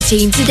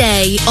team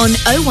today on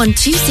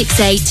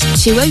 01268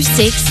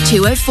 206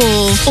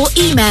 204 or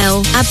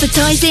email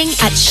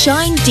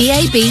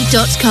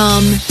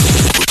advertising@shinedab.com.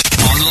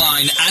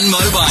 Online and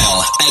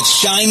mobile at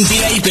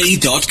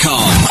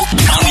shinedab.com.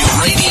 On your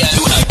radio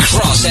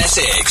across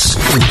Essex.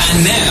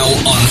 And now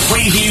on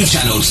Freeview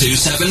Channel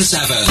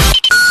 277.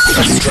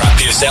 Strap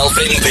yourself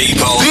in,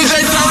 people.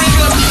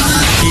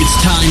 It's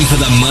time for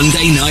the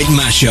Monday Night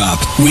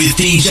Mashup with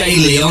DJ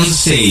Leon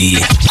C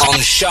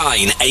on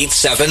Shine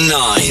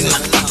 879.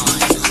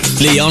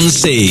 Leon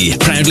C,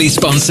 proudly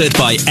sponsored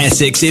by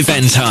Essex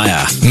Event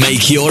Hire.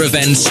 Make your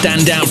event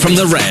stand out from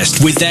the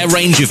rest with their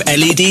range of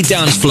LED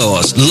dance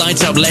floors,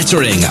 light-up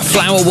lettering,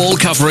 flower wall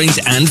coverings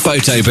and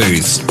photo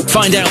booths.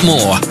 Find out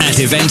more at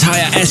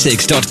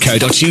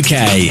eventhireessex.co.uk.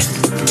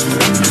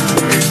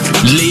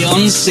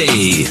 Leon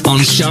C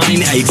on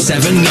Shine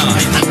 879.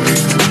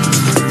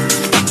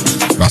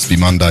 Must be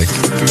Monday.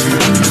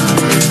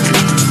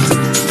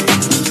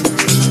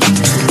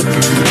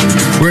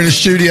 We're in the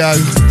studio.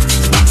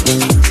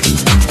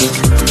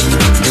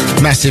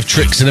 Massive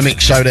Tricks in the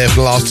Mix show there for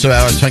the last 2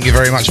 hours. Thank you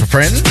very much, my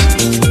friend.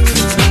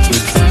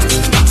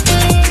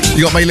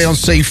 You got me, Leon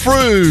C,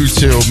 through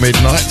till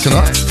midnight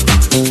tonight.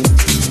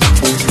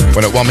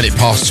 Well, at 1 minute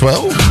past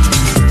 12.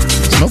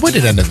 It's my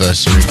wedding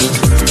anniversary.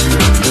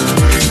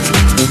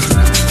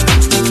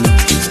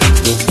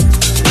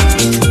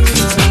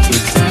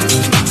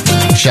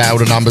 Shout out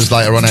the numbers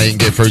later on how you can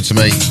get through to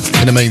me.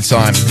 In the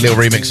meantime, a little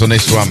remix on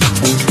this one.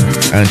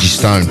 Angie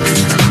Stone.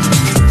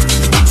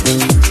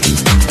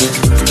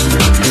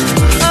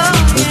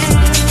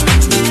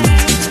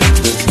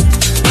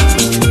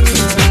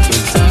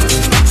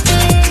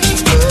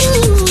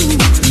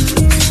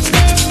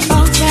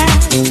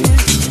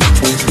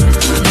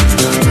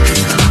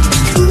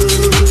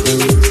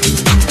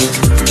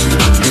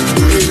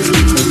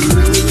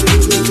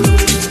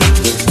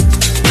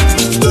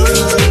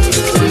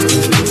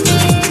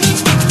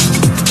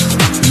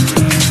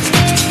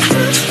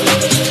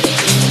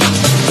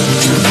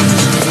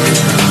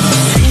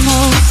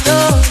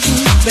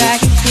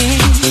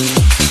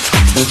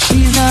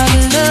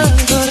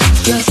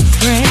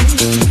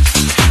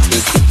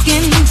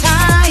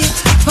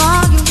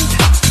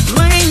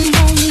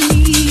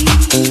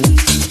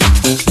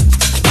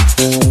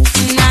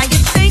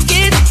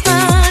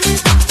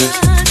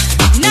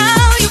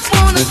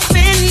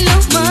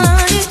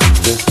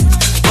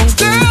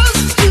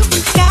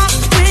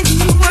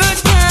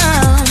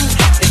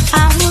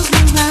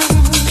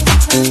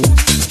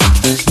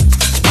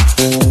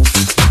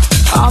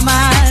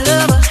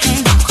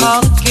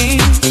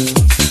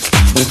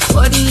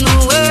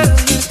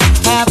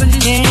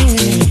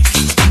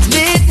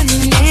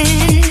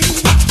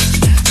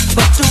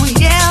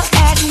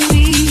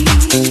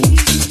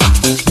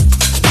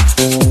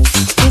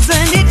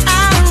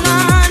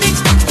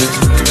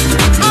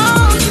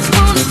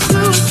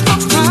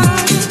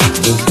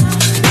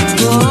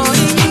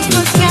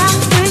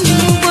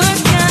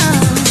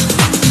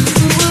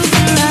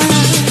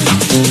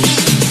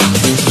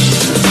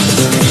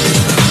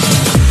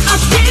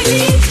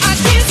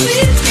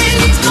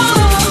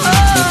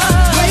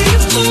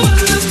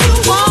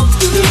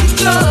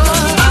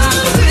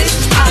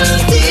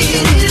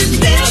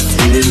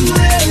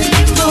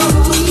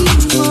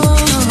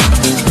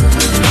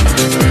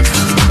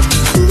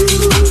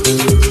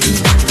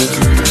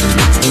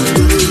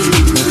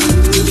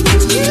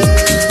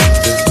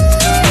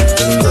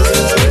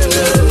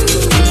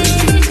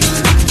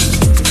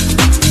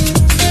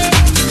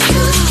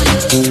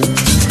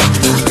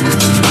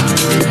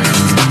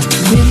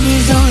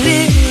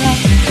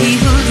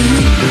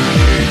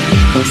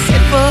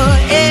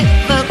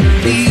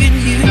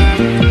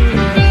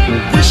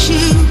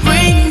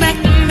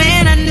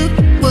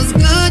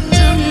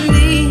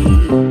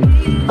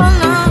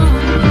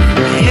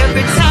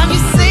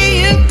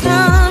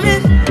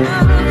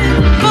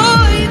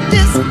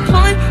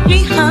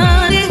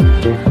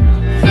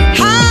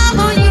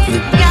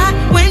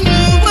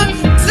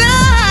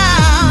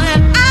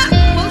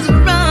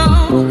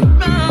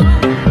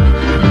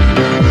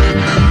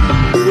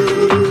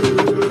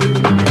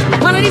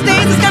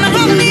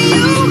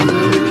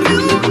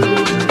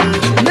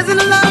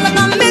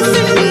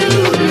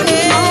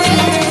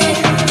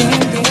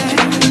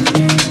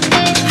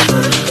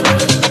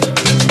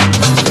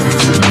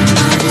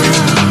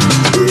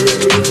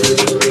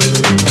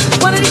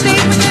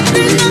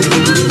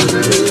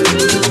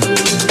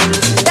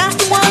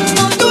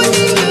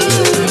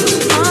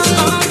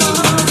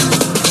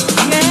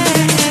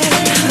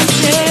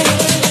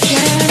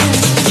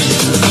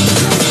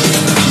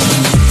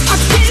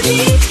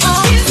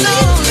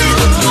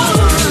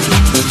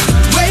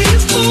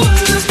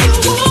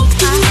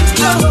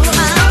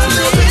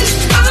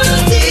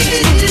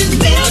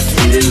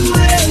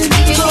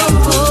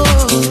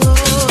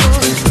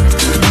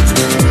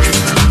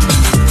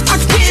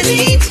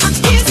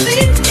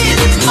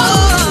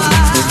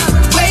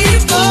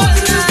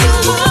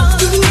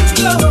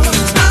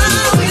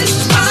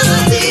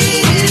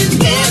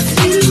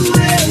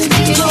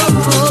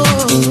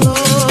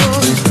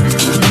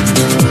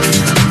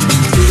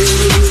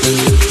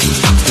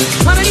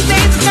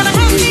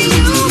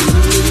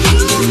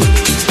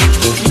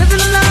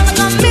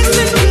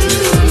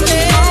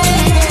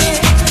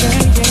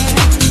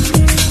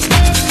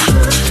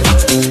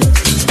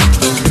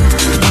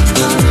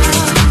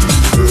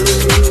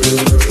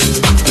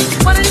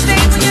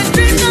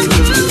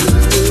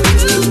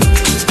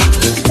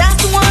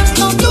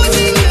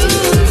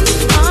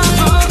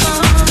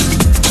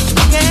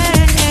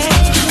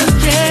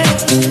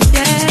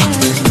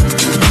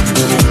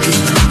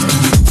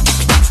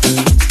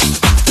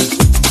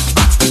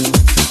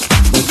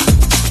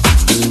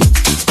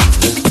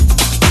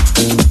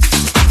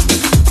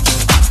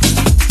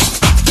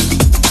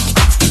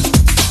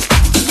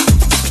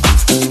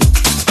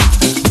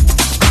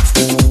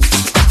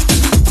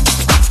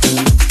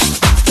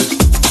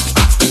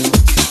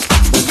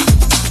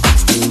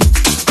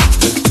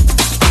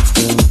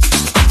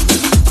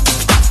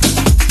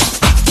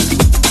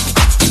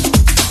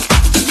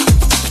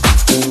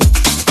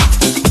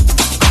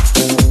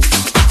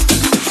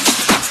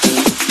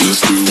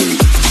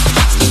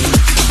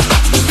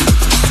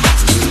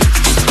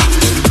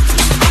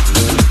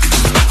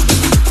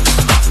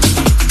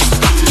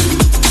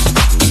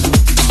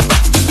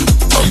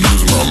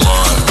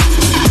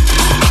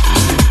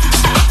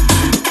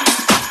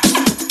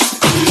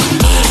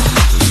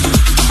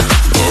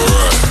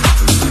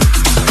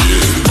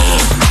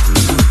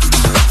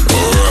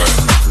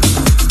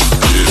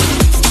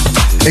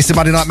 It's the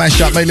Monday Night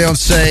Mashup, me, Leon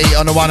C,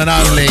 on the one and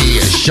only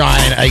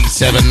Shine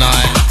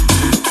 879.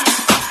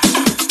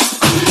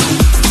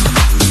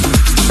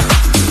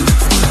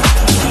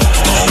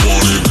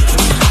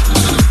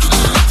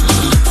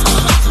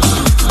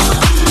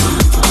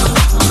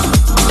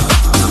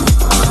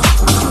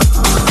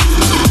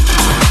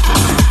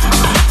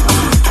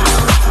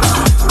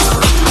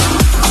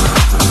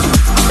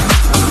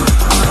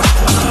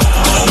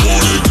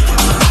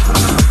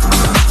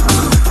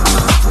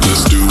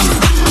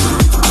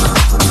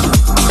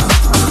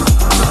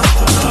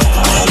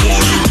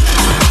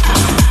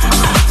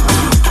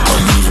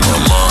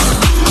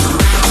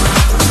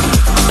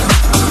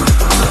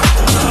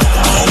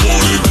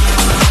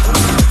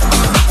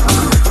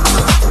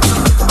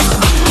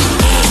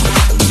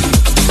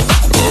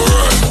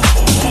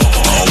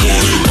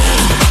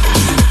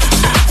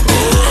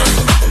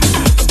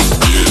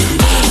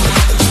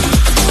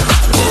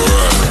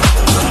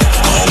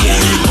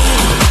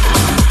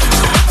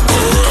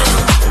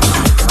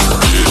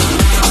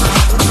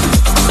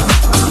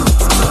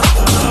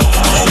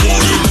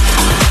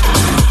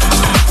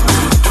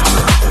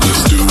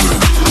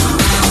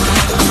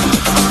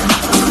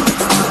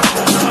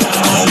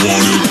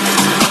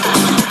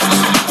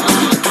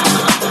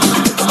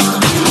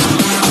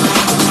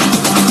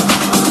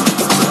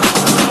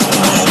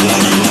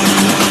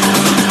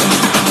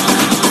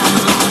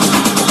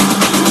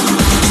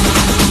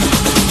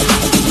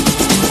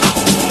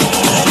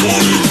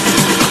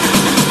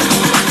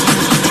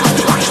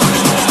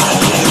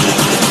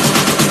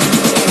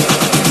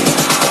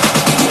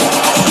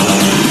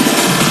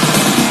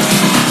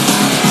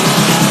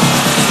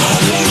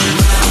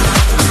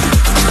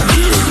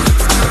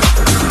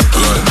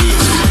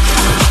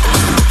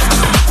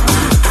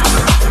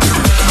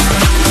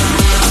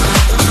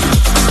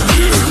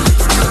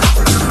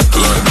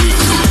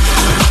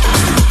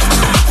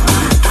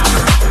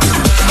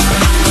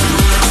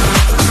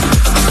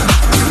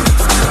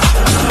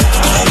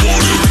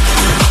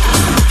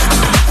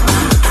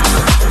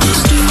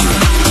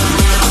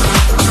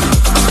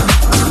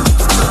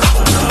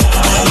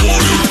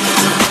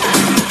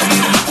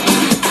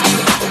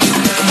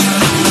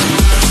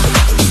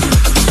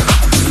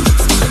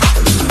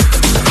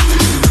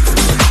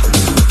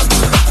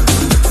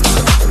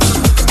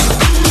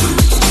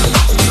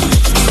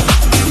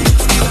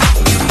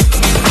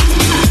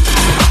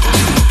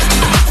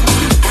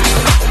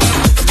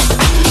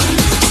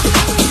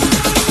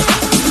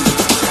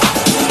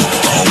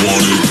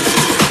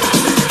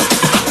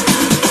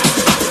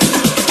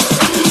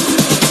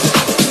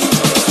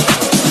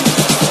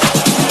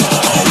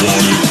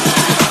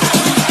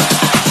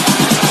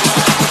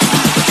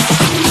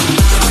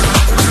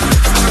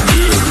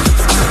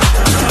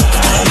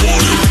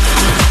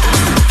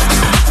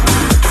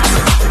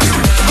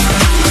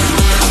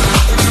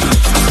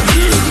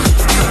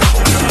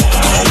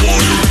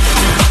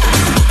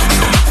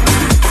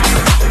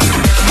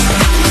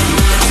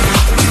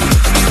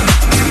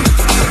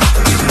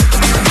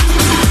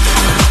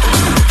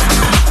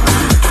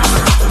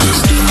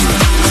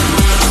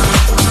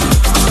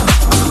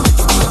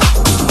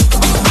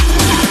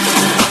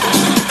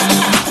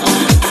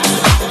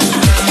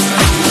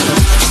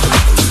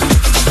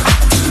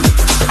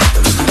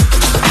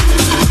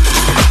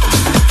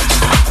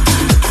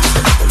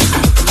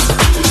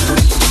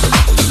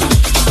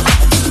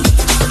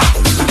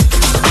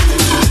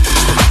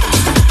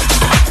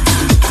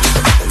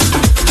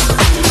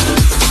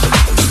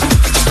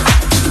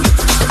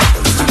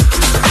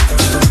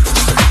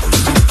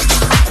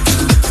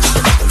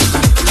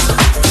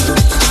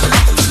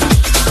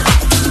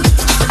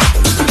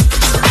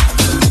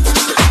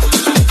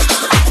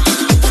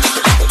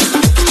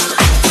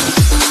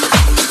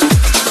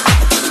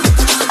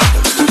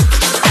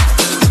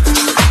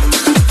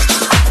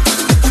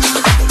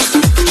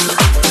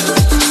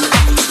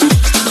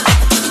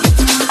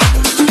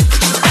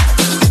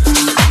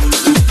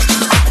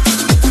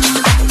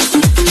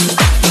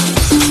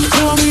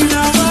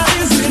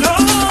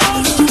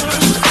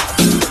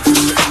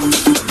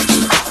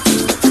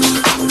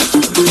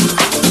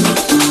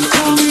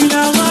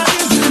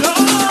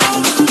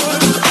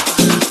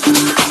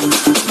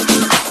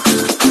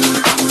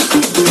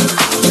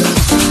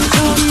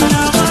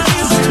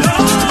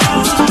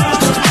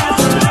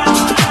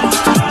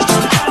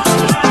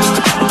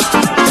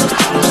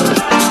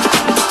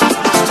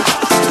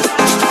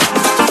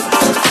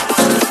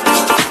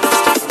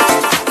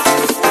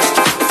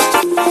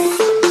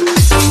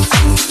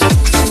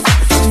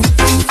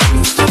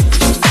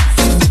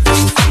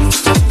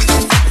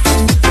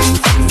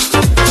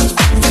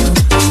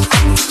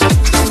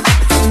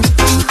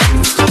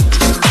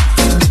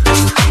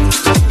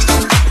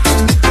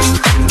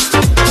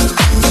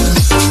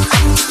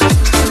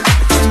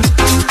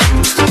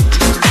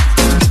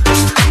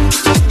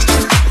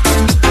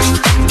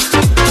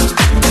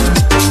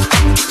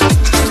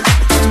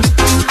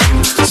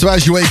 So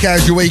how's your week?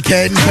 How's your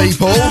weekend,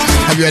 people?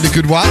 Have you had a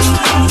good one?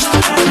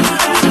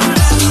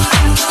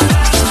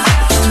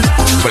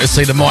 Went to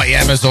see the Mighty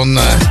Hammers on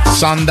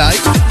Sunday.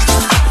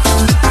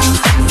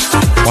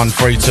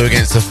 1-3-2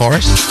 against the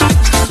Forest.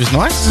 It was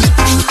nice.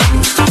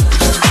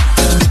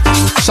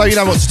 So you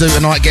know what to do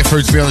tonight. Get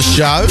through to me on the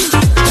show.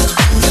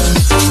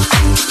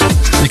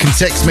 You can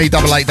text me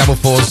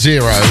 88440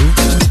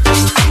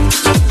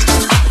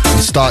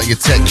 and start your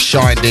text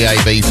Shine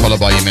DAB followed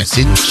by your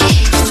message.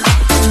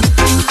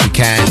 You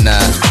can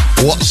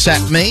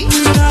WhatsApp me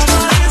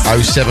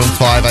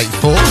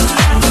 07584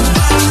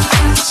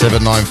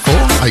 794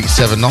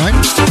 879.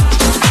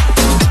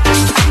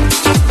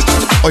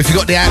 Or if you've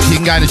got the app, you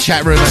can go in the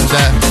chat room and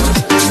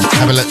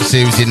have a look to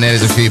see who's in there.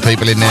 There's a few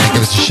people in there.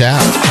 Give us a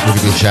shout. We'll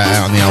give you a shout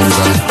out on the old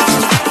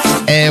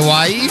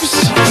airwaves.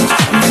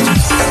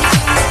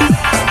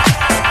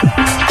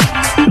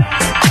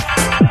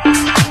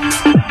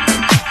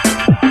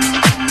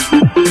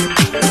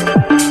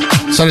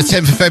 So the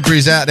 10th of February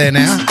is out there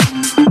now.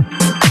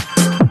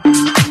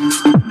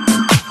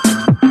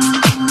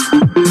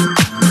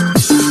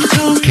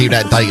 Keep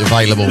that date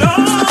available.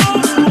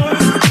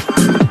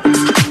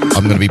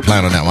 I'm going to be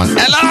playing on that one.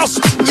 At last!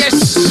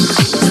 Yes!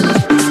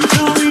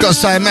 Got to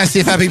say a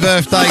massive happy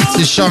birthday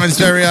to Shine's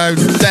very own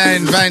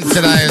Dan Vant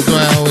today as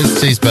well.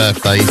 It's his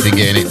birthday. He's been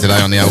getting it today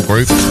on the old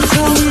group.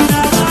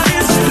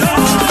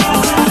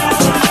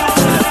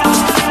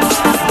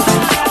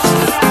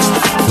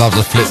 Loves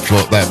a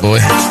flip-flop, that boy.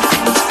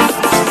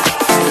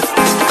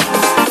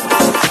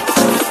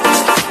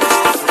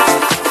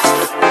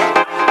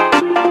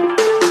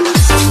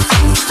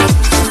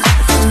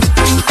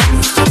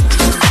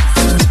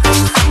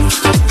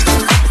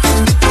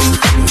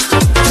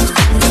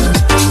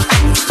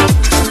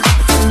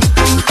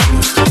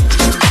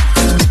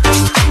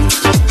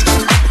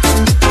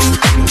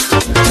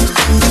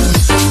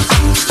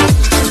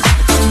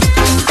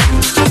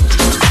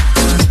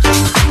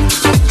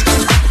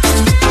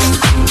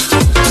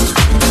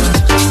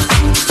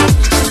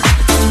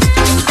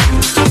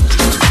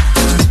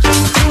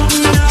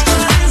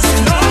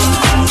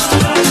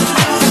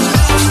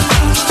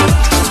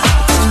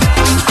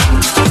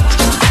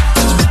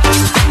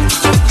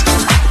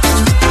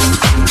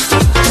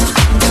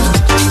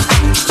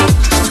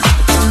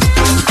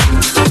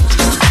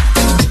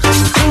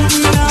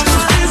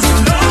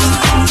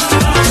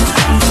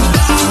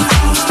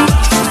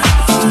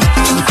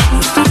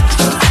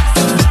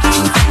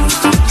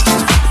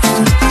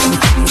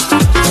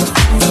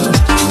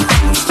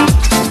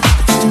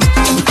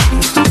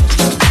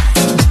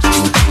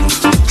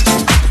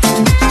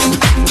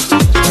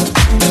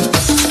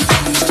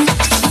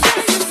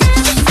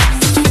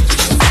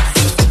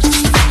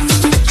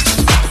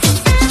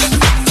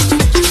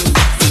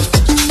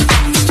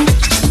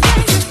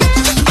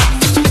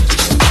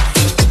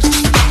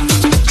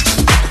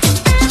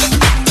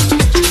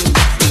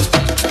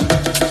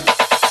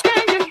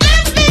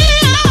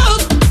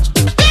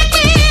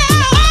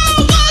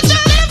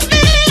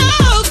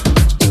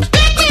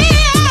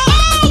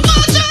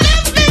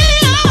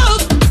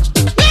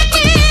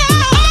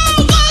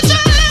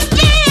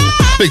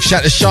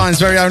 Shout to Shine's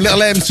very own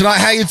Little M tonight.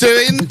 How you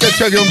doing? Good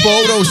to have you on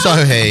board. Also,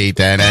 hey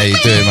Dan, how you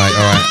doing, mate?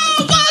 All right.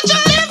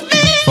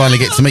 Finally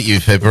get to meet you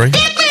in February.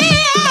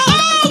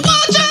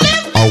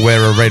 I'll wear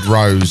a red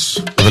rose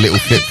with a little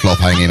flip flop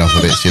hanging off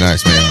of it, so you know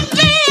it's me. Right?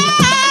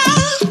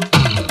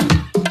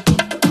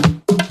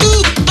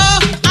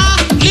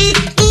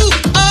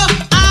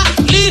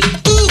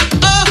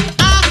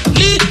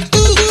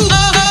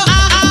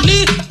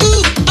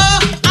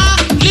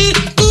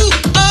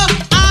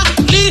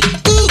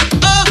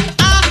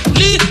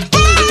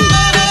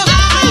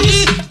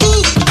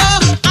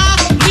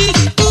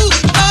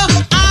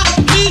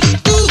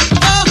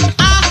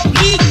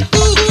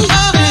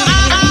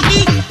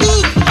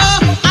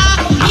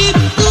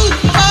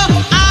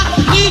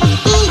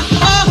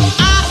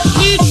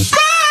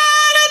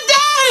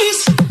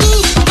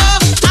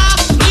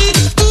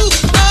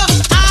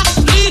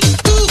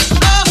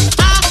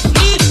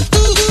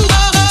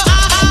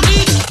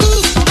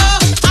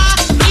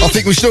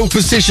 We should all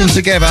petition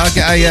together,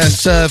 get a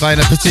survey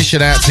and a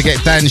petition out to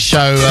get Dan's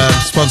show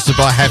sponsored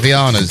by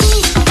Havianas.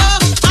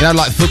 You know,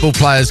 like football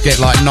players get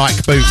like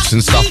Nike boots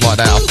and stuff like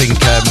that. I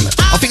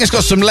think it's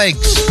got some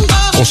legs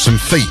or some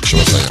feet, shall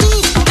I say.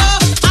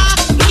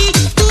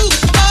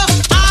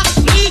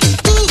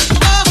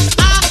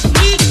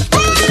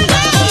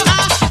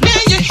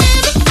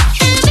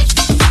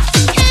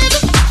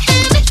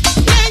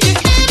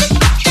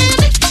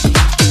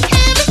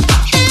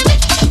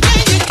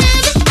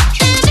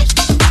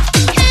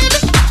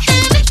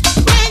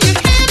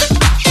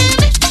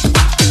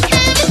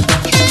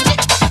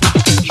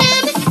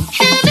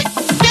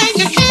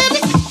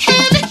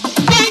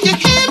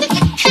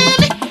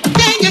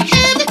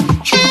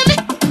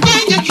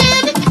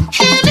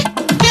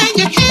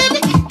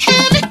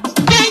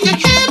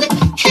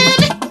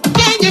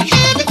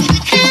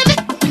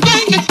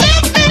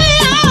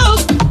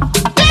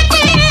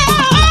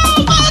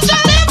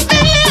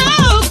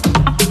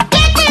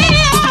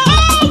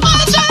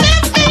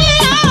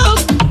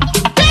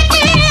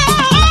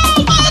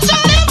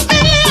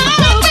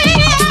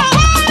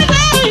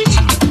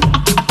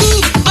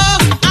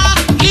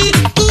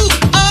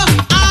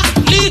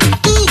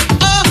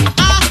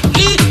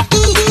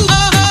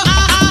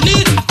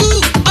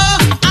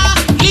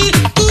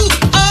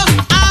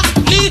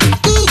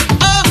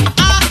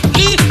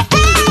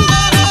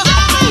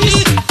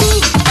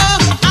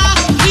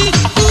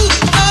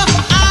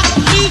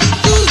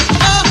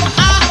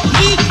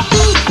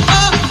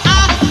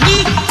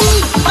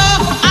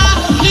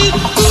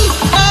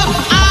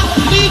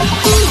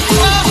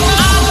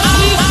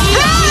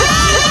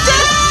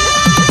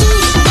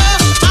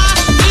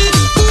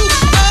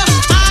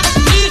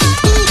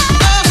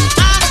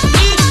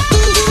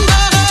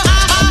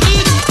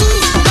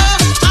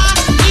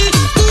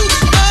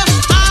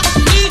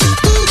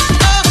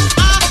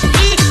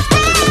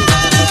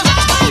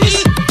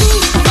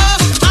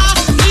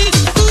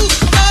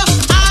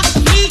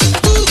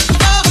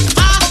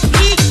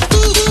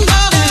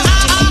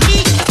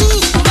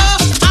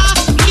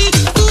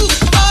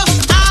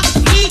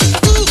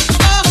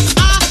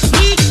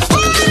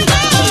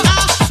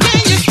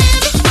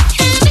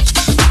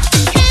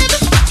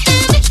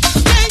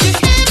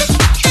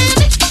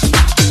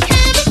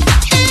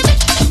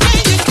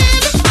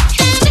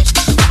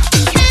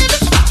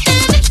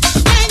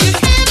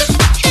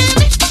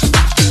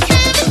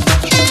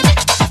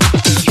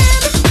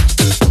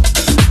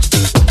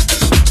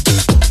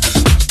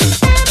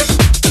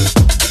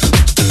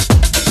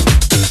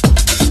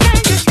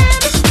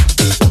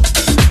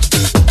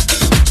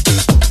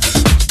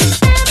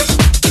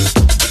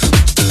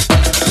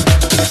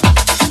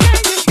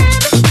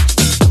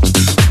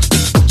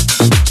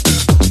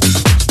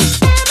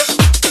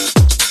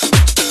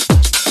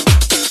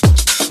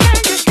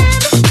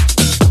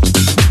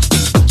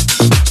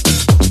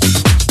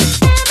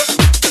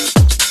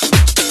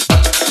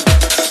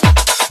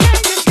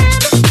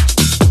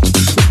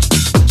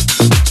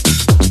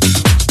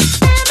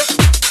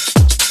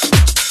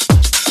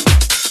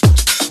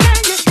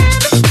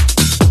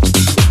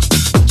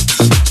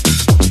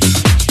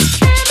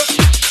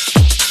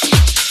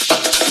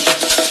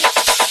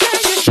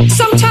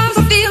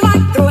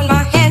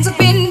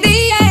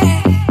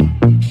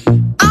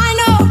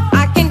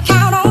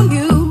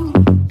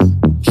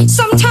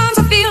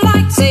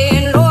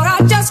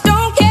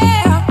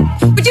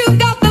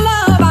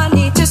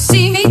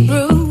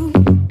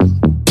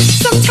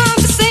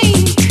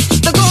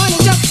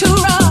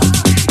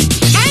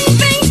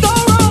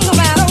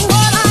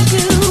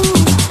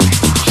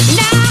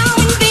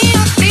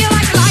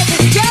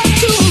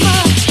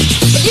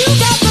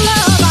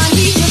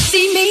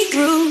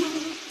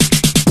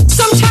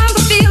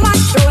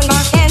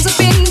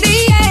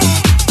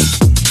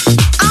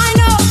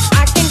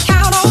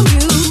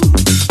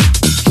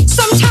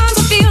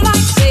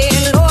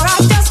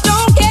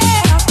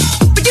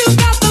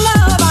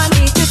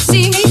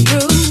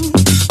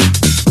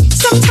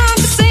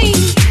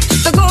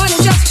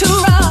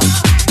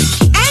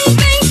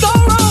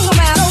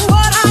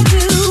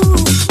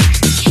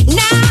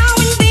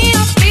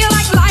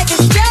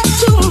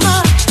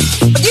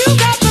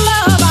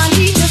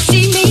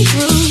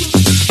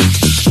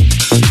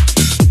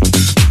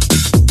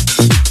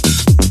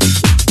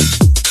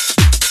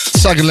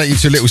 I'm going to let you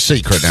into a little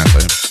secret now.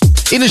 So.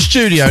 In the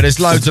studio, there's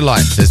loads of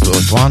lights. There's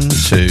one,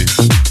 two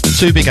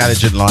big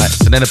halogen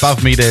lights, and then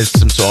above me there's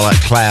some sort of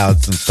like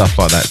clouds and stuff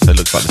like that, so it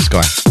looks like the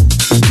sky.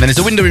 And then there's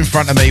a window in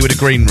front of me with a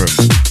green room.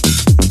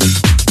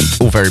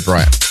 All very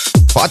bright.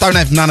 But I don't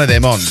have none of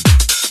them on.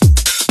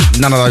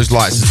 None of those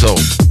lights at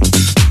all.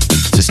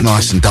 It's just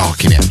nice and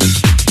dark in here.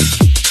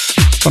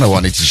 I don't know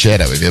why I need to share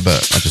that with you, but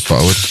I just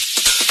thought I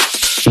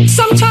would.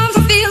 Sometimes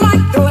I feel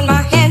like throwing my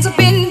hands up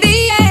in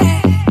the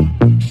air.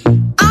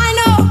 I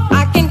know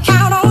I can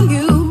count on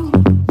you.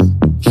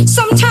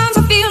 Sometimes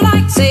I feel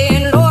like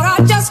saying, Lord, I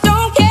just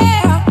don't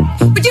care.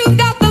 But you've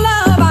got the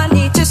love I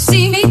need to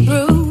see me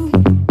through.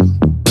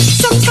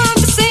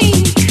 Sometimes it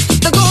seems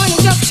the going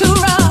is just too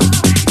rough,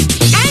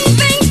 and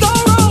things go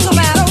wrong no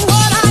matter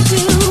what I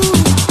do.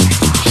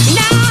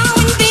 Now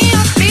and then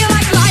I feel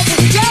like life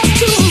is just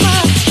too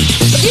much,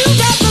 but you've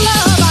got the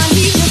love I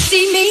need to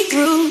see me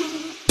through.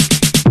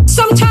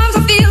 Sometimes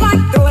I feel like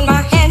throwing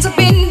my hands up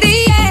in the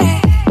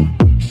air.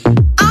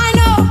 I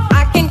know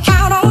I can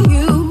count on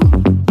you.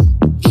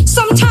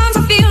 Sometimes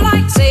I feel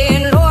like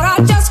saying, Lord, I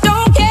just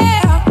don't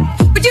care.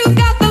 But you've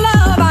got the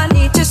love I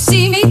need to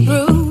see me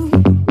through.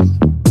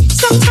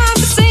 Sometimes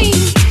it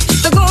seems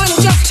the going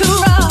is just too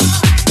rough,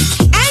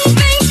 and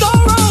things go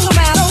wrong no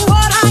matter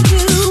what I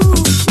do.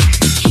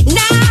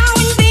 Now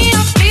and then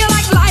I feel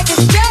like life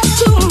is just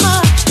too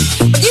much,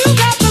 but you've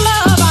got the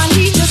love I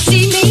need to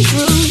see me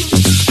through.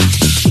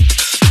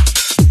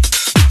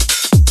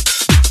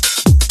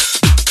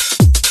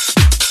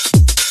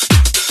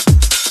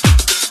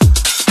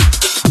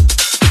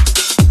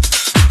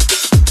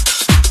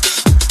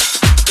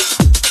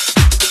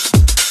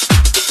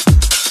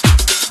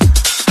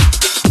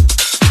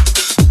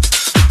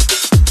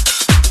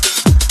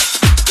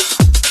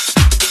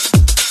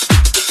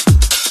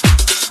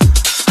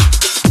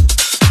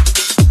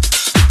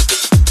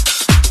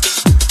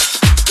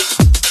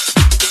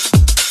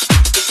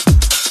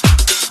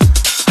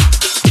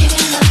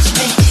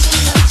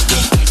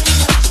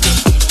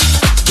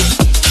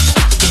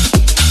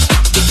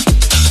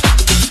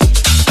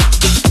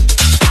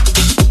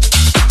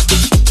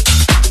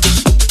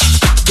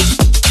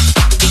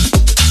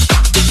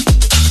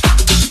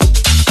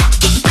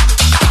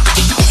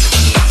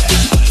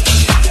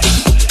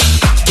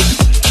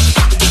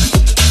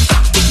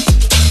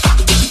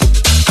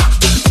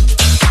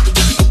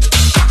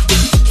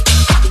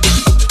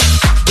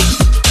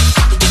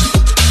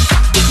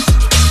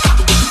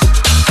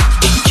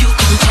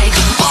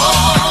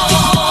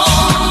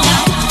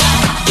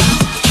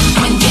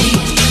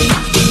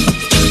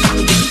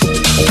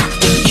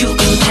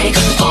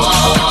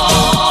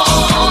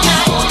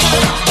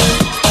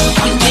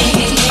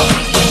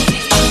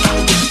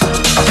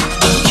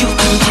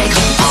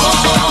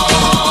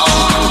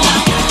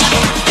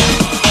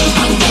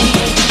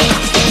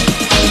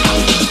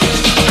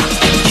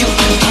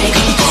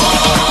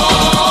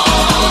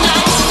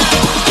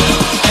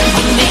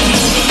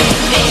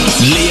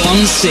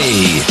 Leon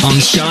C on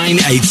Shine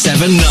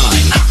 879.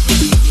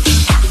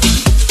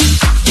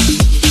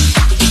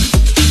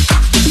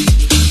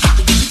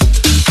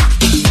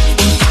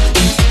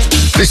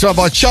 This one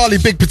by Charlie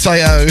Big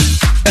Potato.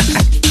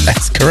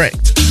 That's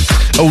correct.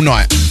 All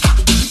night.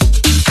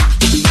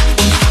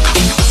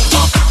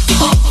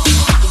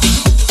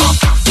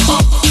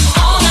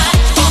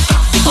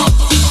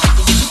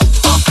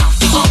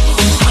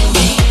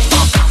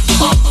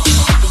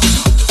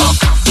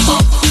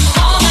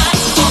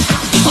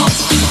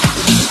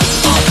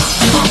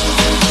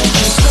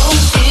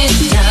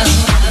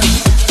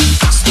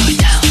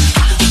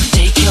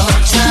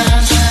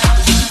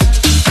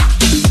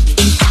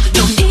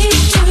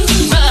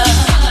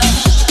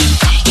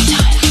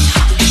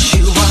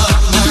 You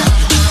are mine.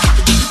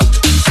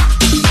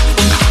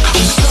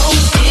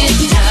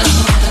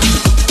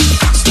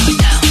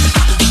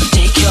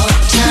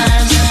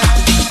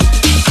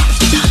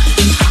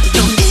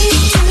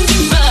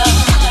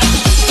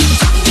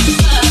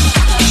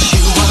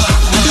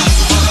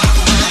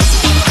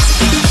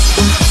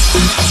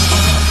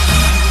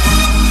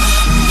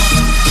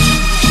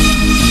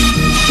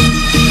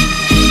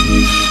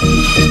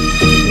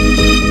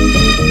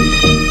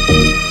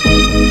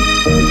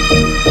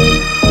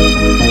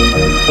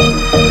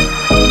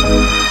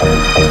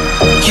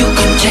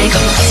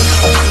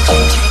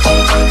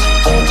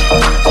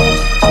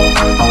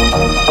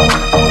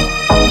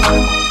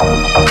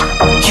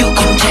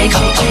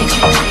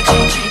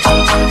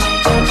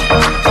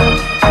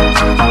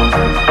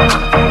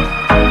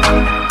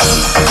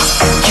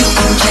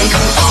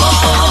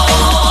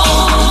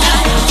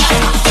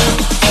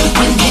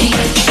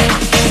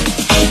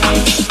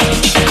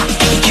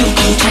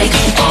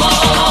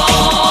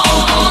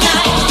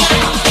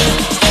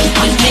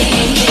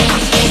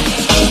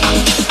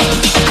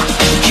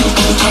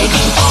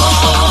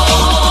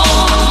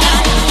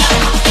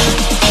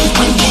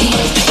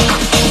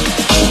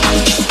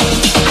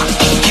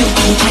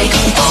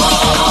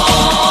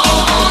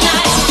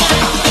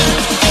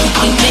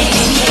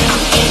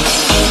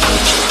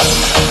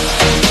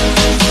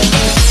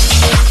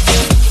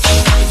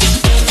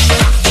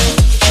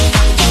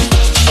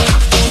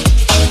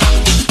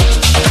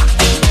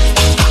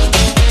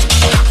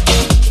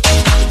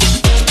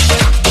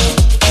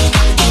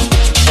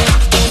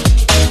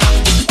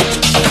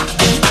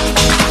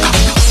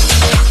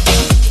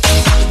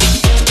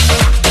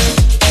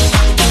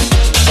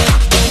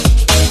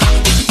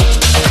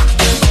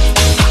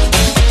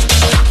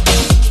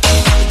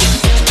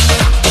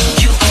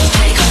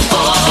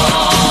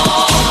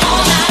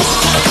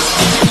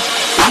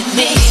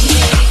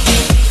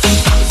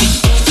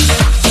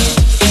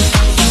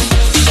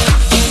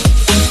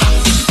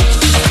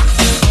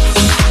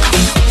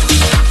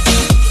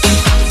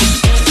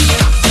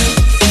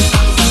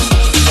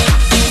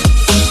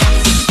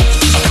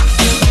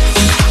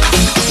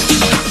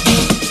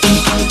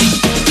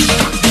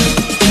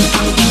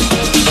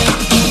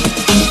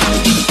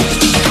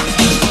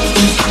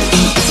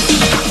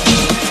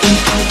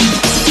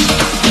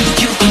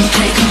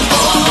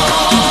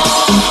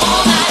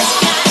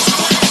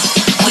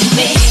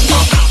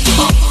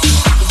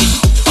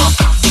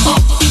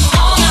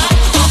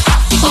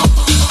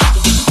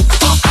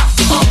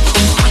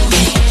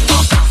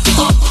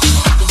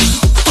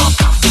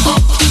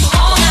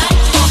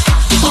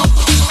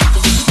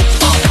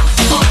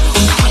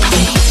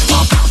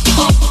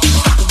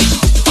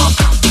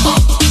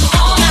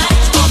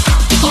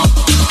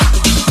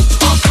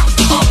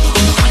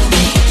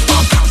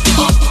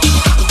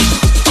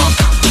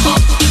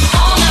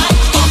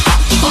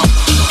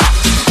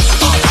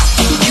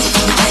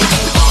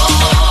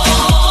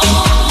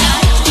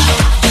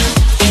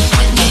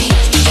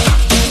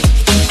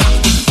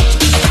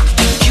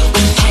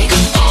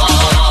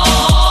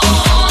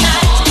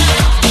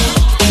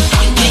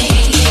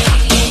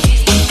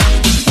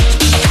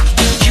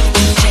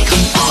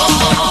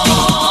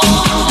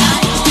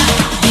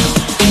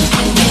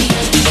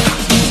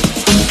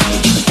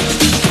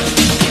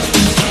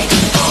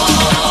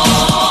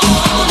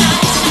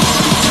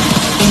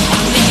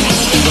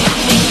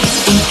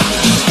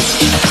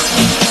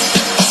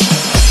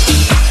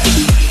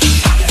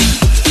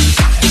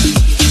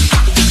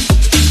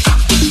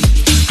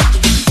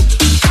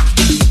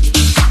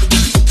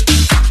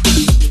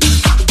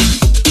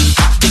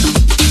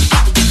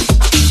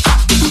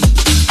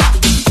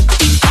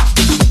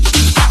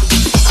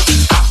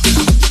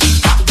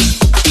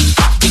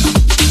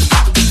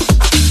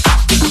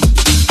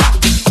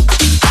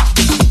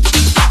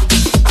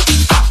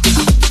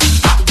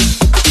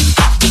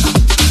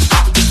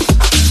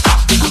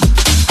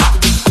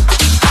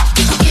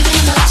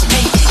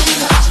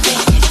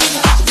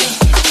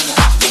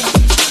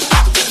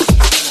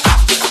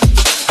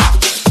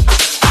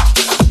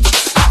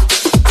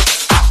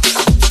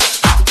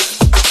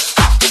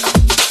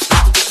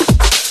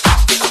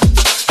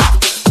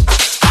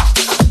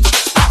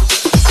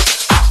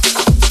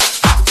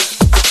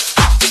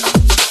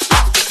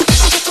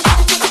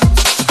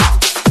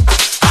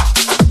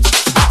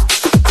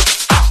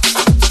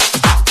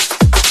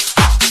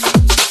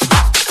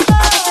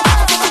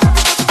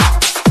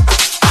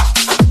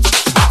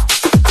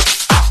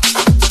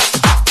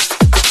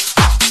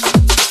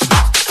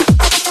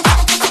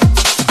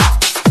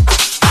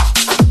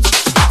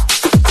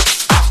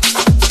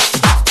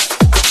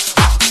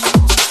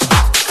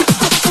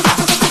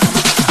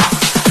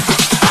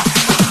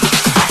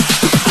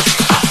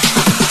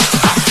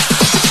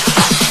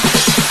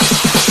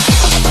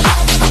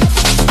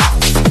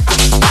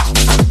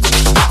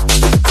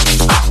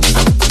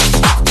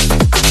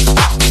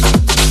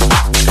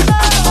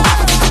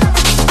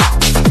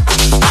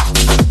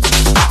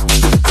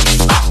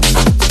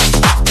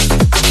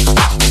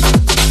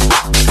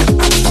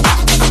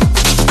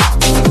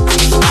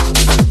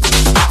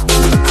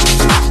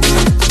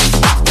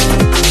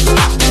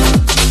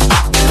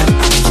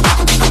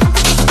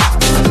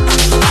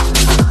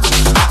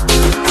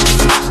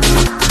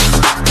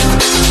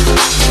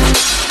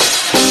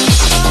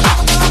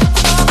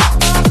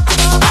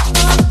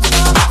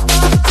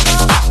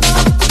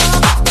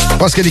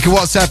 Once again, you can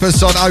WhatsApp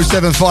us on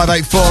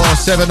 07584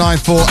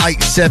 794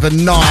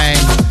 879.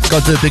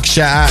 Got to do a big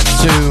shout out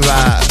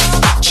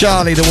to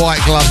Charlie the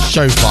White Glove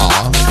Chauffeur.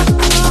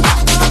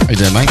 How you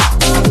doing, mate?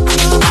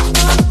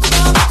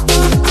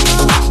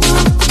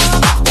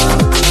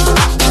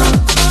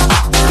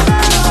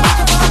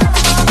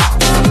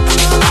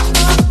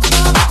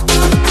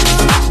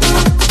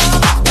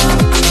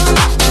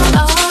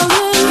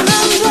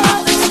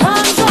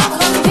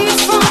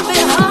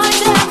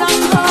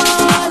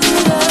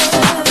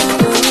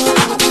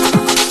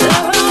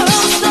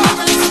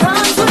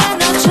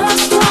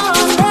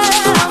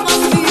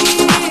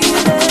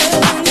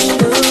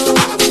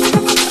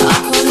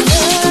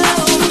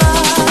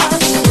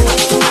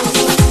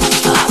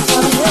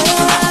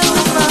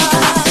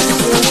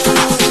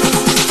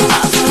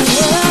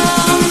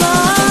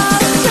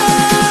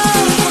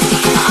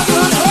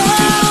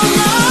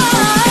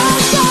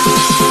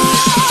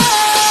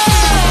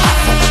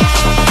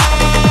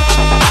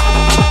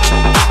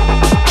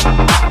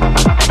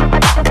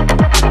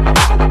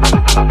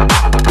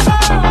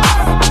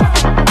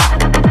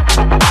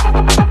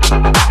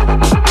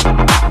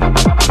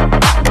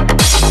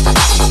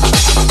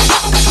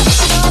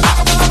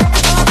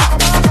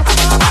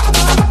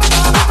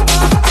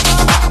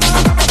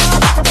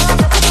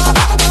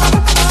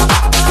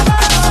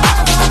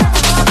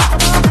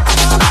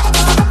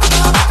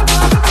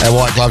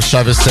 White Glove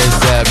Chauffeur says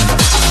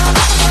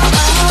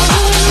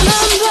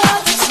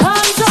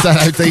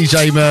Sano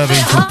DJ Murphy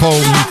from Paul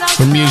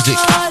from Music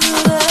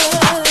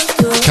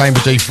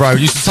Cambridge Heath Road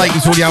used to take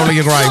him to all the old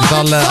League graves.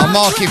 I'll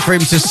mark it for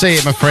him to see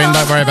it, my friend.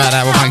 Don't worry about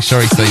that. We'll make sure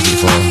he sees it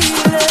for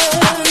him.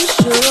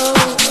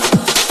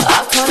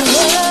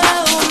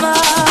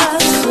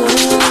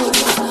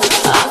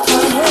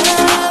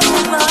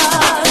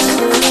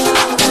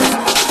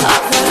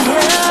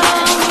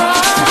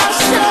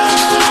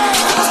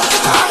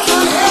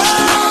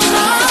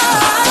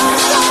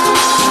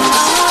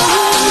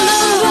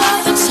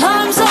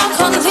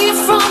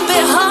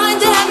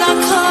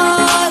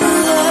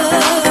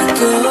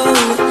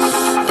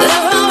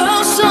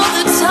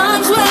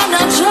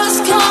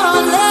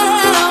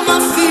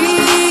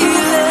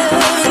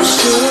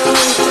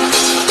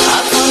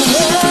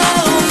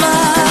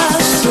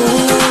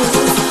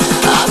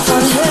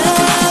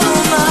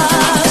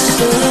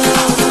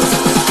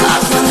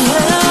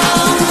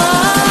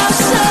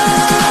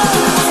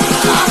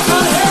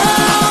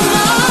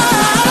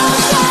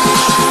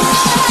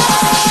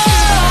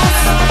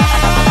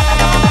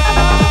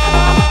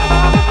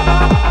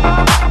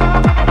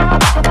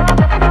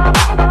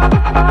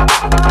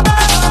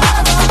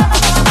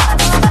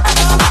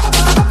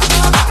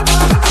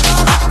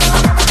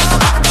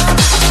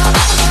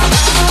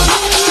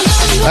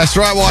 That's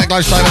right, White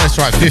Glove Chauffeur, that's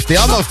right, 50.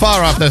 I'm not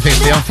far after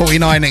 50, I'm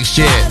 49 next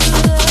year.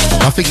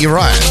 I think you're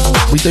right,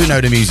 we do know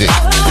the music.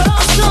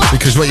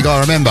 Because what you gotta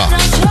remember,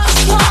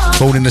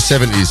 born in the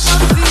 70s,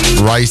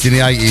 raised in the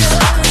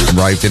 80s,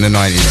 raved in the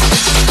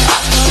 90s.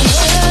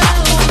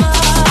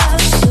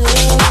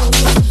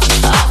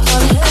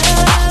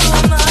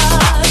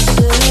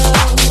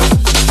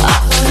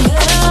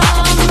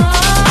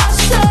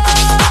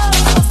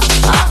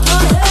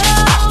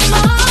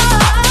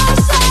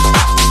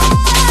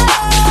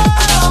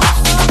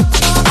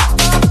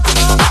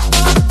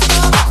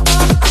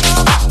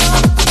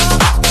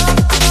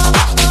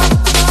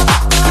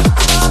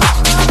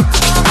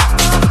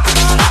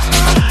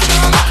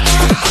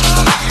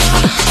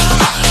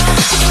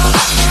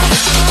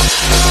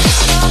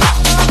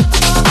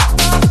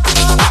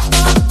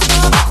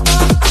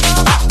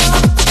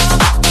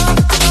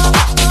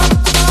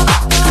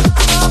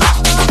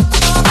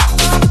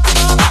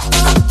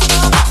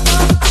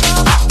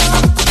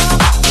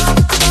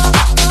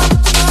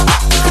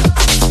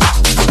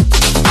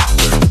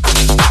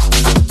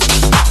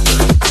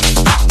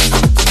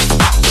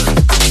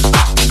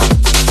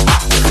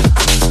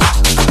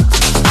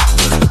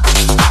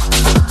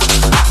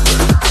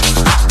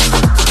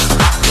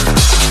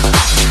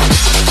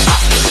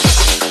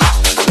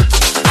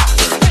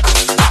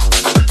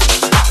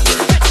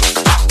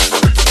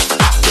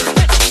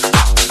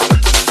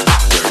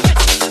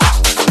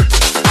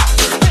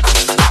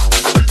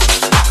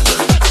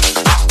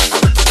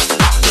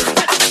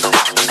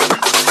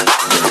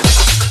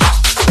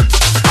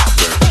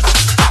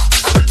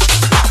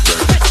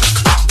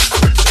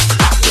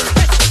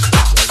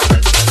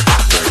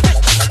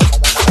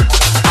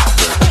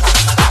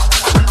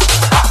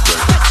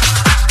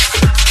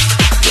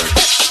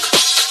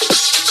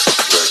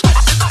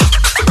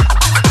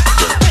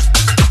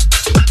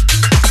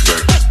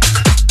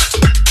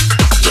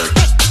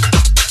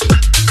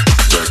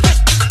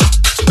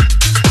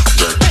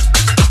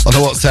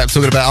 WhatsApp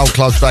talking about old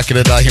clubs back in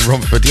the day in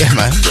Romford. Yeah,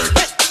 man.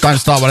 Don't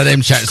start one of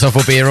them chats off,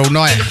 we'll be here all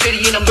night.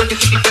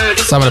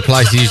 Some of the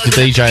places used to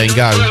DJ and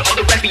go.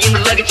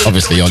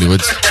 Obviously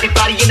Hollywood.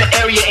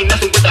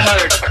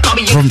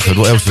 Romford,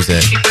 what else was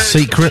there?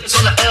 Secrets,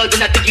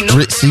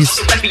 Ritzies.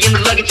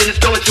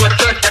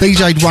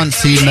 DJ'd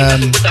once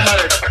in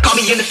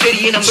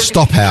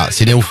Stop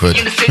Outs in Ilford.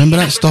 Remember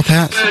that Stop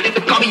Outs?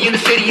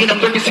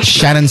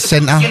 Shannon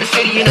Centre,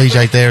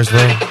 DJ'd there as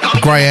well.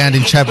 Greyhound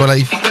in Chadwell.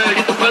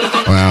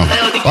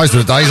 Wow, those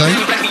were the days,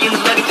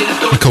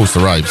 eh? Of course,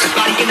 the raves.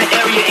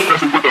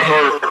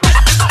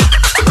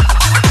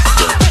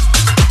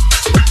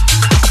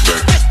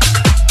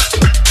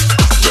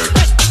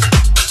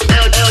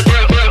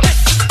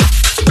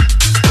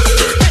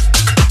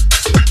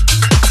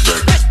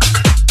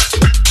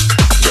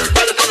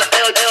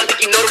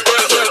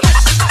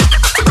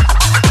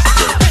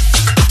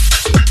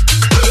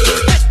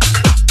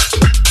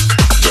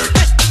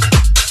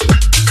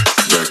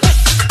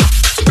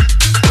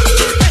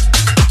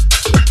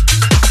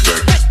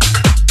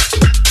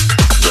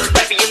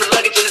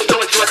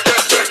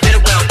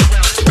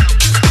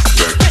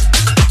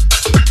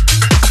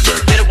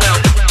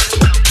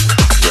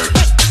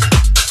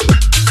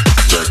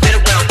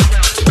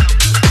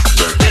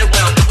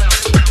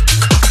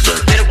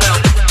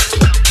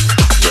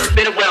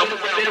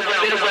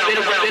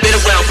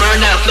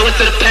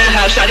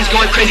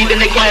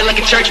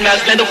 Church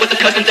mouse, stand up with the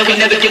cousin that we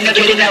never get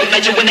it out.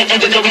 Imagine when the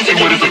engines always say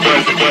what is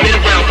about. Been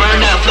around, burn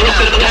out, flow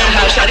to the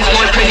penthouse. Shot is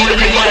going crazy, but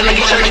they quiet like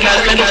a church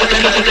mouse. Stand up with the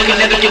cousin that we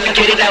never get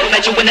it out.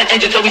 Imagine when the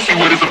engines always say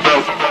what is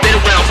about. Been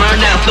around,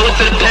 burn out, flow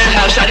to the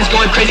penthouse. Shot is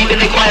going crazy,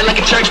 then they quiet like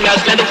a church mouse.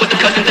 Stand up with the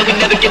cousin that we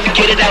never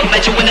get it out.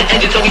 Imagine when the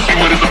engines always say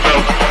what is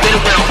about. Been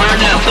around,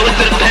 burn out, flow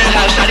to the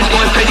penthouse. Shot is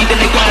going crazy, then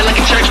they quiet like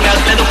a church mouse.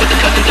 Stand up with the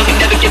cousin that we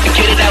never get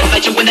it out.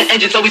 Imagine when the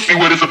engines always say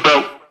what is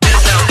about.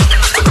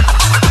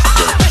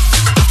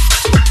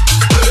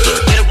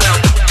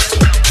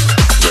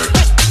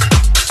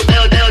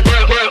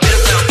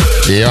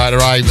 Yeah, right, the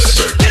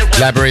raves.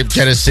 Labyrinth,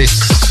 Genesis,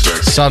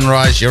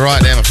 Sunrise. You're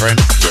right there, my friend.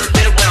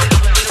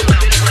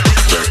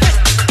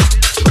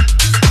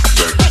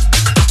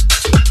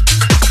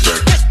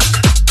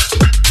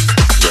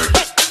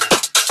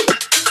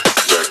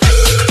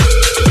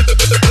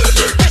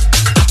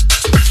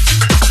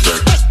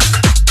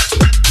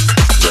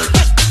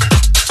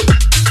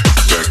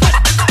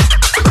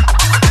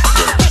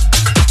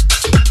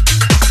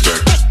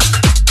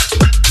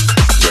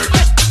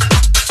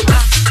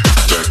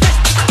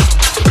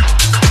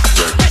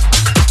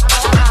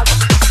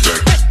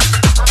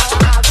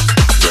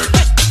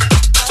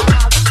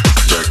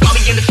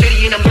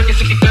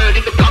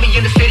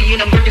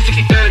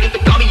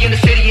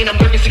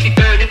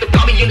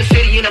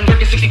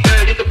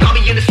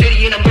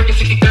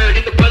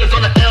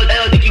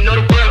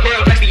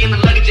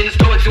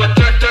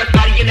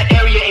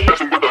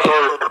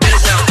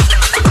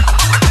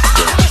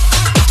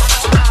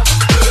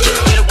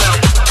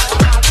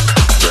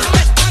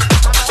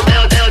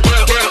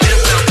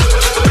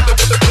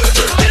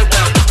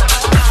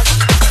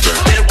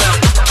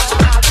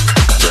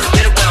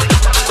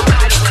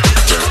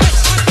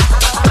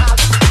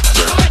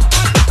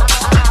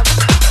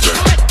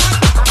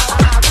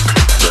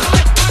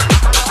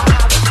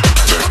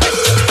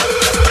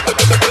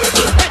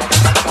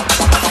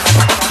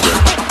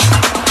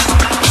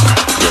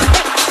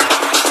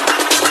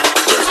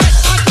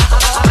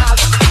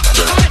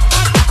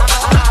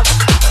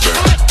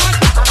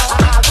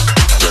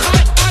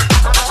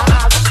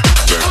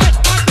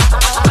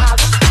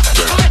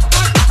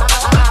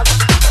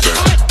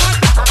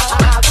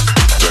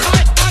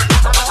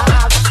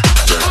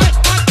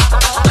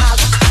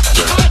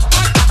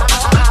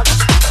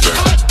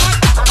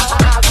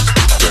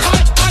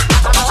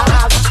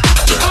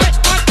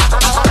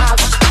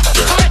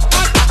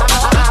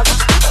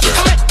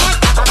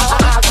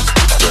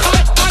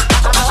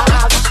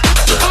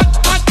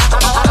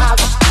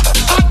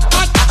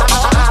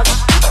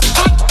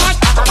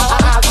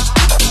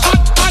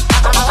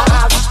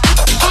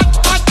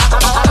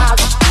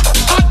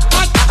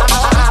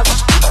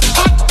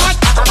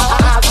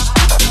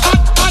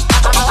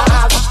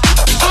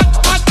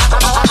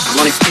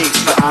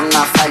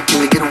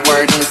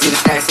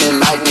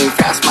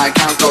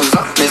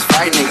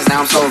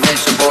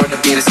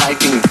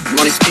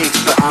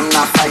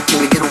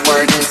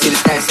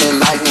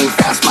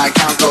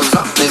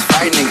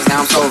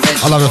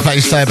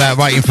 Say about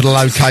waiting for the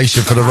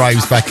location for the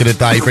raves back in the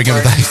day, bringing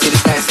them days.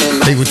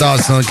 People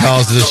dancing on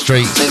cars in the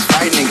streets.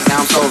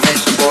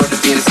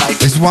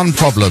 There's one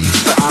problem.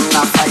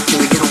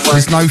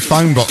 There's no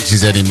phone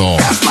boxes anymore.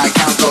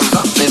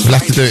 We'll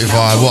have to do it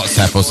via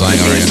WhatsApp or something,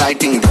 I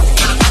reckon.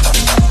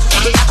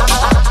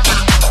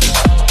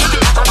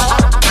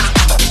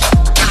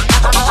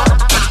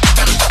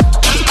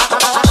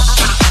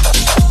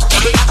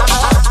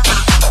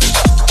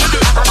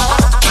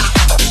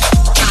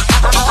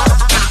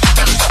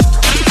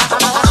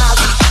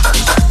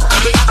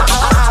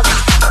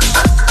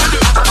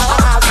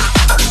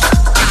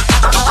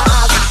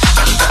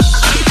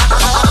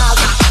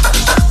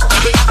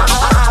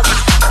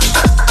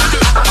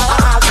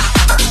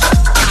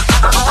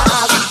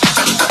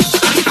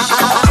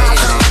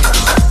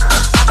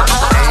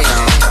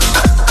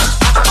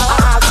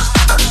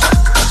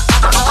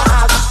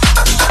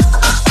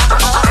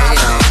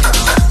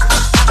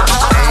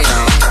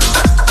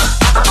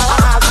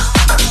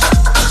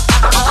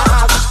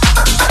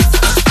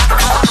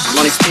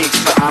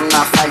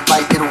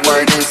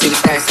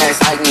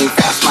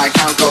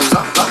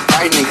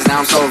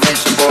 I'm so rich,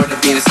 I'm bored of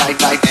being a sight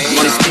like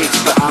money speaks,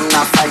 but I'm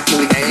not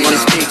fighting.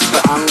 Money speaks, but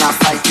I'm not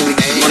fighting.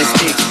 Money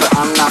speaks, but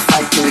I'm not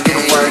fighting. Get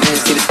a word in,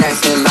 see the stacks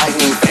in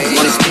lightning.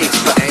 Money speaks,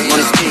 but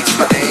money speaks,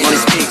 but money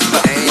speaks,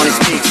 but money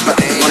speaks, but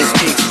money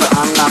speaks, but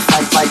I'm not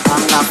fight like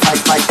I'm not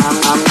fight like I'm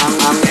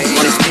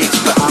money speaks,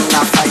 but I'm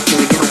not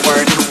fighting. Get a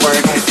word in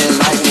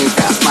lightning.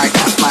 Fast mic,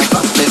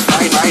 up this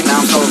right now.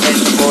 I'm so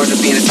rich, I'm bored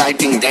of being a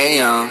sighting.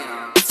 Damn,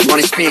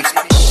 money speaks.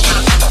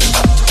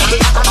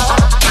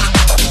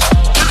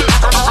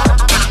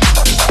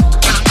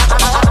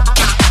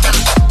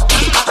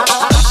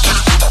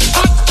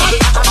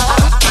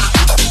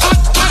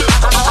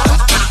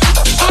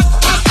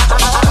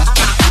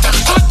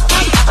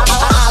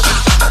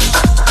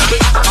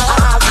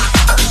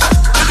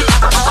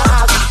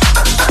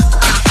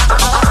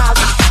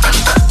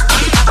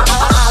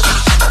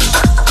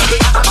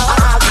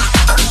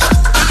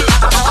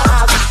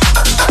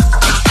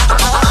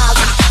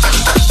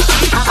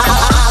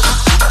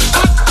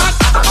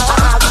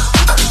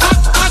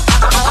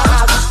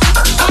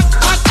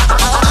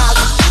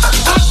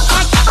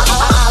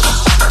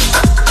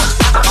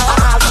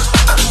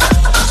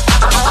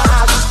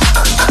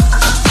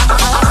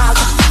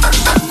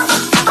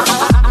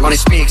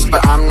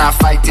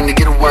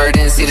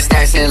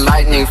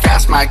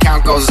 Fast, my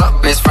account goes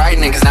up, it's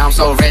frightening. Cause now I'm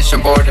so rich,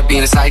 I'm bored of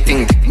being a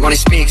sighting. Money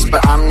speaks,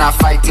 but I'm not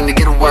fighting to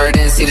get a word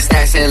in. See the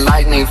stacks hit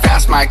lightning.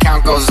 Fast, my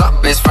account goes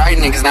up, it's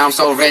frightening. Cause now I'm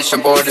so rich,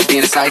 I'm bored of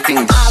being a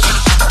sighting.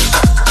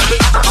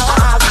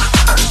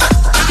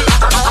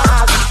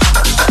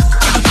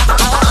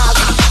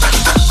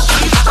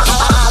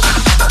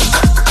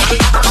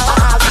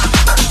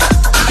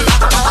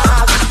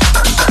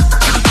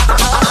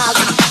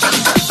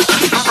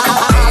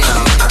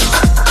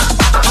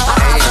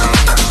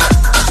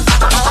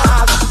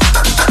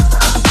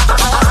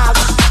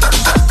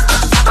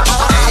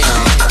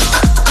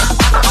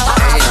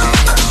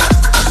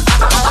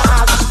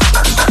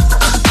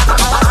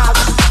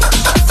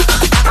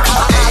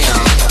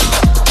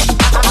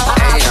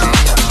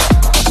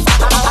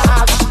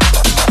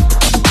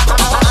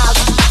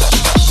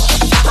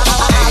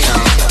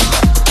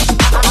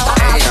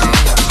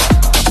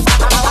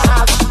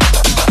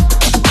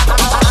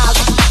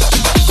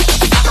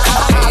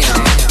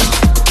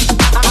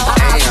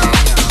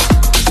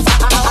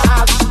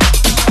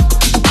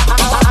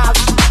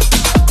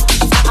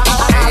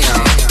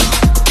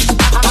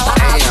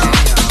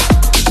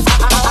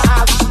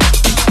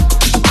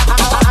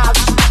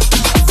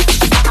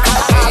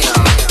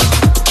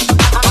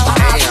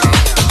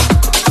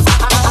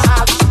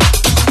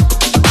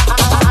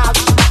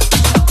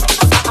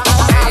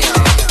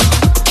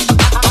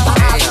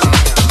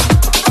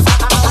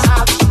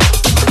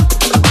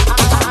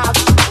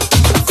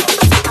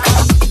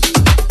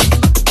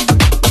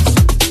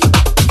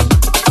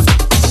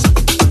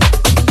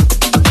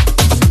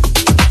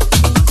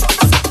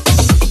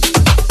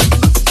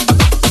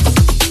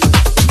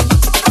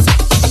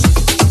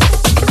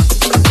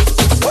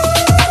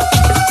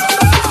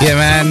 Yeah,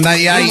 man,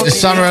 98, the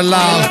Summer of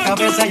Love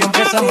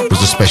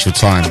was a special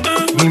time.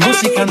 Mi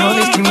música no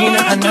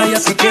discrimina a nadie,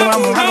 así que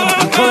vamos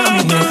y toda mi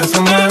gente se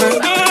mueve.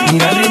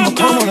 Mira el ritmo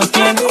como nos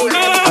tiene,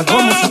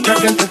 hago música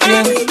que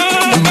entretiene.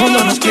 El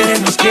mundo nos quiere,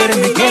 me quiere,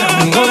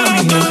 toda mi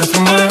gente se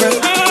mueve.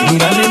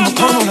 Mira el ritmo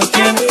como nos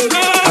tiene,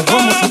 hago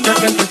música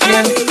que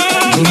entretiene.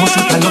 Mi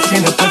música nos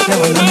tiene fuerte,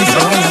 bailando y se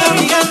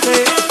baila así.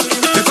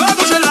 De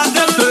fuego se la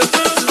gente,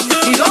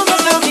 y donde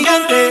está mi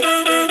gente.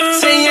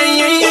 Sí, yeah,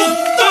 yeah, yeah.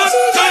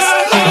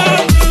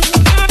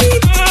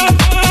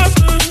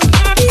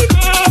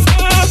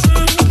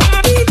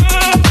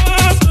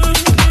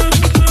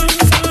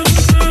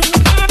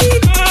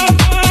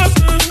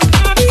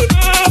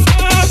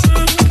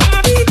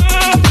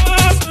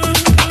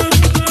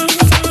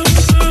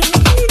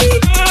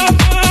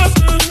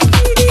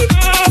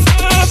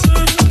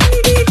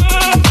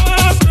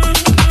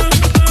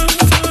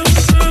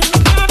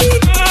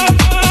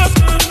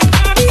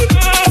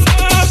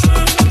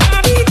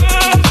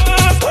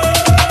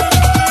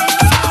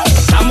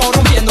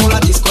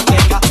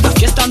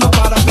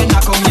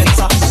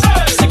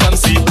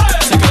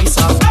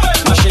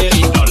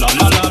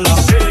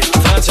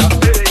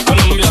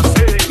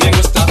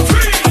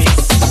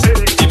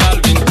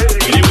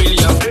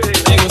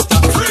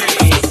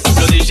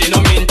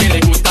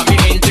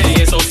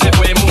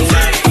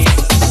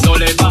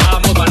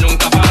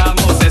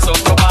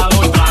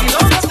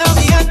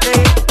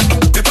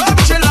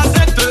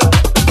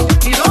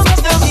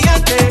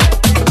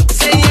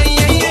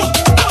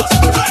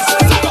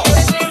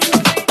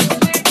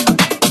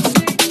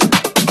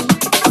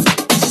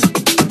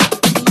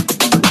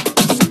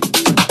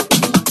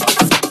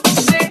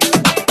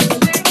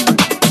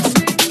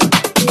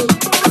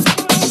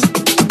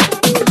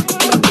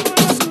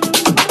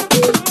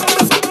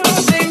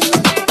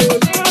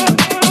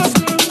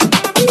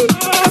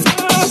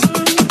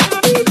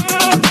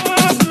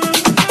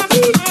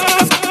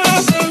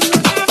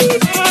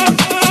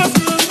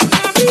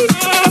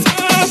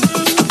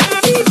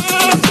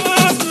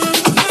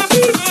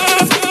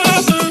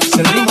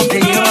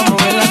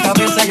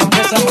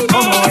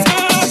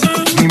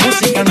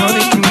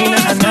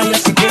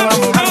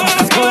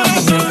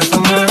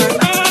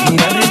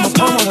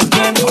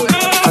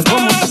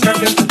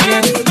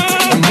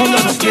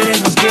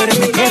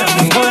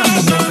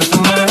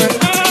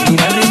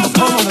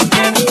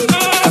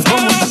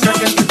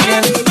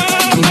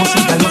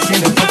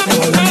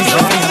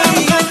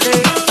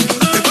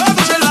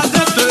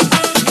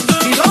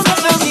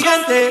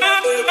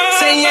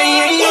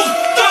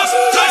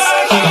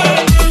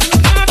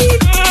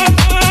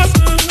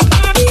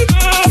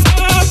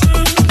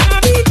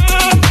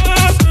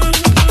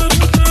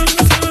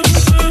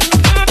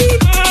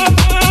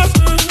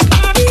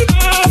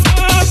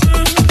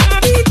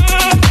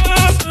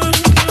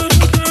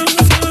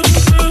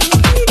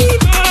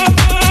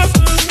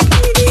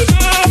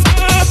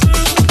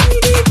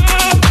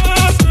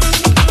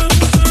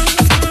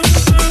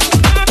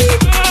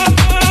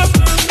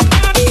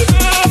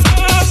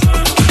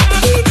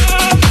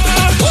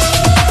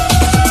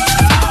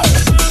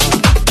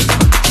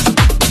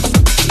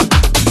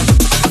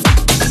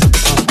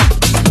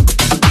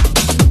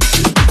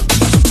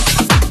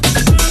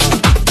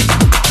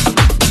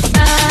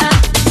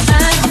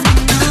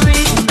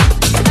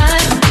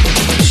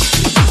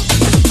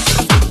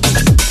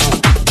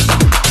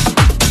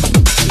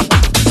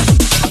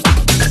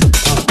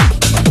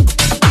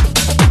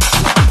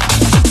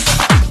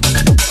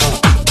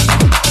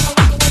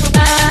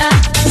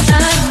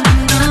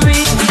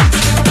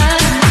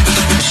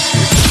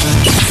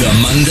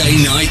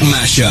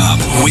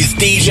 Mashup with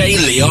DJ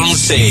Leon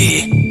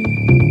C.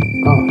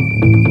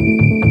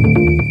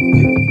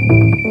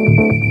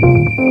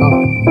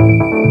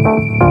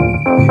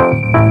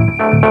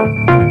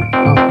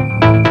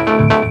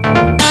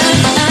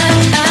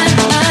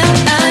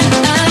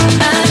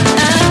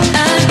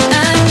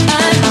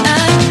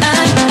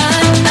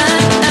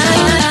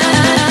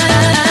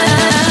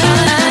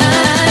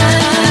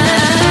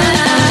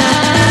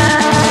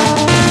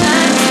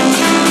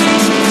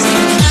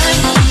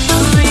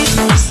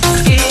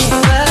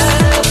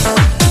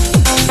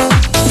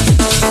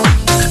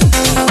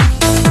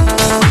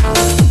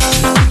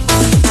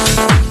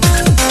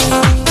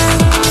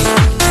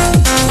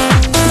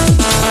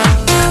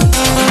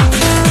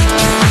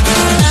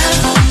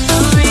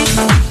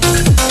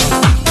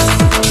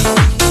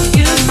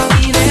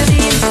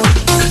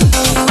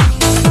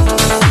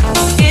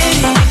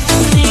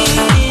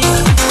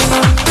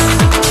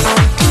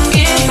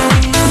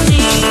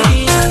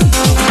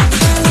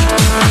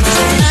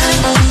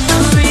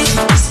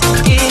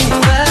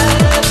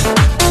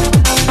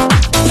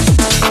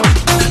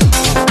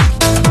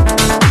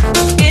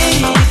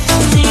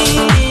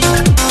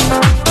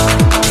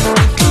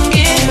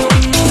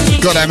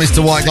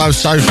 Mr. White Glove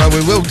Sofa,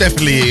 we will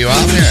definitely hear you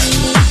up, yeah.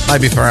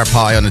 Maybe for our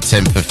party on the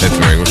 10th of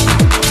February.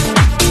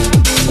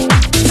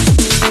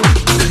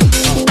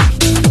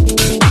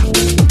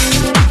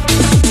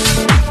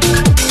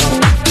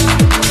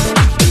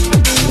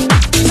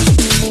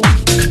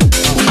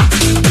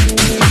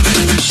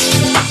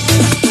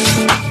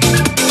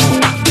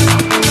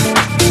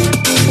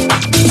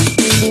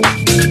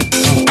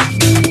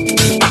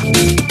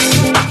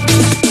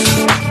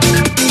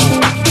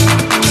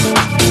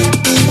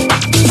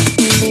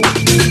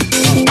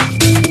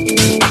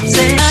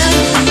 Say I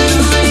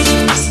know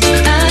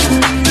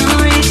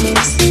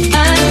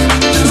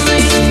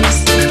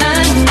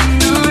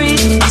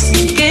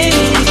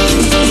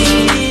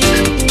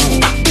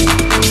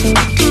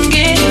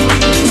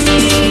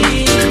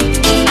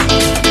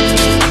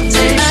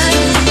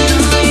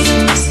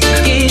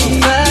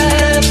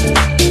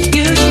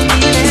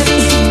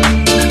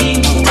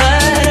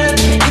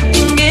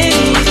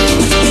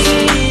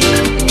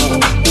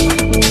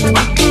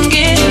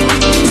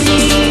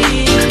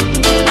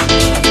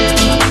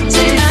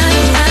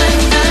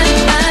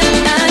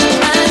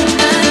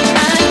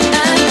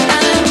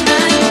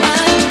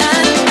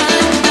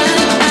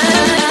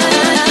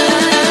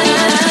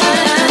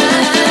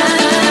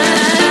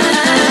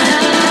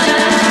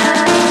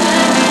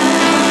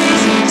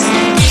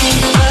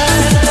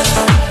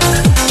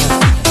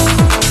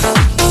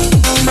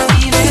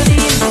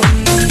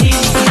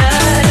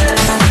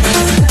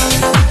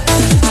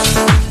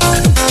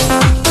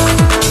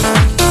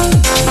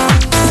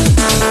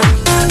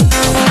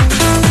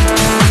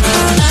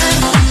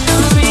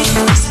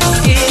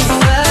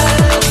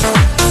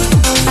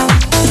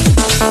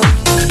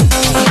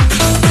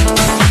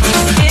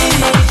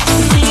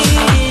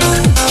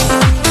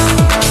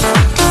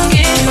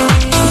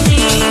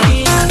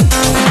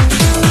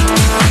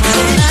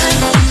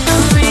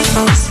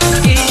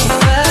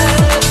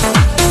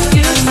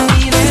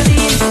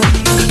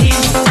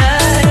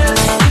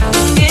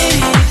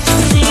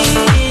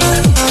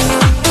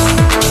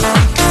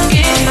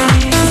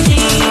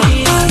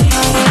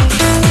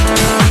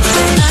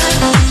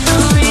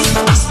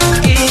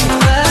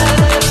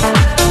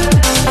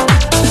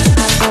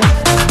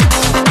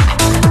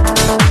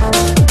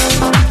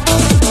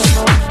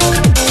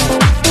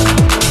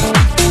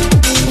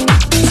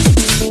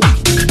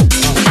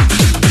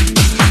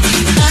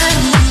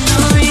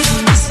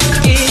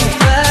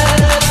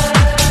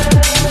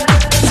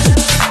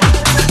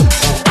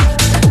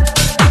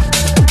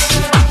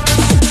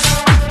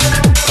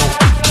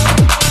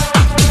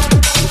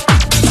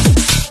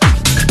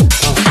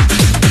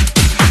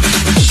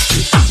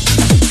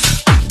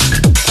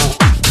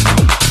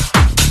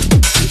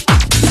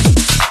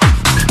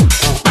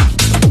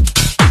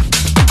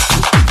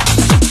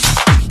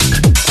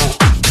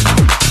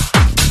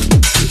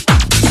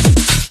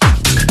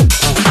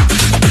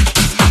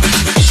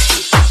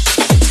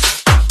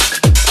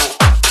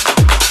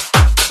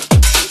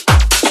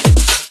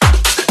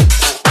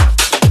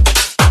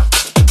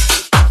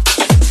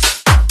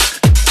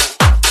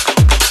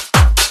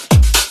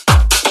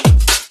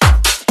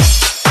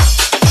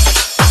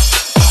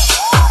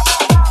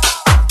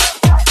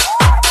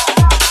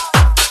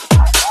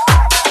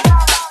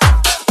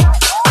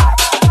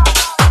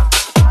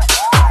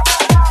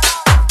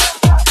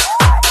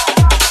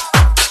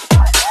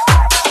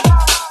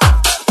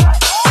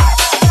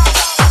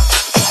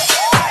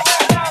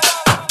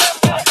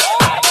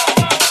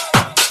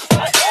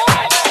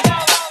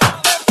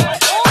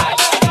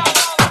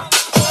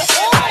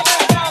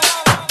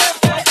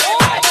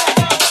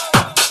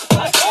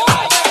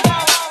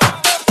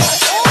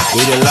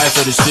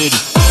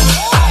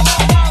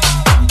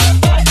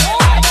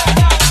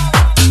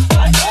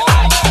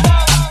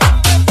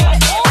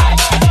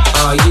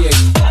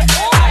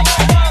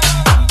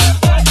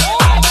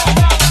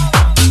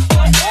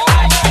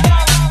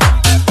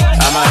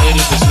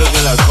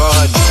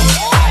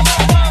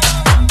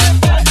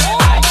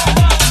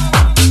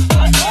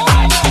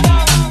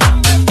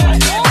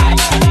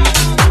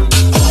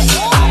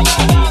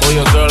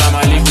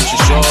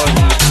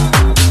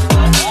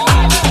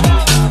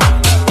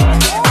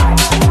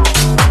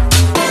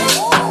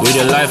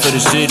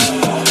of the city.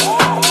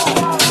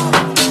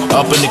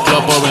 Up in the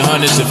club, pouring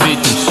hundreds and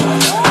fifties.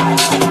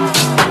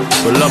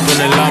 Pull up in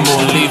the Lambo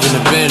and leave in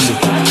the Bentley.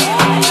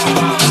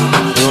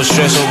 Don't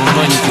stress over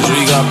money, cause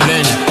we got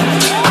plenty.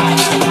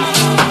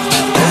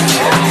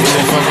 We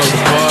gon' fuck up the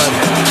party.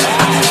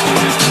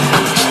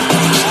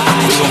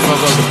 We gon'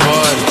 fuck up the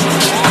party.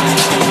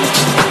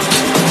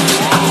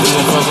 We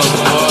gon' fuck up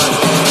the party.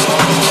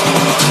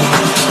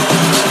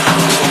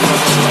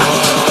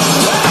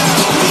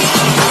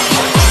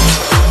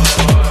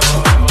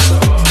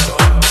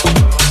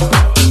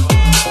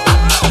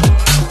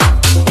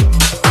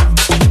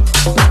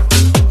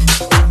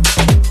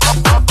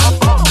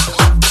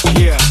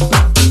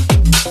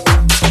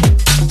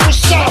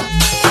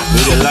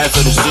 For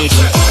the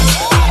city.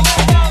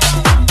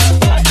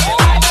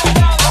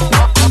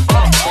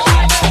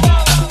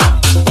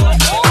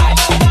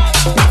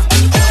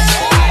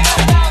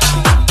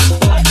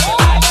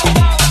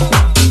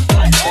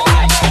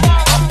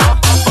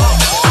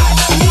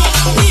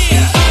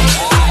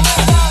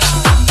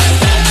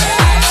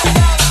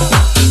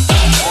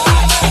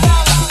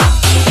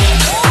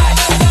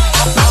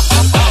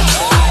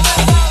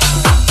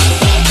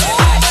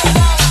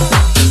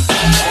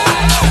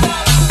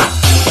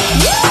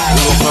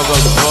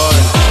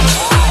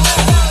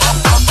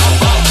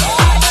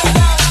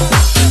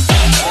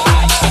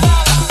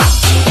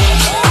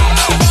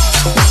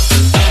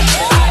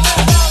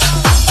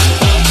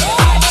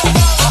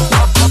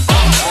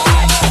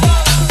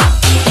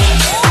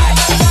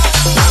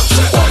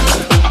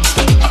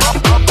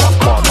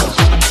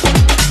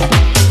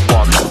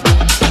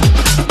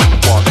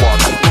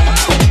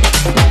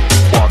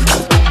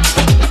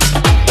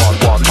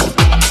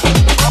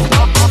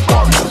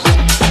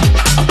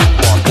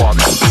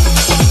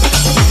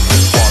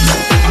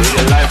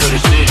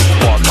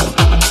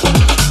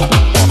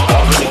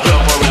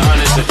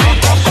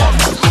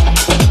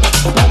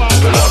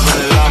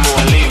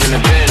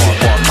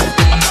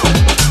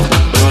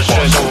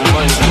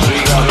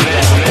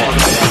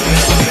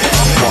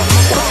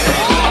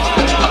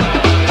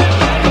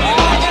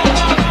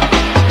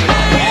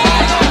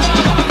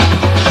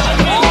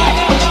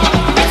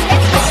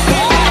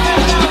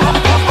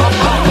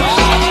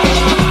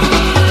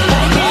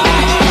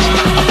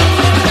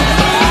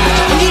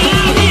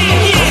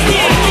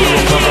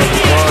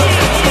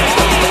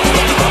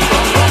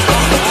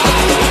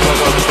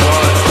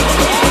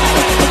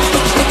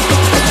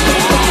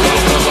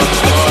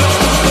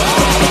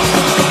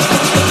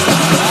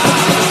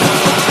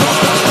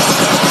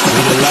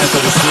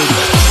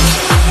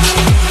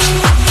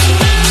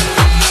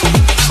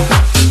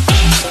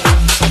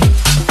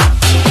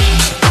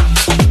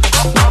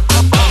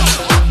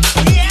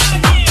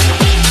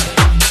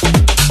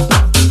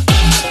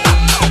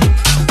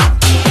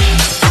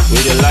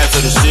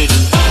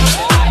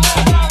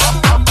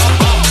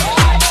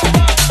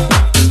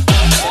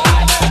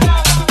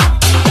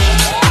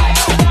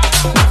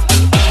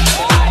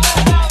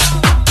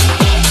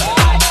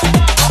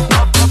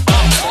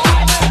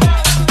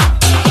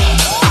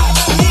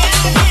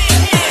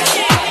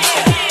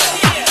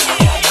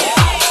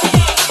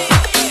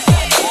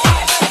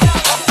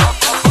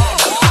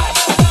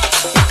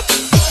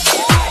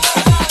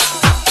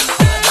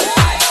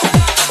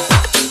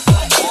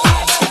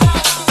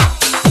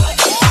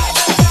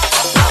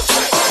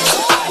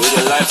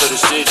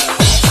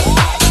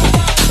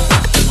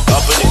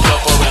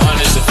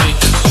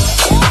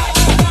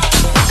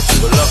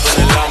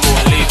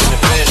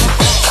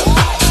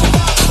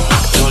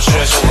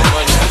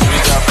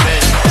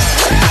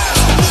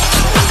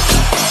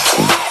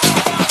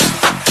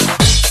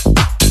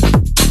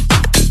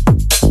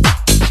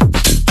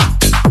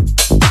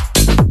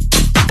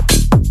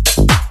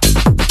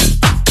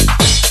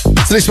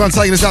 So this one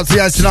taking us up to the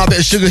hours tonight, a bit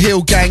of Sugar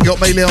Hill Gang,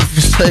 got me Leon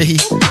Steve.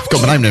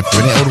 Got my name there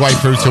for a minute, all the way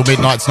through till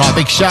midnight tonight.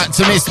 Big shout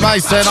to Miss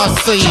Mason, I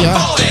see ya.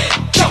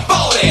 Jump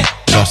on it,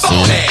 jump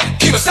on it,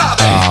 keep us up.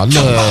 Ah,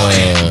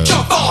 look.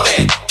 Jump on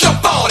it,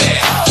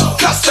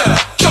 Custer,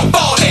 jump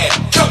on it,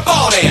 jump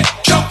on it,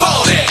 jump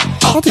on it.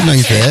 I didn't know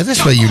you were there,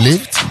 that's where you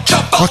lived.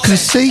 I can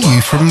see you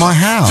from my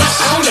house.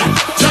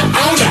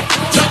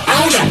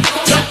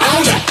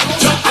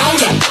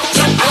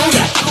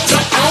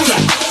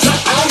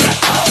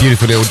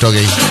 Beautiful little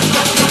doggy.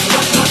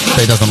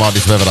 But he doesn't like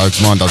this weather though,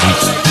 mine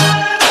doesn't.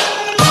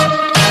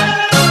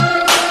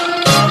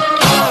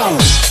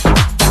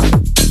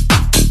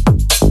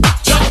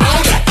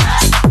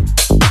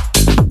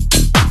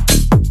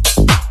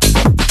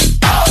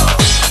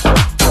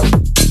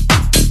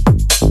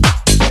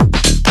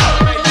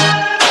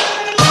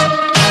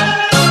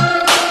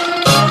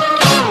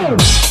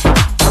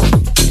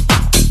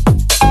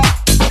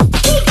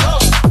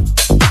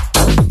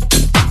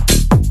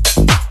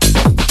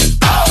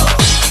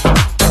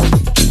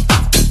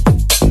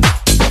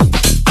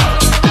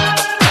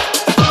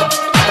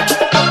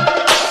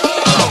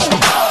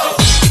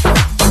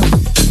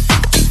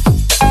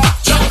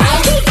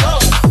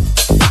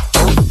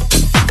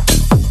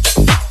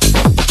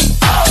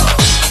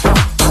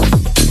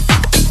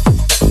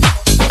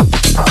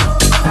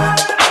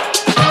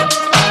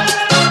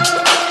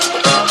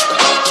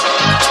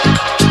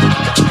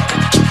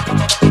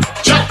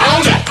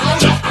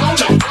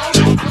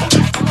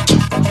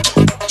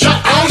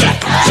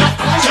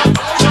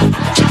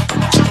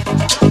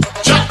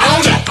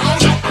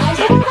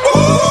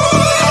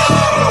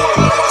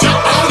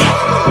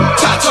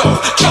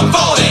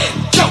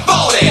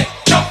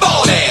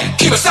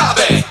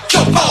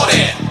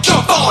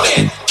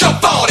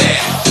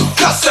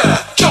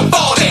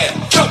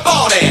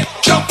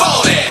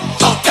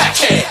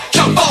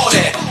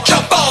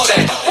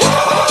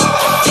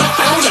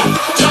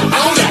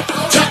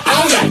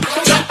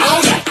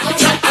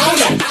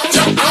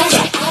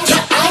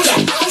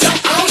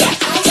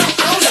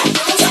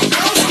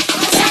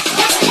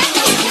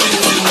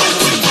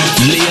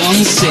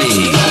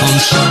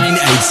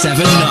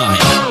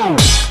 879.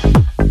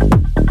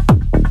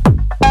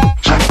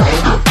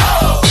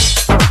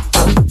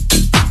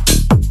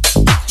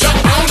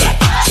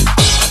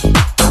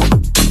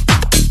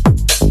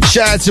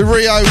 Shout out to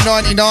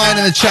Rio99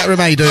 in the chat room.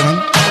 How you doing, man?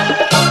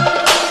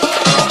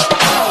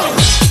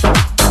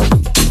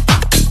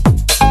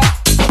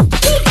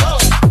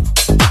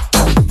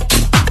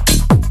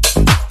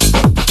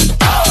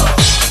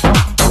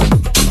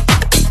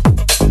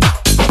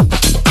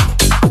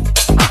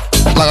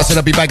 Like I said,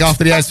 I'll be back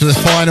after the ads for the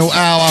final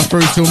hour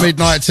through till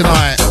midnight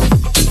tonight.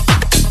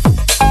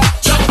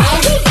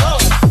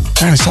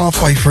 Man, it's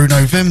halfway through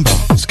November.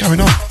 What's going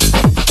on?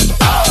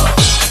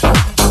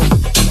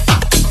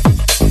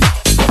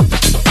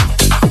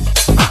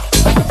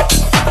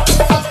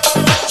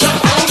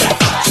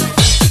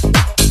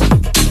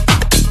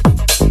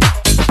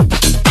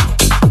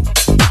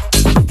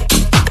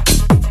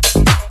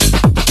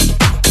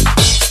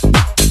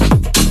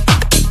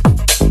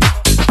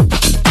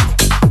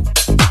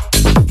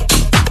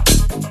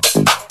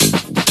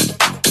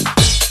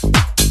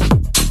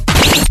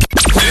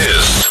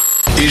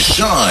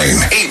 Shine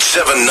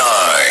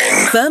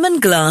 879. Furman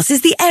Glass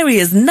is the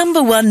area's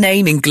 #1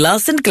 name in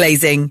glass and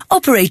glazing,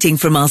 operating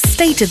from our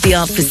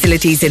state-of-the-art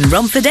facilities in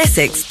Romford,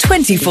 Essex,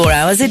 24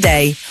 hours a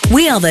day.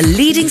 We are the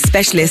leading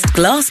specialist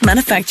glass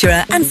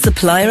manufacturer and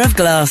supplier of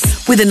glass,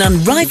 with an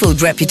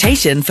unrivaled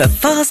reputation for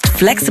fast,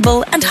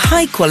 flexible and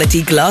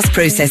high-quality glass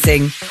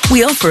processing.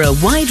 We offer a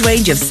wide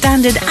range of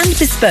standard and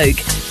bespoke,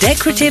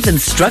 decorative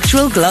and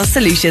structural glass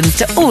solutions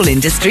to all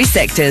industry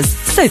sectors.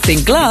 So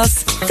think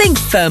glass, think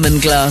Furman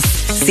Glass.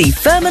 See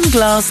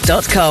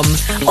FurmanGlass.com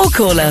or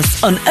call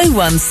us on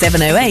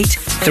 01708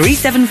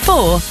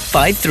 374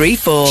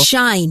 534.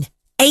 Shine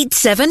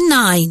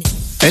 879.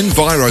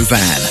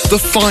 Envirovan, the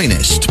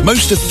finest,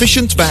 most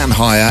efficient van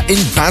hire in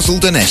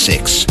Basildon,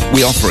 Essex.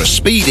 We offer a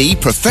speedy,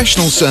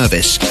 professional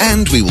service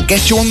and we will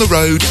get you on the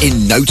road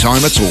in no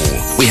time at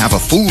all. We have a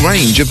full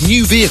range of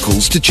new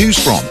vehicles to choose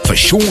from for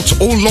short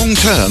or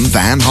long-term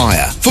van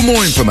hire. For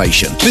more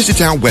information,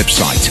 visit our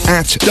website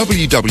at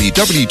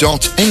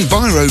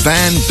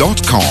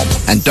www.envirovan.com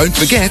and don't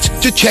forget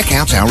to check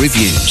out our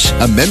reviews.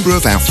 A member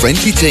of our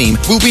friendly team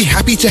will be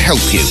happy to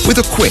help you with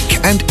a quick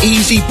and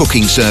easy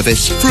booking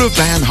service for a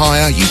van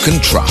hire you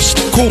can trust.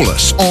 Call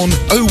us on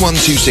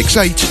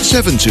 01268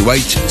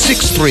 728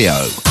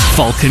 630.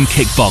 Falcon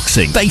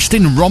Kickboxing, based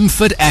in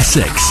Romford,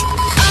 Essex.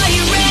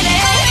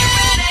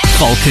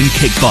 Falcon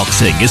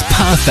Kickboxing is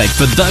perfect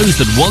for those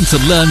that want to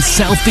learn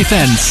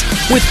self-defense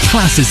with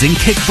classes in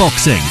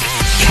kickboxing,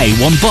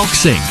 K1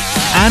 boxing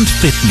and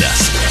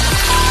fitness.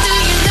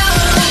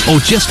 Or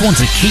just want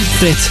to keep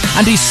fit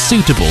and is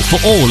suitable for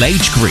all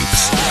age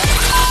groups.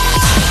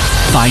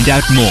 Find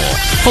out more,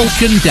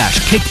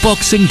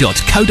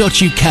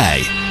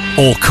 falcon-kickboxing.co.uk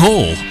or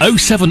call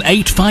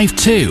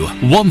 07852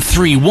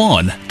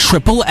 131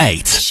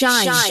 888.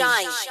 Shine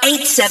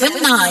 879.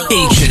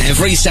 Each and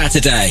every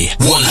Saturday,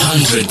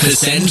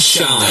 100%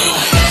 Shine.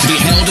 To be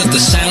held at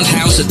the Sound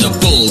House at the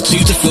Bull,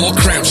 2 to 4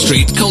 Crouch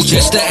Street,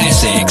 Colchester,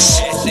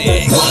 Essex.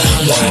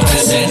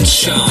 100%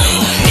 Shine.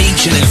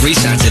 Each and every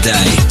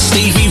Saturday,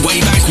 Stevie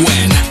Way Back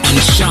When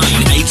and Shine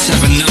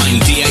 879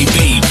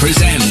 DAB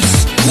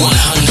presents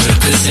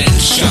 100%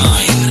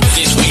 Shine.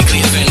 This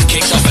weekly event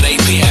kicks off at 8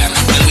 p.m.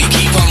 and we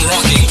keep on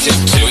rocking till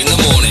 2 in the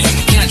morning.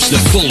 Catch the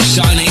full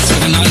Shine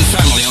 879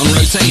 family on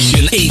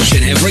rotation each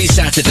and every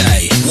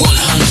Saturday.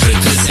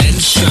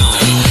 100%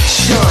 Shine.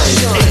 Shine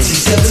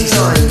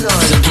 879.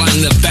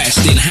 Supplying the best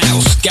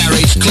in-house,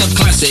 garage, club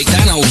classics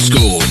and old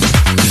school.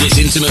 This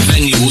intimate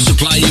venue will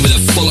supply you with a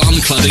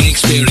full-on clubbing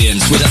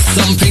experience with a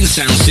thumping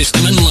sound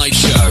system and light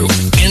show.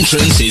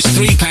 Entrance is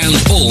 £3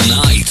 all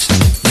night.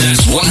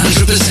 That's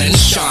 100%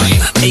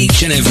 Shine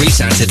each and every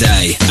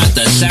Saturday at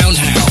the Sound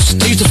House,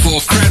 2 to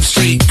 4 Crab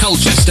Street,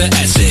 Colchester,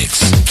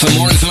 Essex. For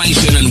more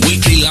information and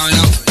weekly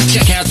lineup,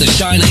 check out the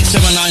Shine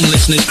 879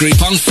 listeners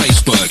group on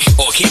Facebook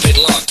or keep it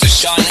locked to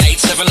Shine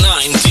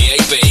 879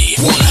 DAB.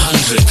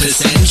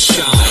 100%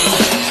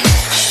 Shine.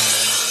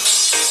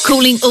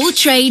 Calling all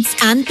trades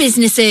and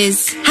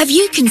businesses. Have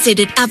you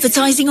considered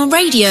advertising on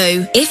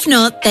radio? If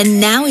not, then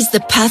now is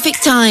the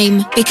perfect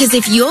time. Because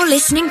if you're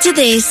listening to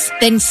this,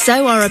 then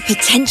so are a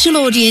potential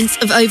audience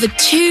of over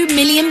 2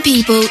 million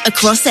people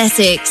across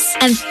Essex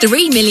and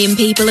 3 million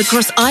people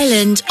across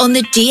Ireland on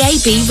the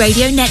DAB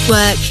radio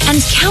network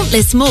and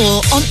countless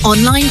more on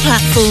online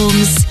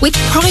platforms. With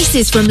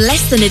prices from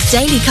less than a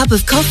daily cup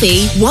of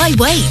coffee, why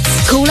wait?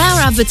 Call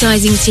our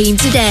advertising team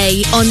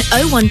today on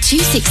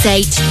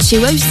 01268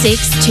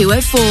 206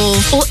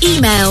 204 or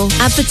email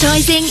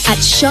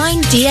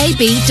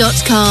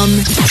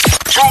advertising@shinedab.com.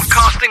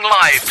 Broadcasting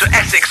live to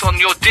Essex on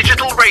your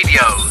digital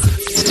radio.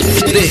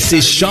 This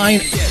is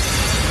Shine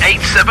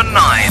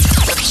 879.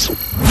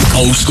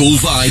 Old school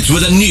vibes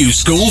with a new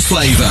school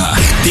flavour.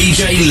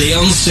 DJ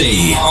Leon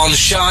C on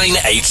Shine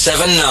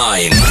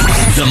 879.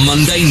 The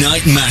Monday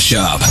night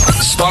mashup.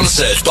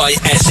 Sponsored by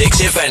Essex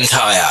Event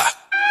Hire.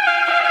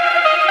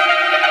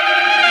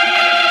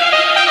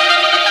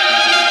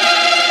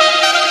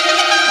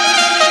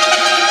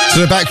 So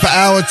So we're back for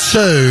hour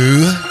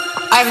 2.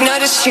 I've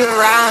noticed you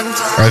around.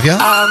 Have you?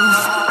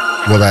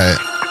 What about it?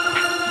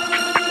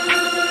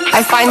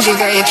 I find you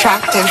very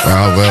attractive.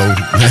 Oh, well,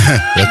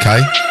 okay.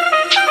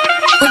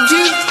 Would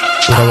you?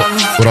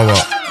 What I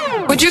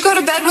what? Would you go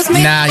to bed with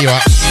me? Nah, you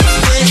are.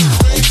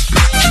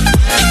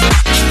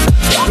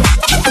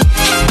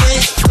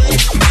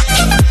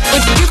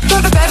 Would you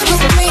go to bed with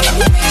me?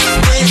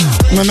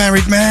 I'm a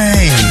married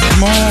man.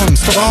 Come on,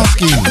 stop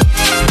asking.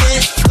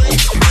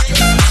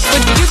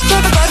 Would you go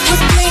to bed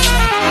with me?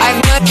 I've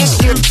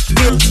noticed you're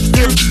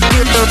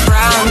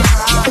brown.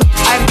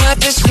 I've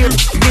noticed you're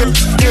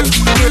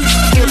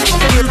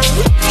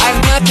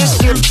I've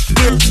noticed you're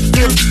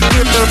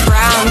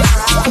brown.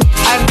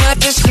 I've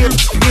noticed you're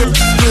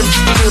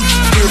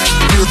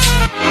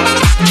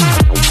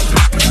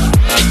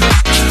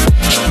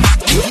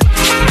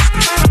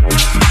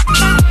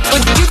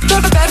Would you go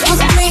to bed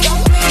with me?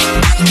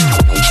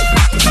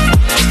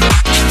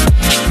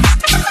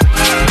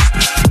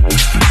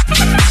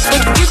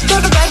 Would you go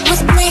to bed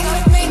with me?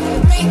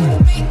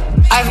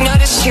 I've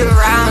noticed you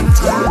around.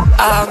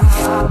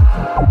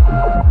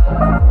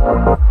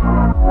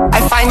 I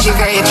find you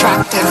very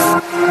attractive.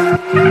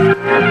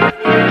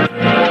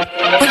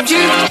 Would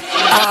you?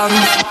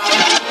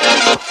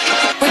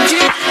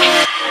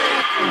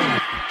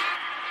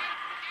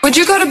 Would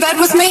you go to bed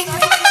with me?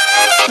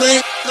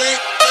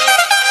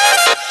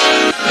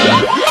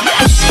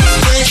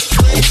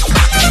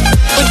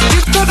 Would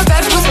you go to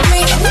bed with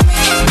me?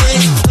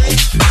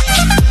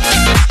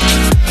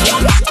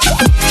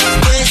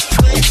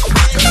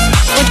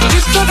 Would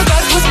you go to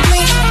bed with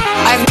me?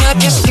 I've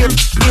noticed you're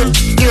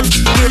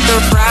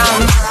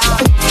brown.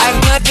 I've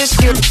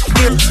noticed you're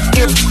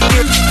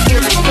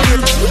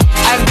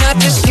I've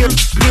noticed you're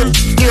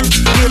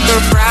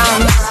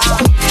brown.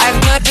 I've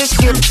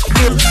noticed you're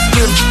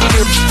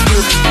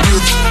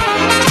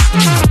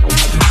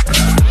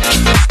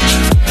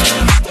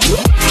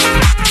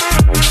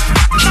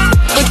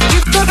Would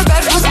you go to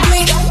bed with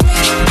me?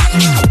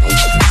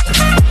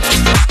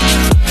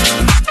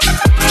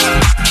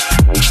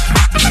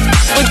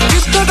 Would you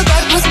go to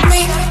bed with me?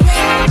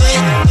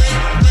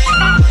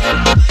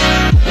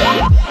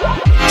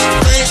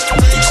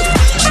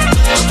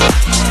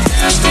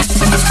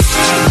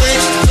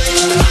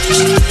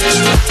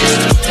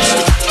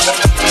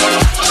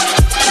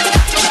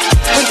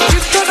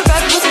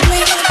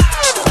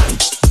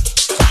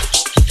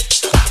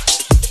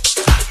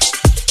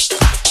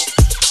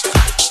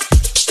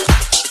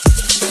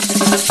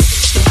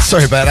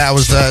 Sorry about that. I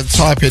was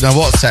typing a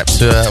WhatsApp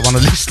to one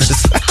of the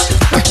listeners.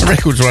 The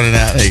record's running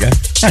out. There you go.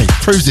 Hey,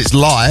 proves it's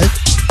live.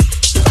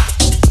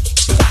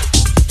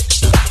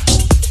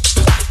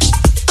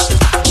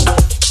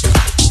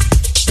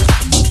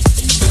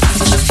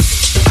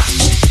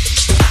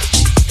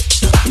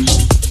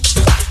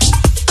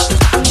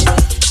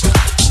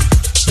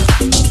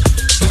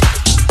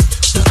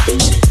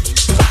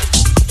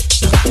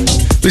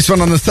 This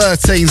one on the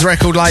 13's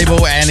record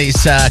label, and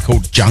it's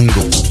called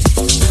Jungle.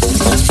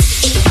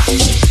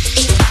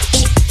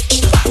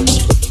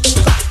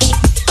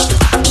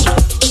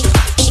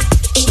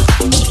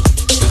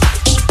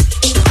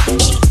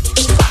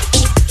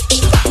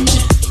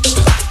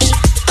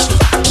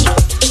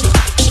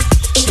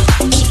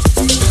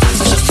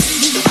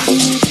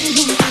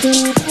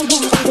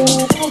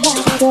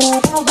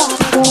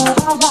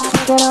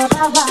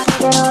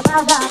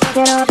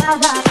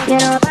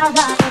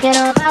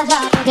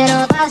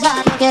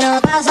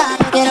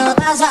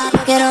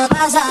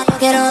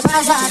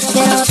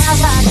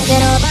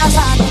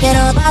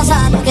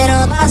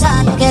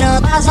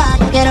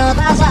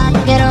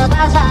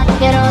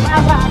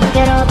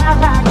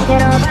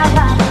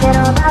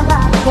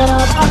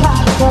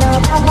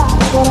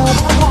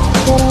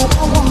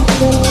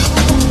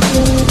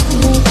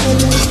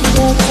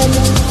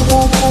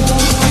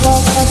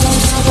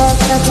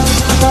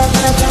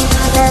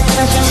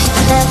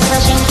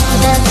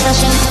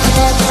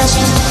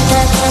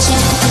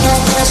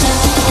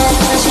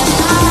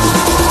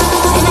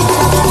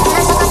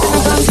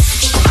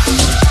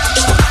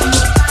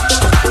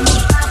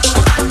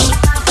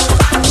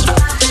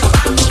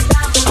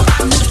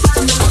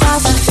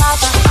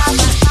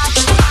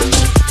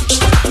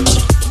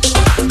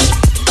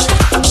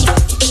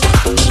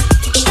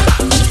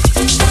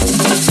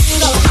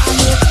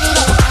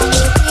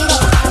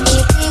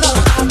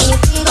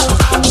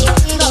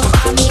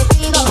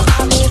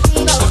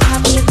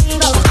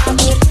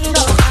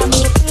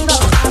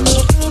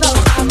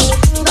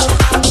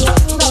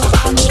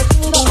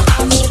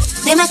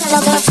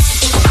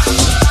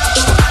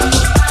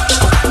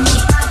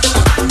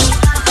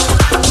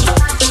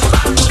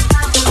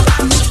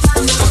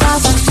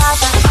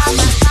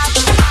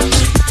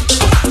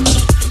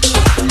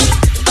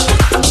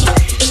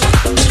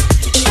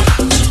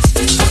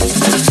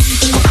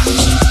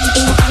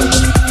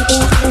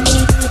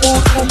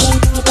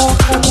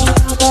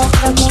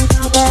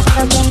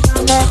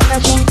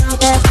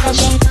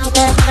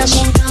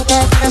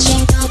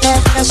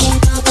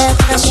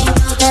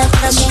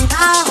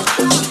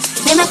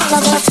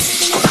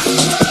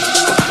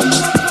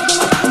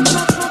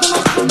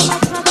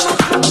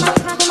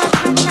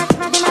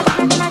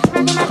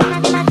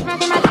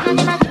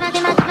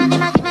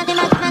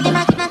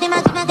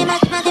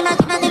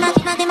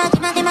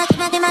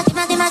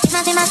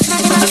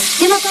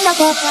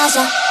 que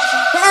pasa.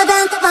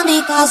 Vente pa'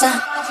 mi casa,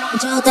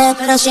 yo te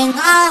espero sin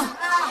nada.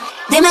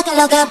 Dime qué es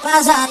lo que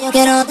pasa, yo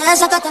quiero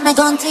desacatarme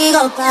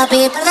contigo,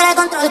 papi. Perder el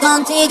control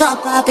contigo,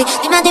 papi.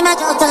 Dime,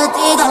 yo te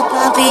digo,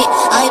 papi.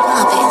 Ay,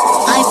 papi,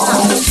 ay,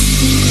 papi.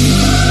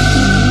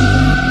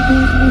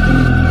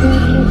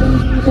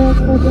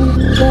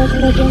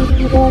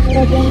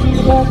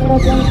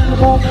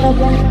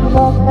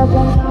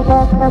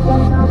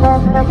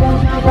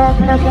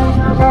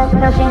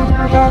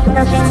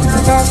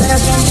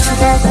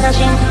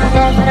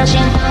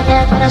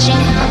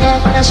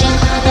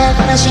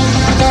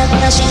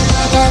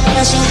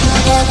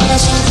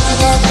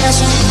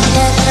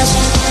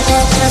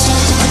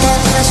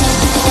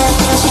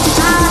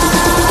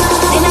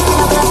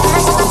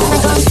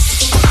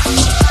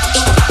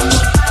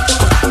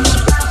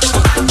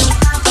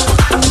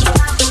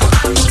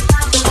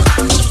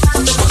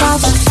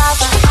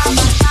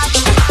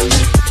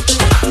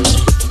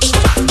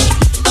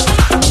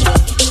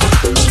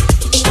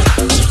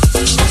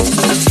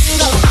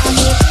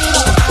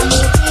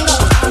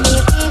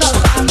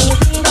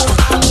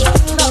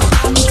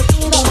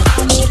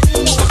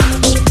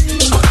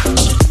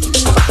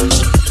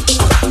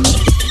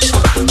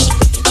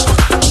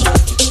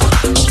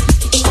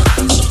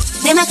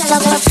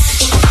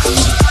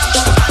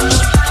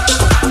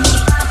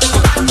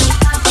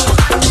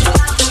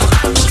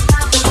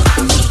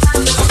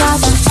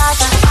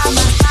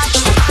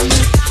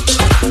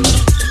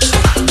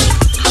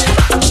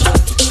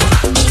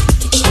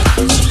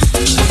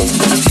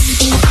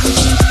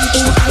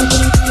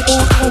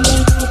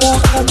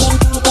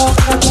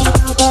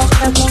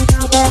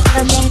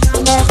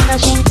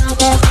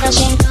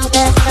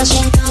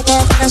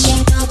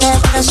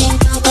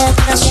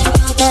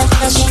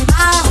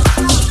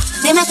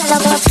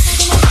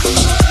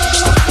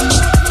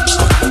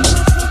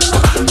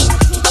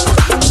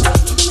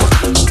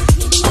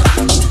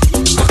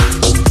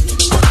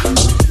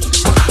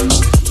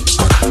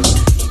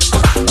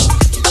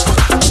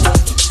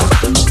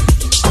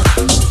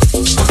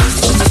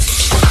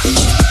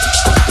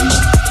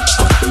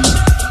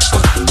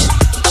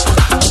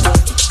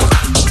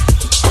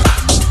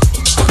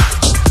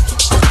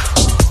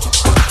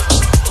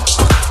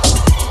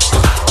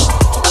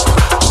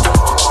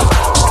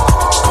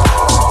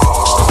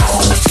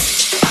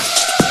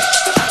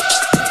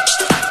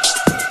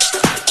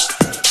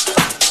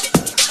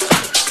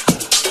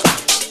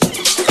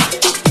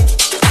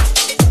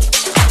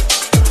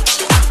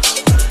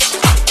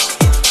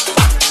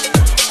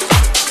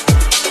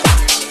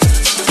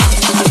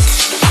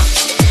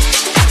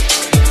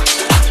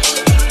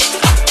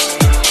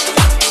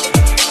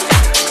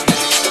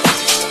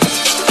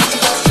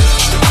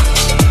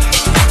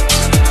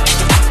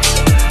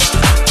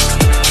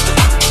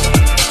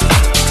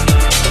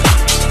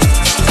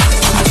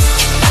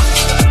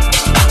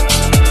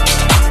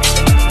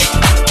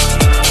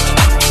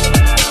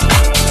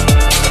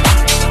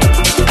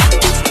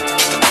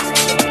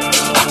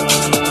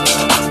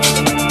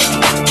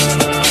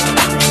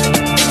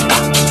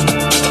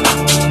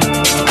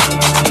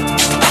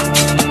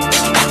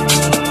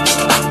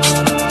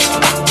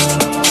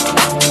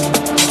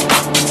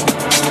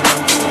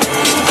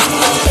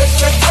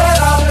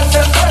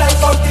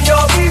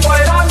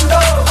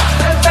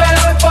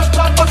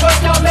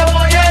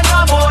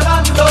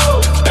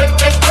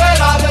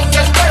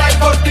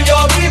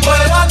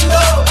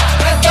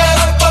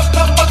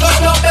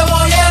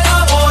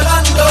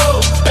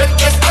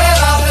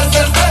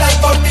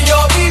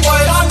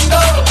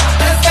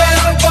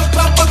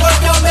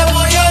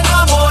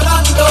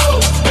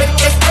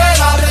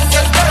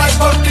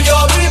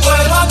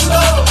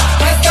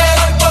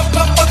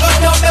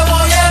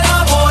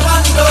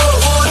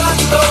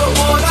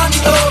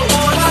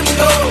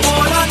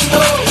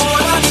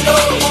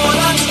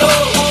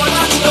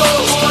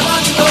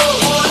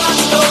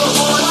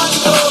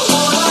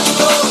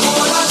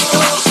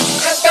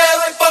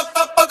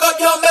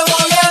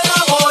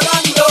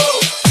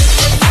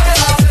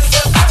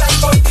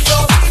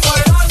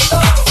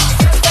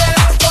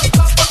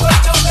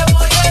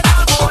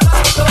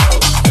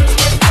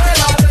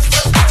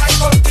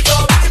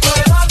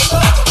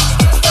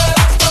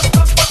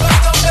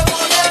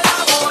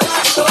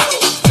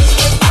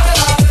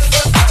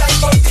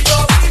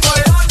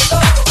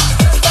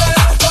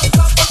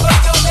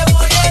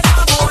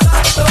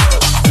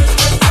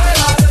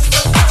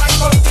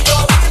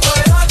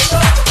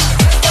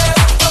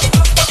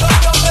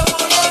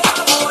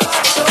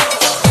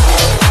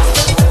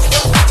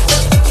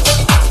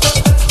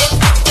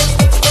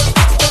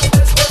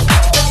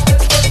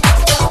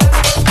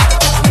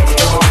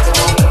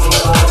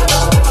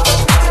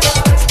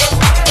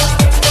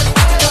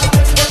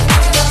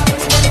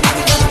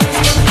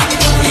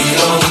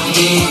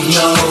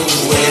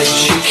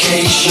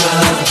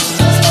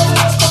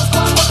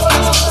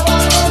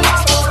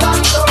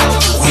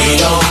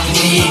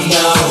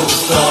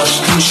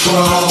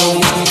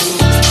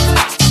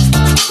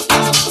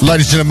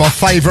 Ladies and gentlemen, my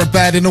favourite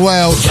band in the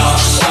world.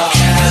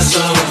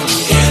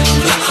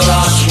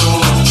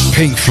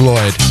 Pink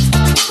Floyd.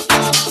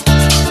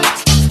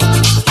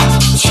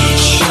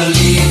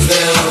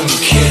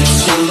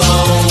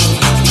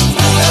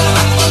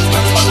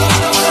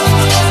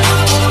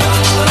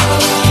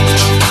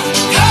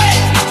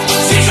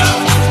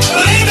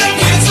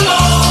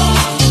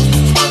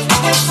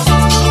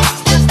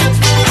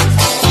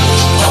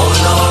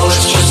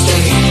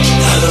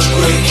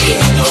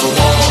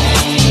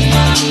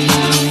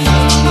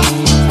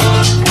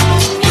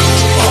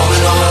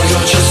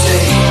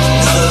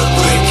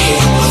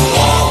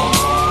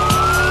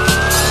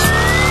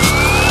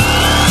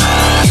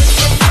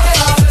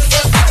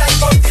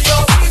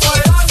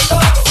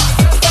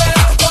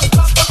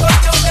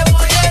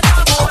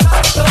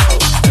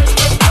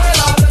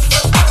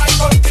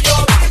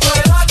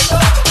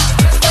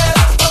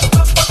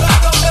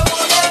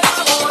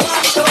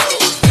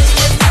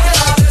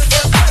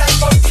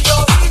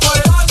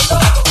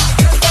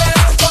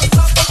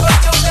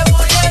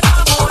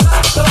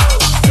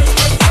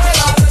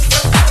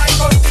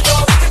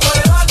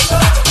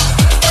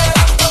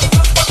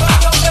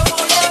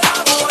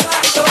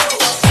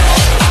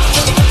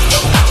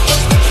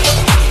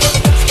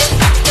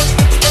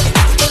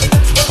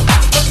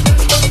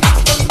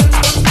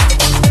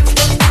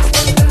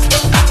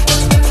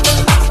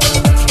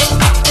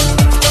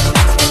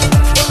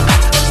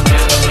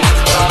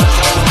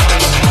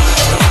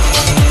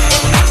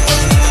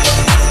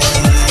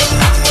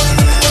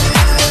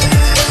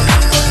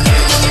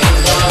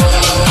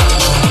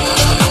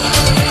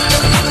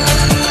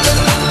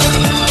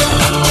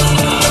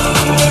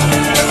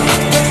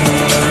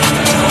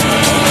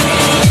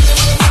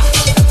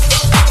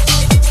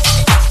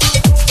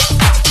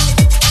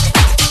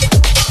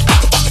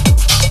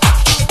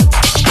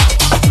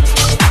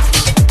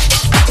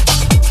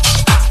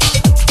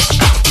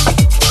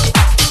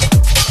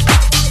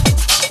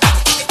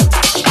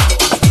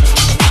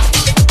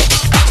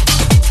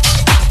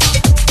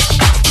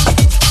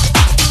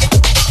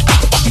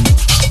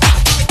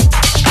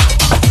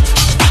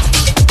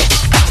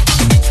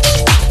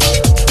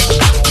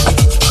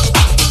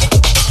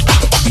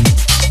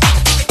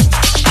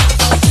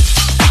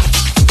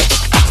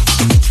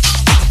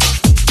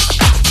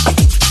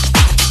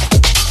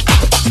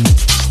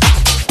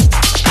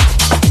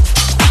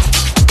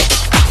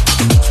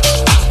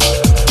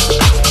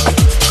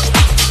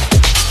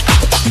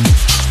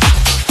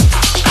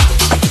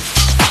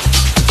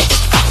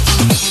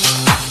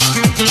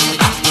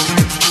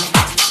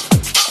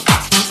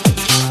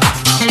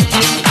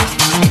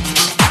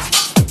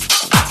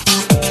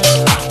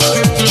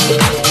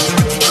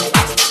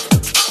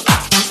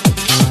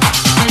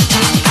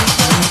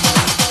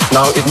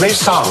 may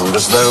sound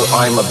as though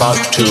I'm about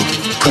to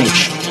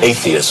preach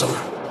atheism.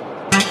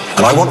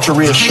 And I want to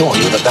reassure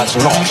you that that's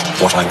not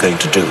what I'm going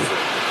to do.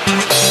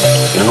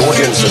 In an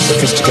audience as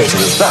sophisticated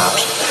as that,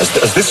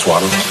 as this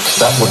one,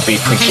 that would be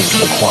preaching to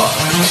the choir.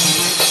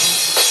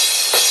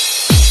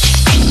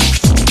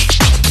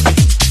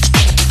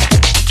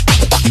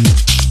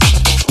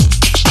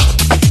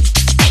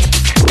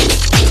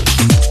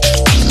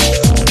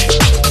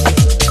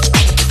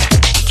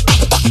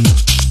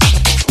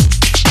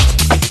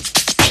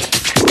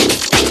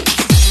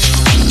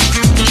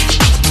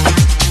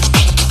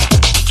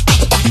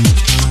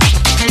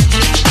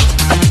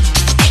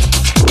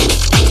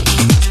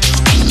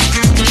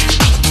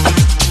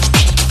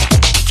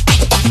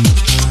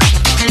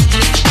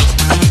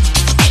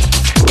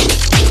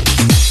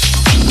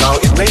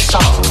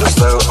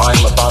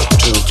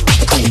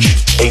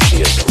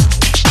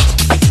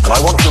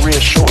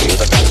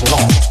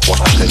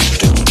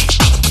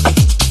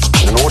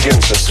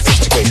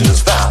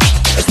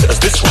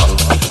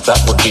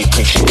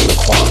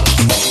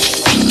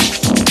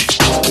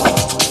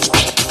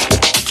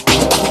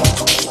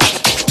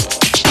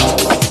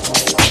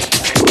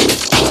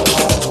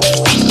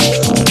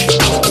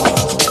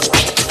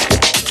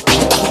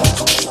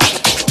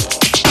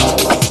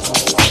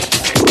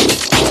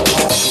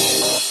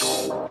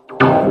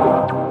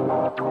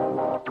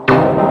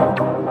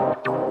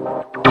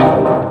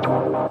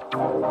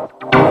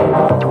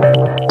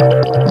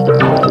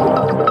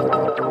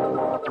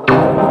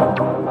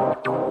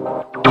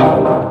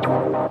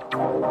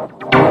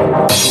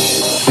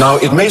 Now,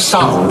 it may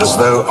sound as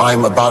though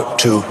I'm about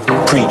to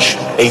preach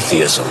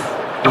atheism,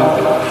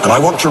 and I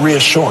want to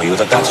reassure you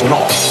that that's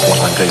not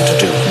what I'm going to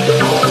do.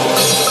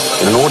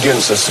 In an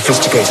audience as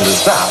sophisticated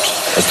as that,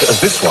 as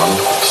this one,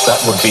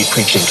 that would be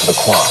preaching to the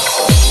choir.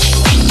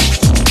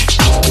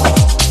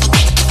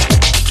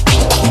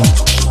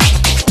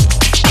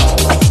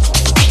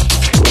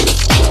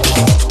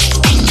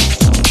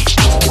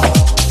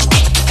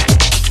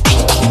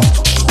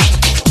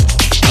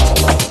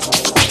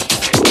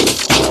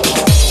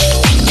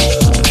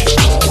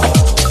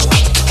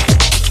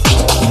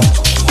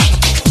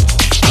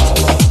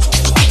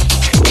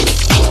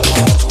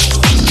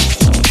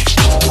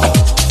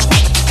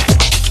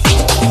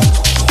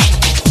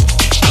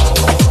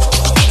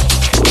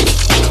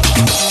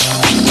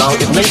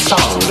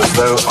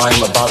 Though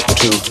I'm about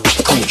to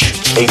preach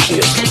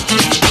atheism.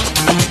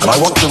 And I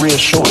want to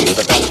reassure you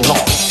that that's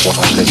not what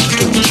I'm going to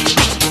do.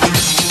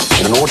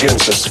 In an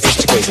audience as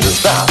sophisticated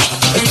as that,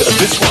 as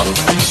this one,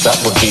 that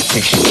would be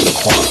preaching to the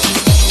choir.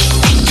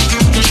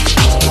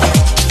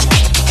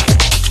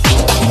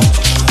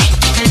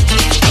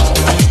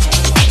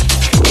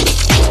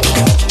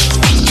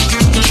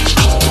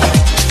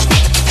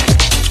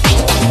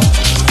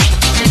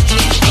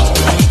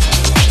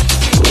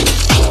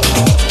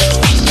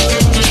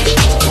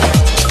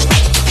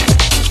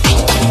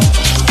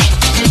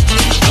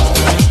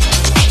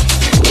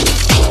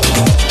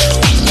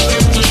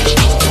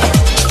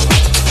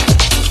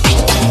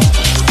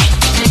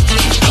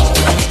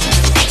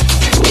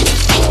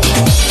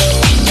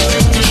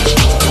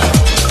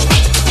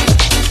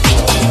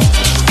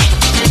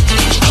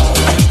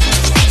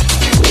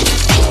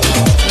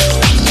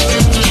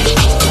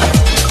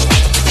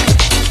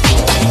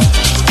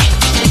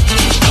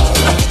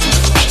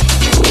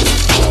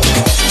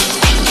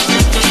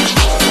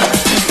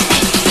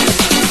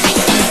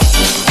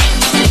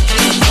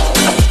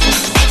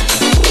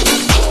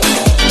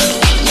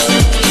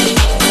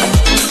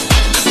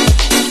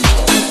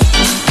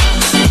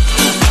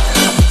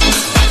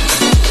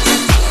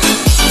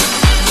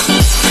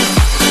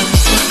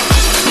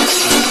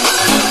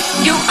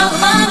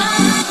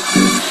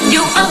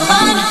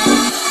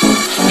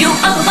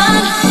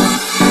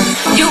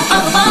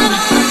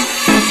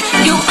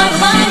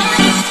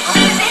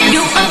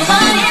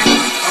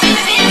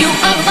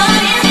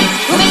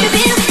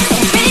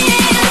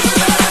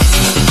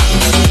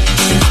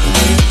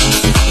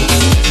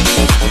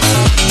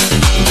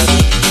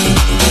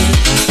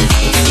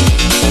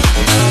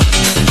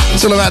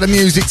 It's all about the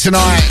music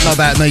tonight, not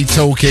about me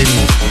talking.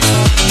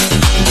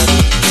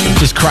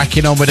 Just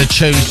cracking on with the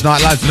tunes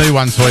tonight. Loads of new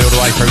ones for you all the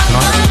way through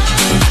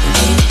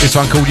tonight. This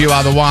one called You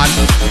Are The One.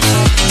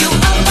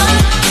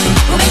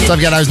 Don't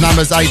forget those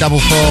numbers,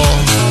 844.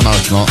 No,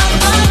 it's not.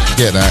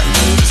 Get that.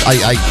 It's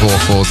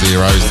 88440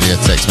 is the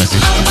text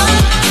message.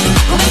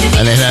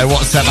 And then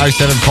WhatsApp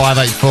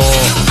 07584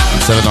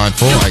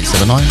 794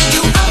 879.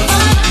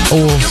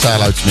 Or say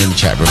hello to me in the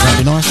chat room.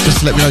 That'd be nice. Just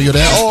to let me know you're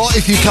there. Or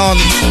if you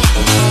can't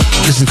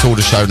listen to all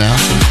the show now,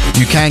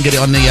 you can get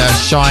it on the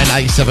Shine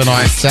 879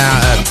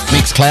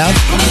 Mixcloud.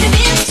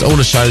 So all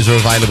the shows are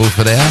available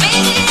for there.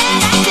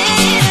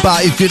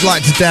 But if you'd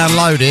like to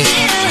download it,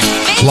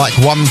 like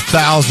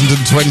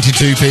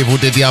 1,022 people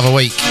did the other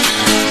week,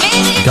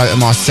 go to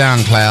my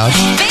SoundCloud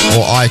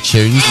or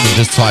iTunes and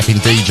just type in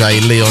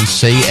DJ Leon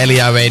C,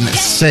 Leonc.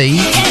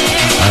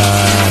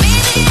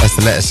 That's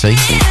the letter C.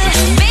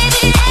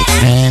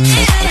 And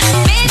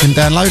you can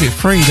download it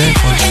free there.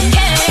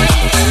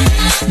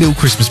 Little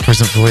Christmas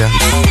present for you.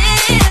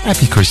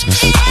 Happy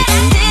Christmas.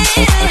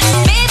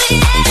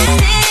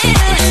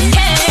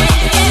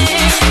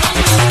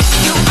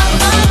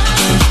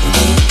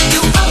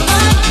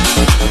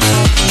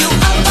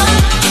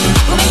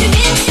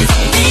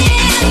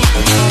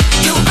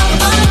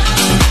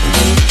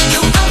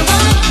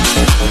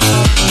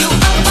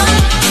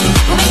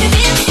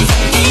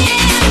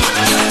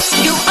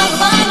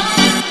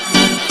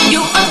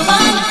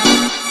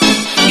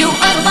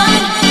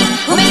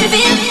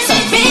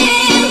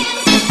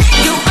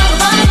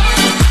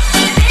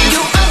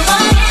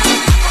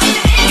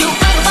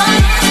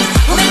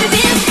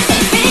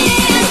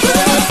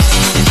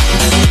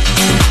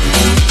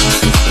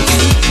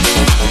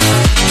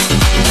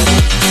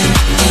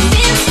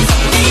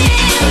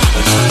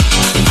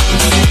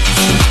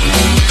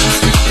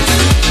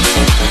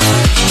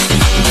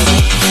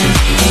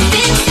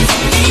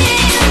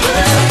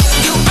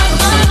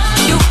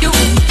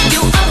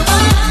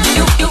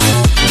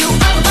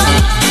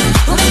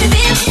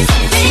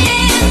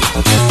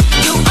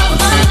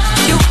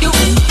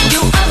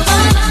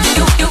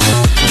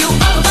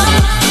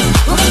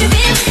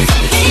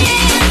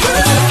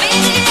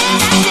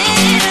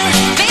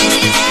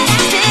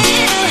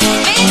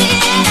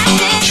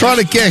 Trying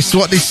to guess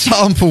what this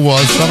sample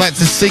was. I've had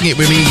to sing it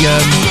with me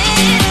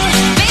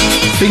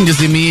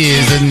fingers in my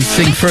ears and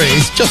sing through it.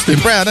 It's Jocelyn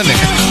Brown, isn't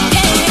it?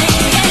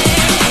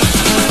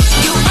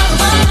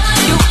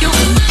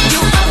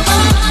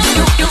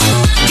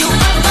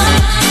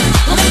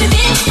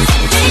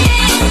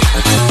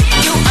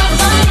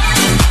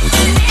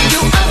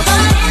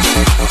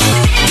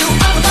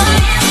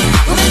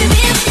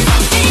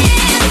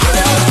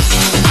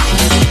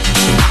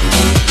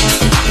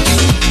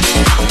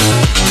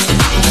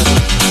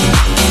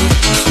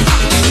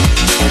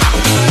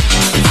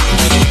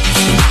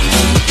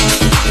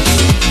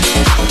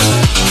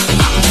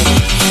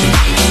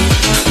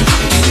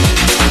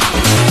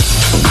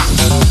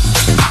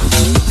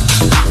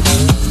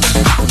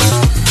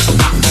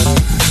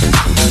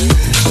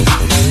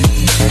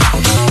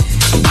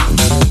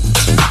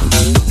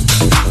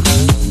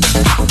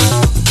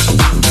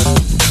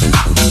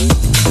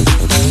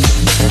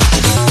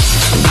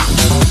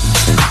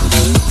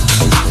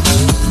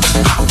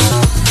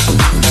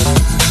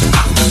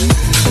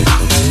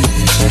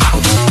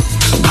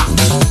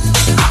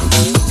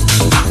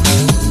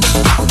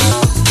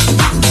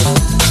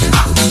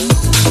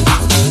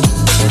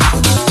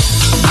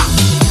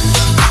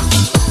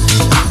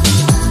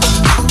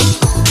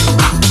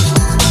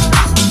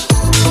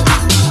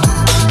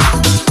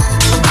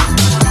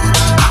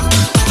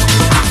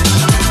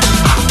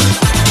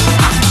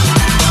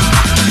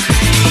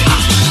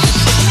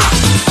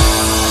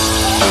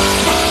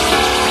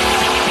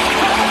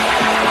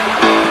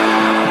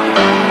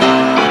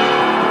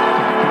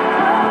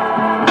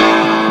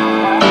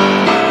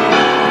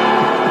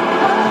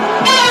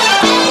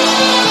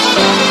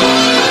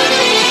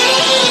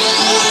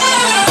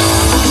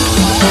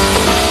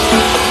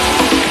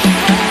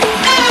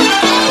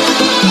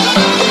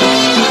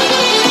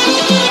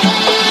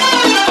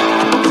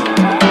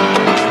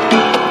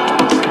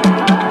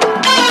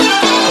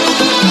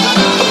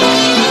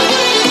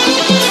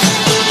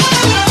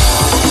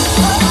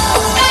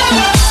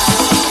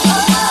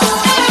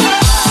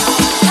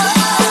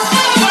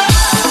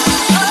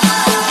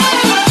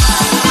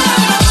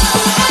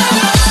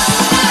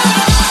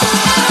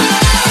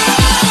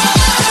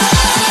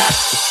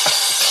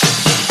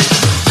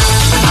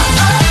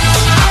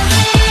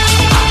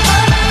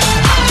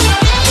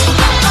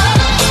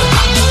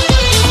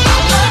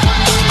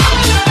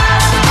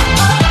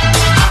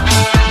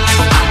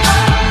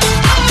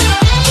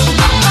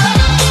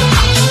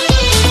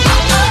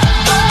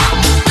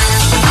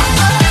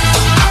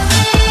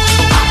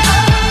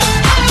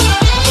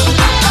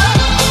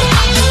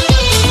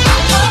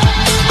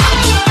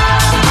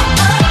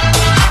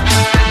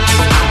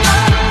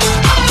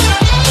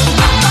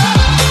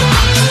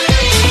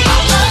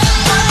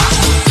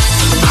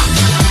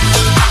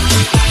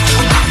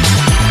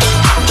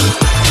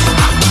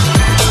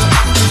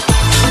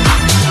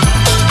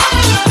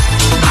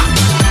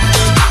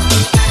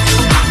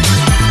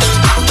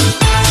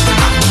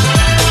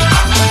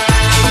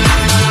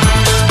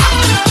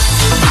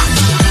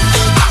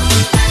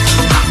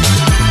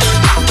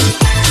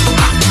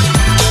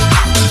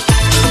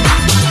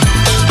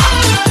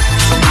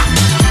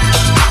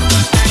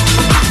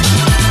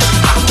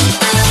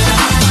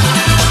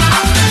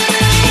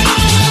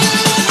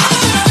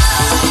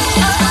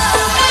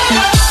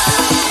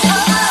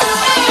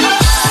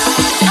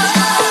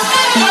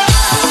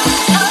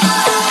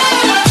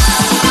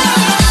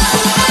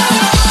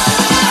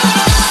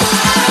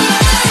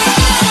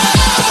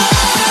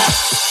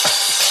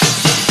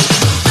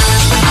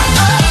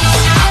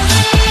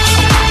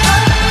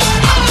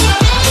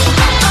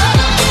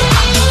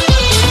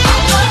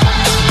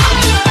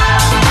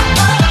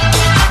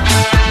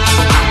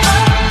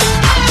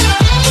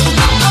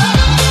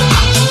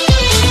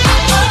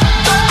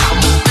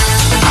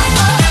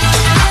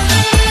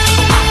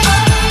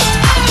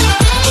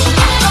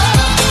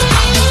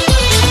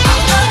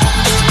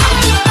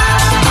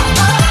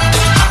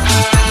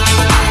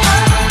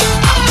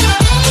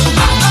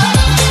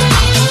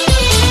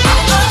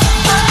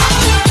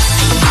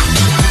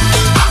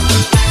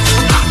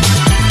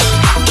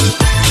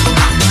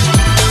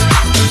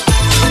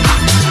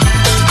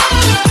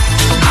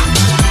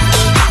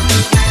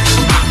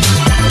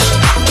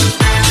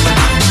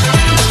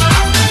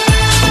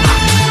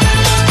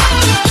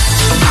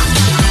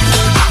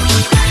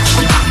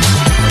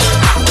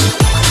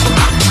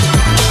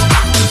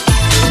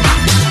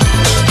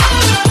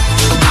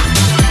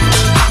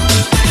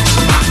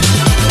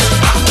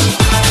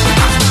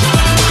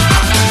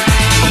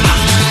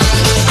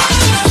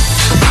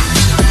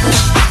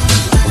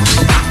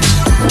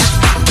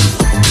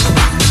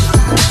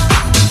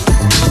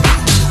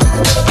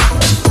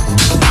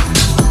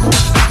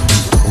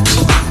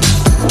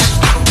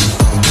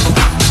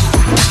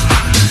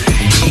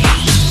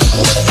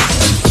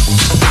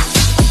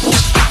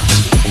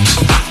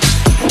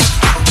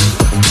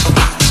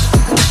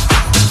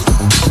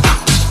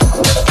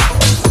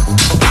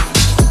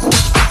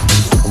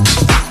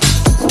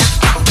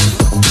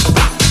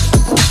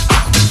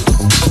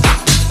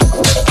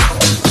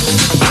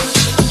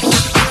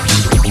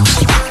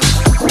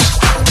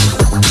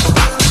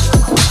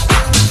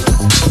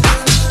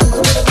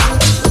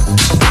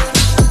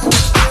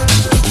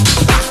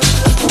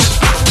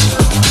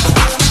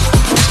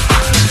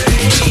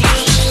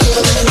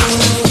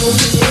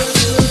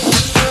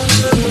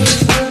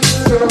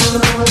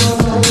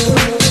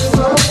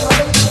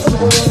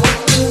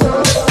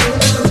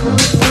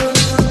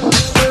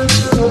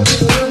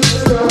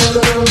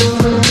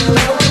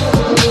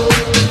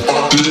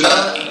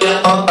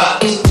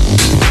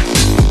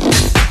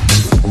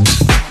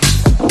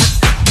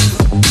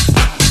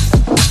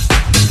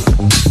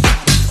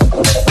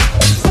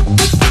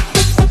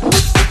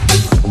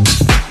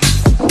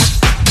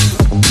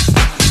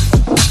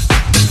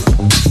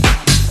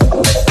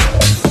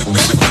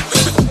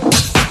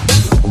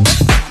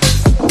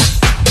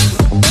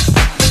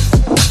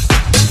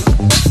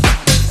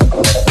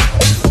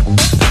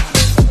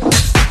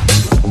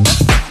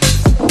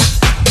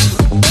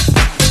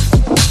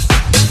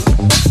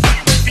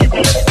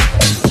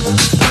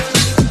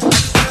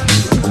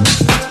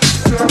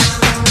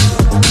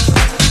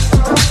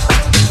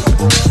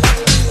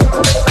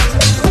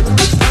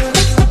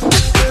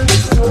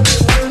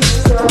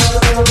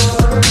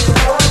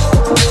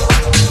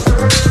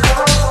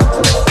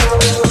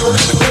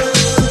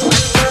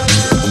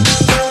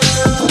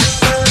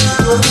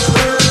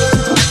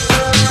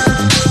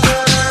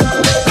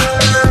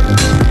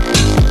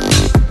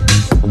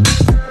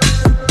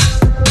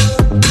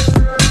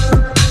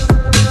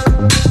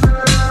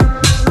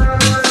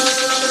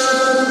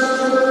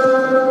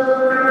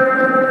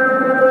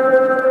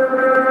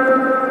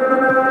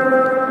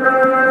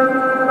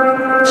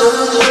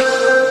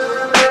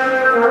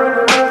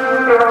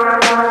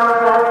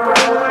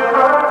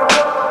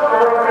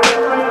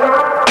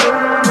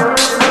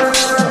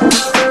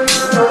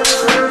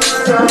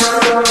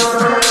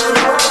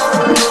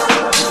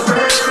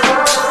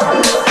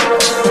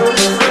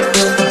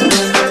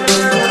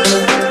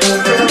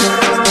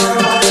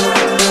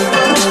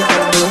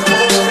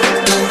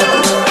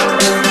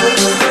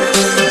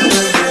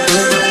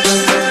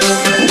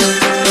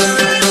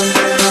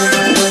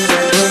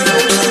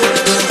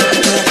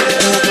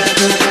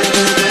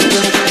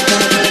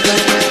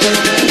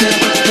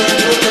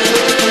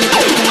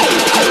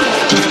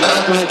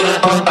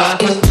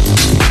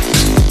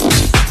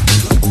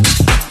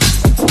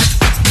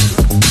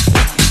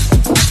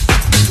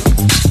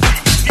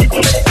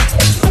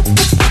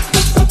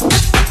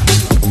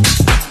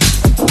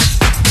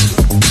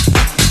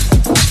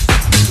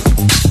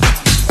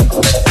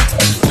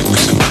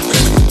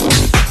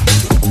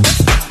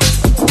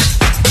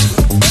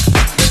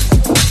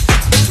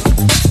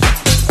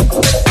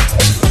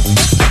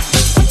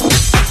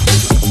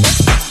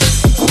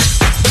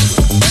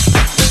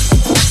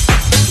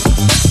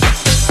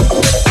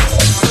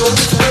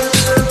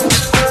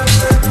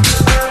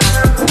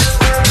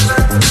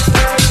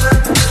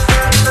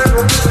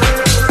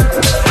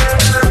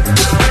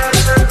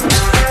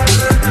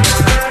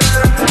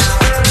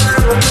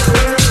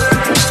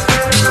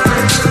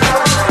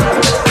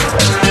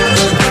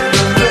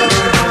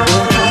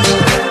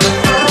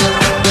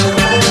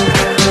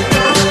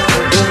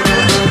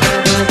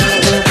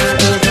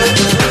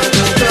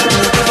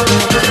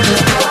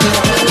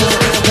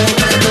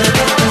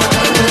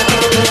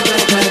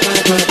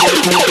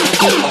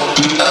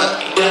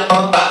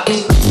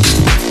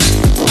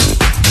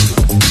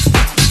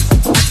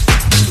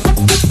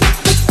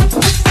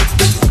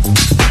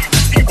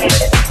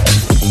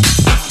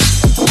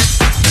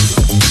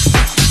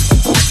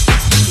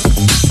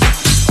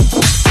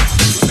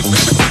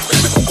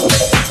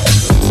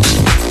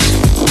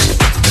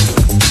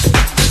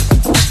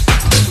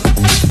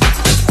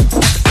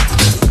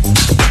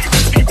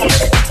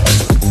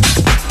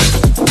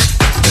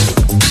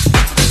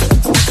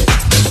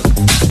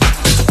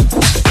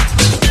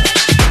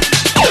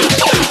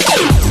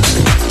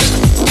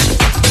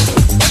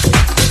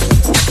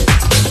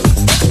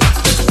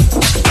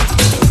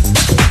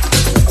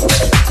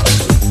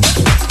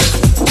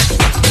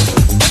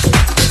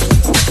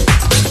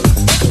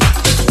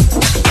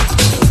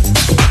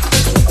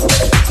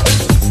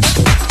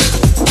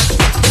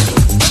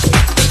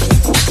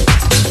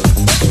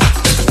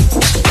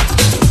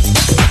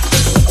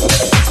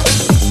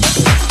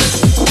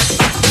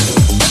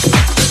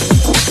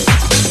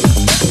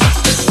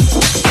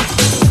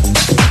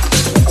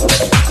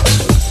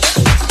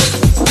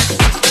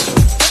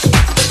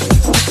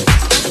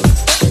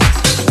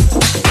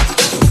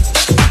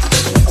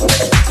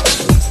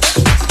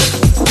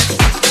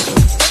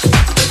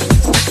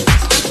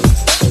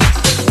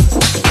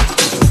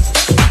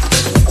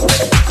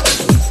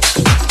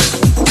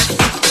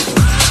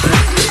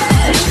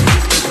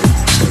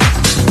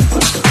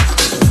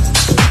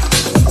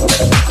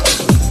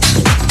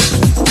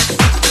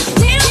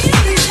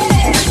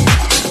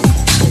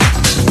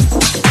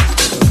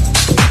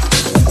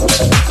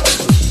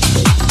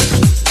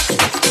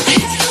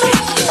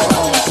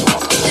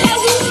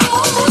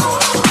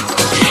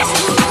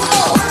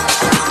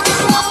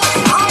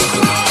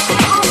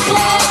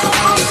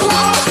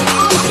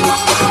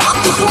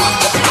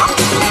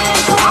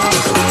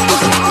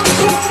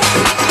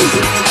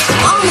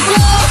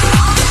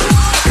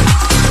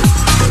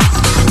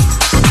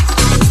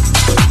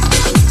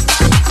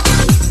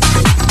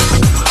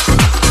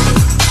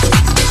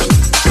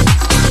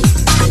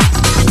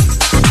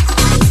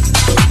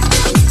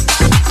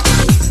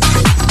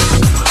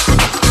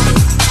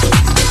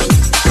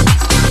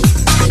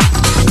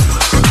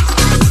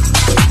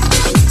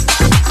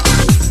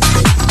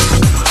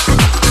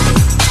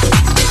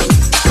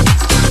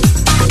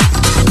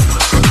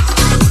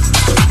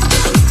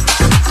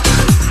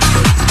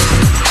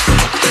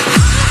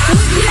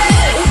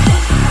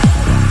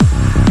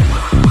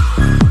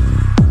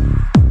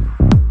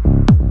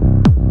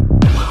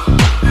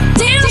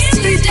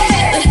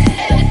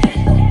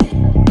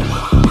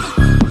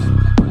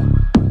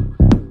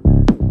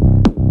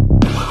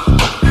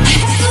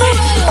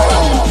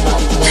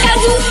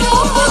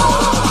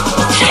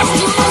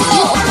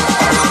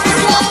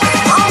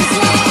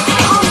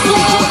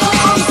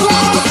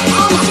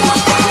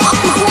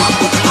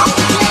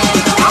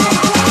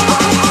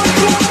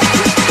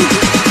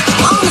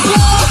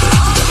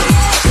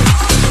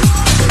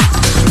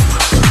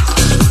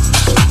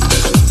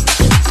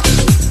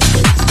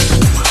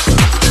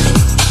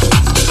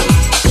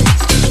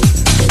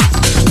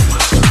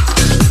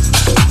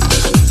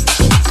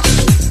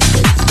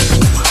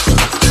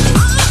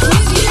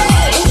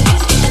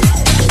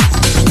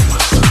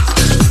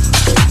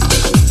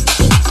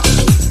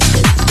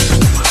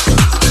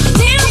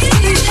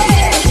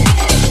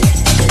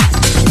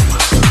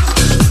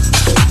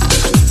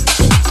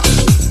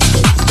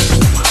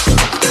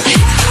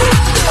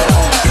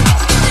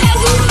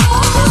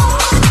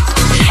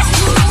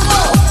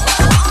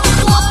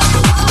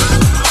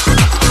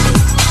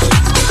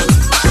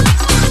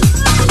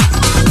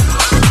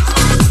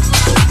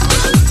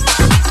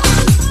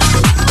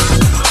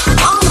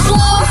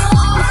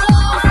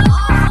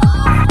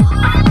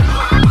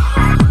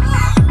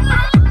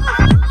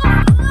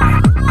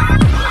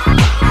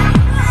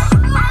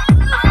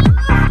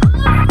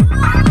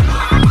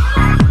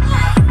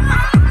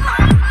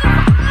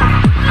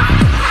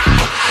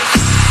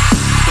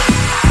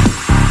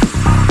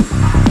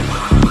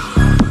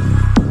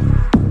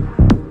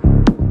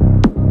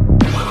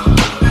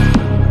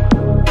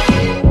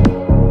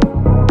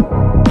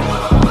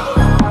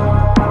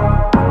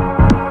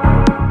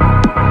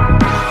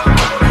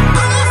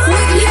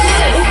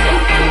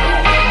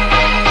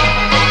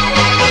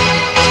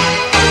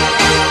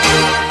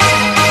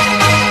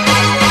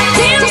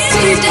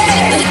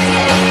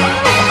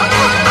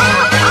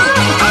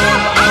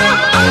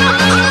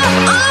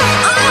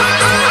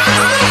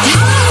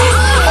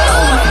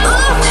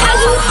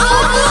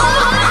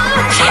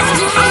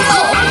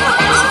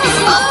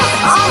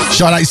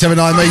 Shine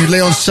 87.9 me,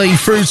 Leon C.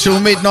 Through till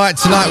midnight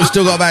tonight. We've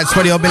still got about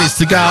 20 odd minutes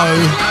to go.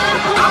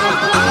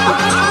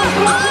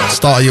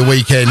 Start of your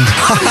weekend.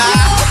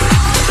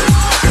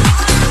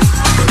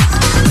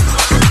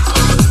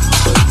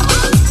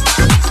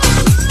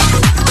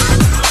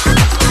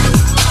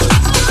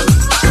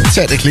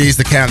 Technically, it's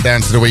the countdown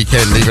to the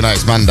weekend, even though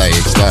it's Monday.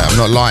 It's like, I'm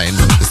not lying,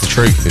 it's the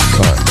truth. It's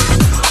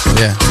like,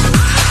 yeah.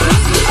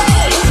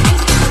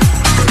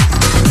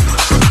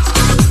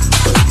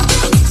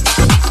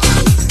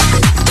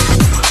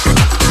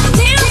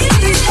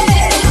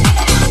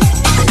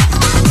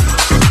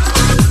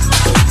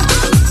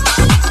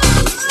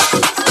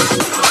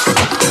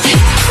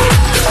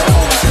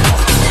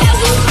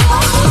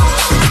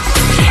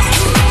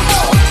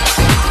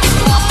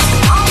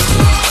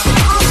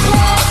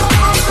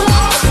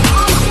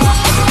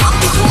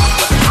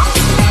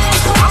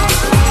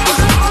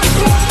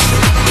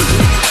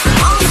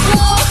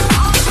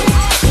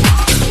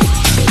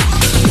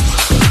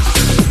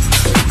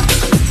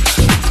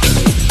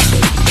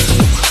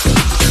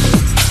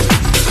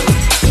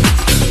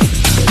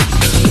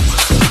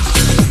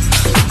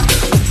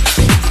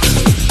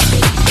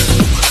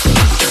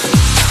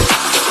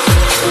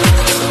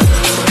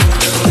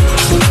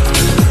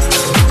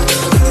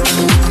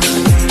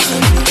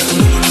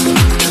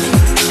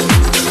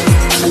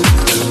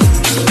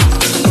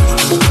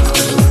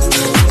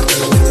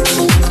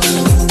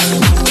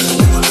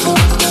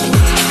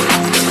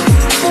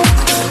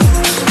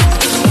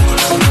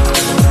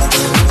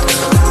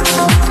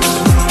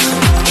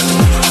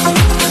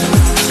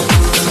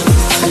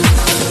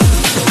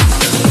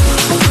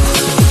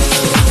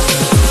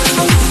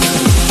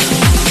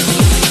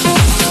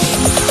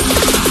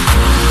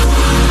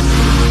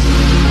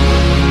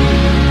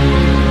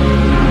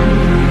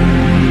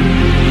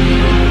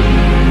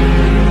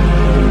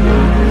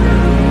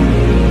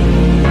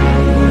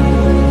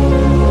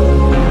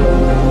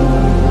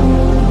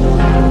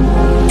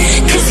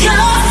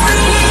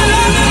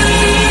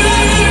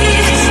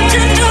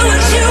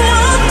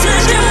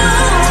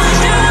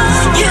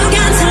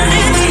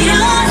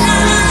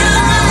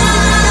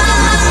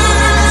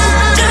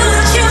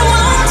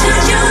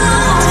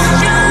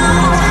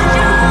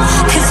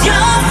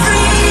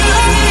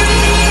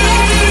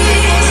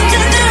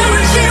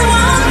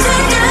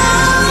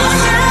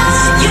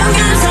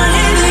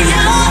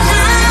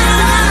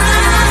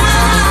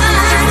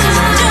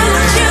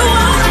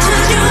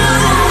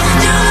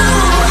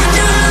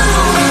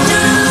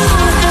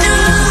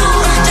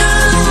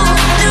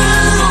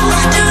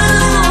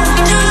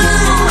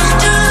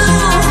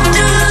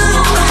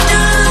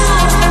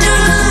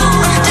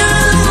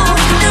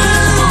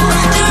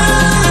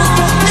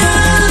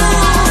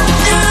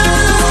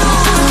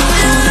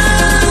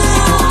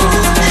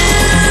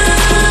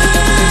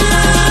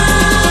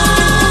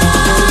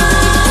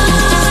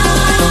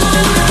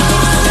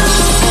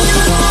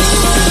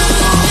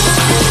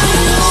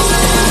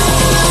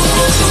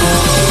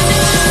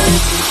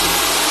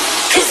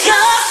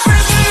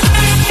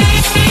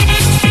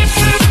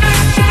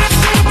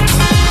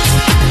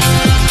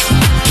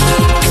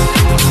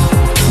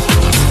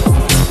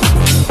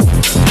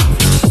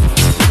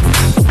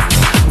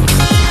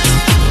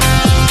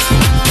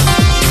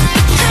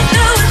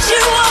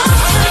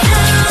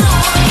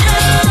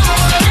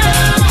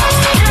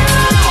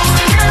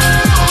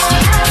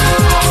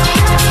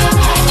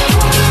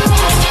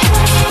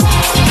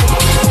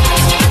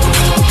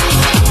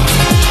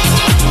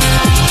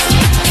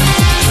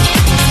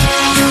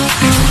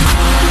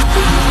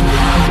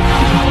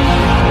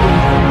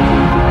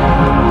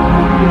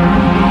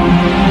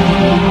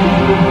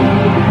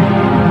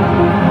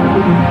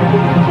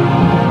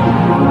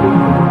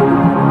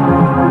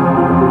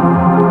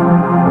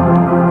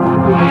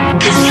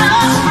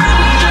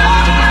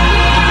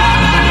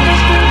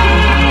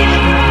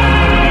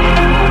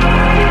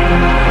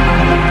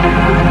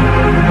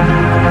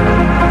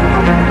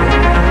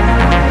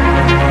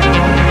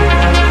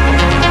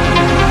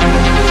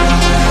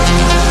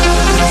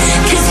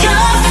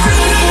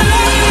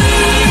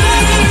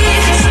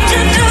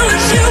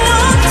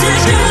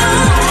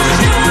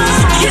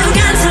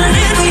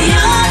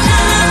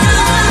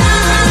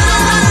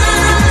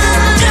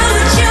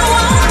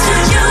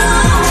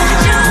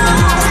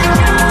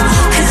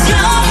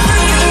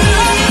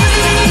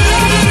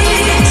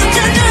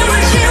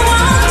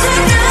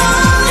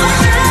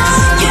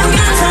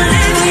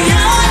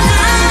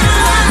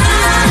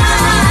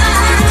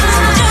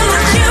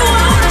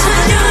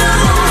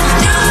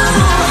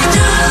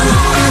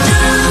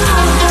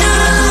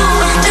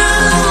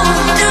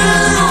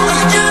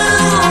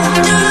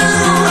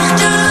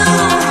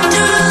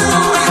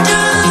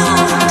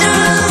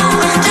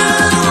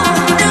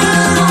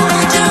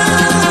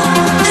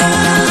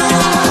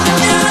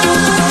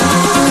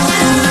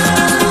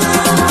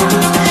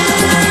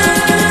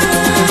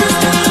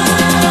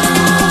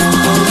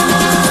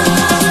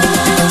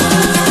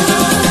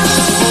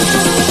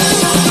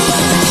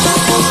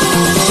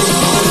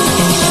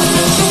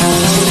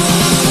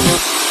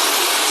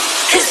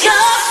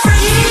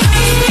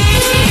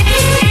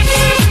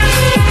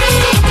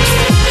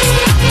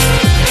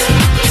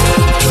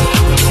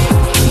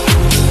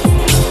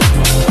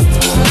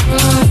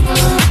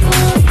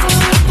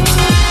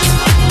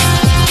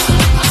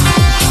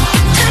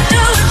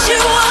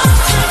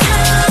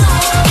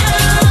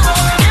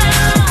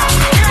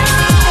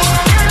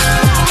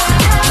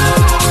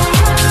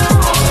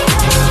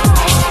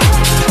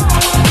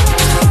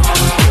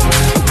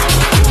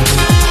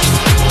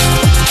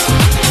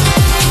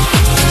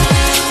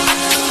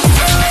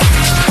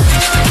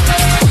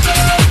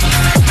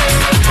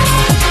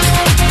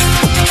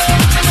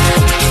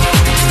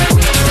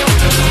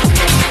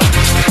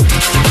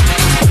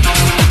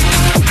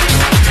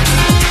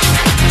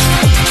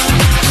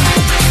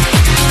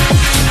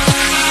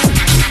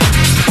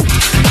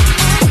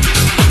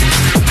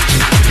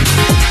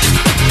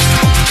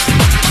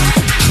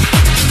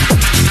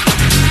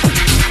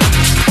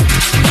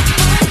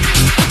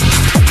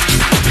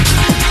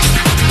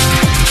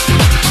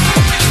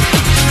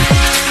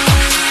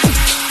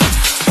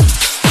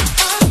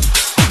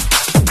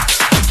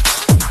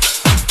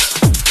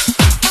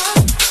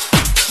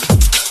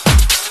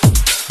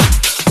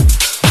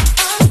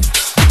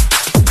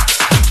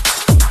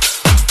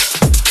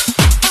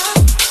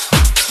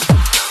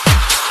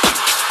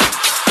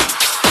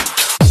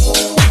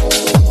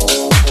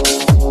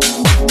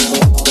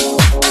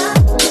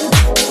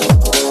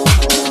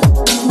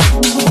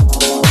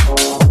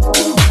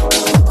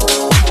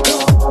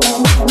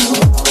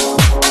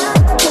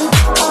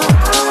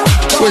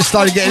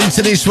 slowly getting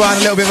into this one. A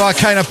little bit of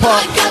Arcana Pop.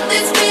 I got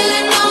this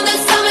feeling on the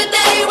summer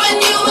day when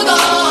you were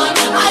gone.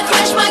 I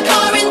crashed my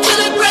car into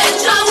the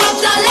bridge. I walked,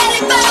 I let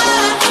it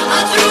burn.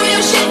 I threw your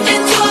shit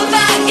into a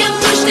bag and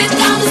pushed it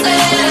down the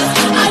stairs.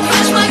 I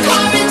crashed my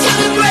car into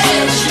the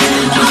bridge.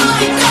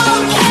 I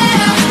don't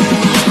care.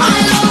 I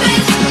love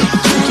it.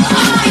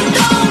 I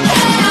don't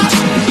care.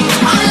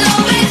 I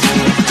love it.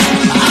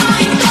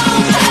 I don't care. I love it. I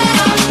don't care.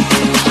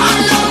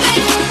 I love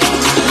it.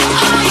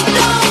 I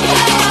don't care.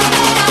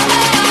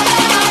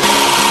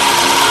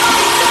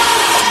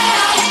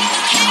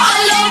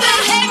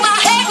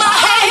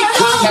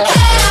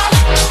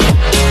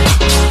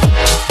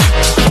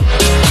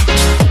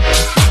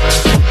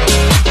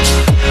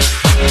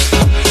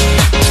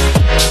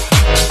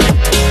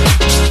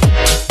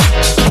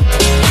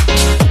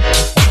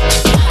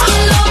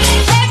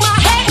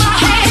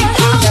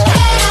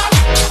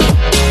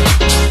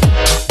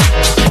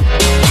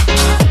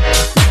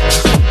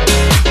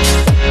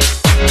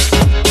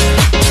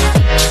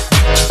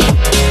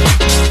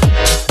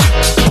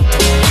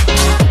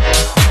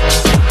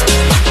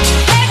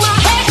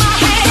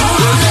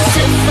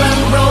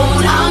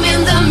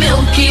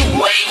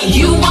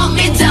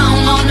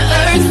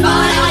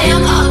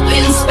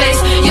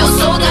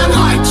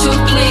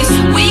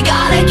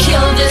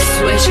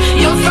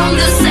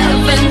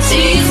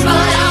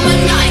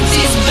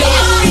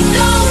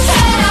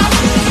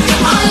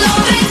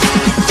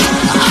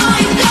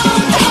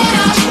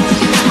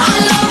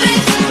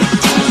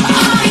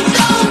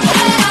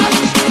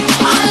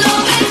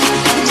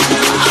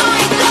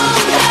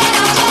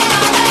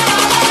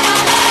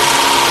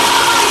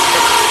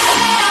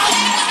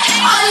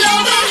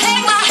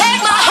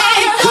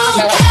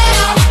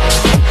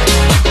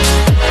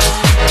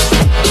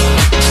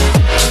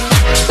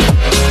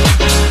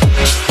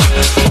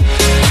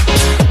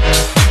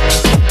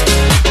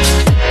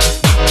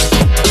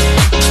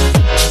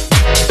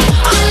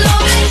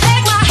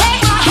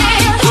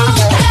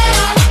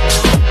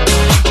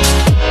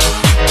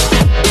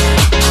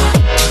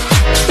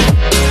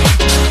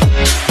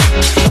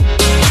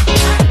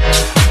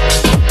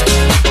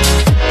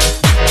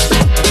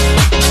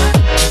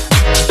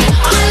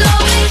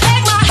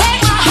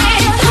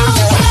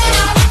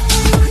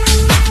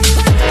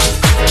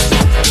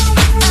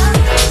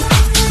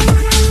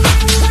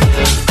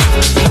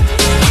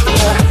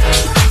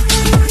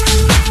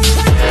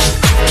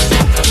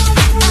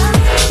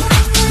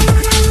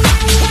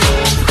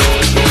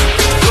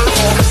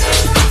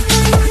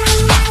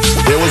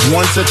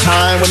 Once a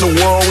time when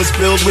the world was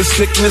filled with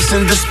sickness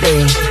and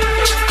despair,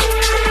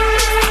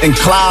 and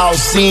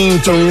clouds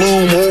seemed to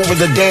loom over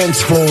the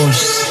dance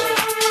floors.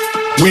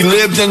 We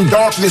lived in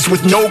darkness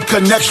with no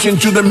connection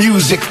to the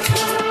music.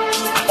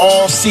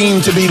 All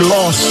seemed to be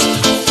lost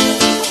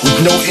with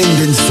no end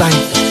in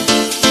sight.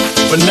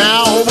 But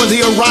now over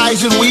the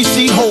horizon we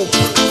see hope.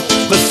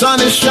 The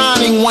sun is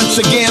shining once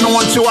again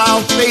onto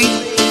our fate.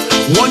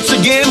 Once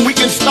again we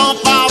can stomp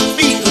our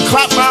feet and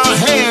clap our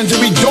hands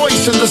and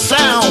rejoice in the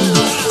sound.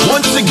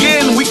 Once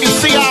again we can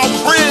see our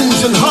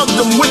friends and hug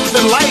them with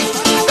delight.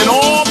 And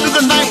all through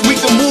the night we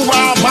can move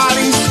our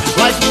bodies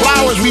like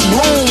flowers we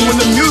bloom when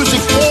the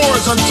music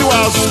pours onto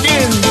our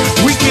skin.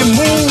 We can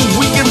move,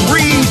 we can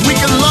breathe, we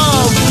can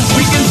love,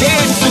 we can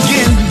dance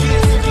again.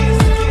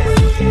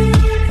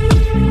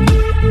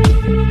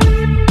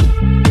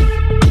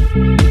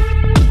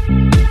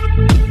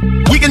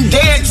 We can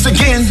dance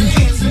again.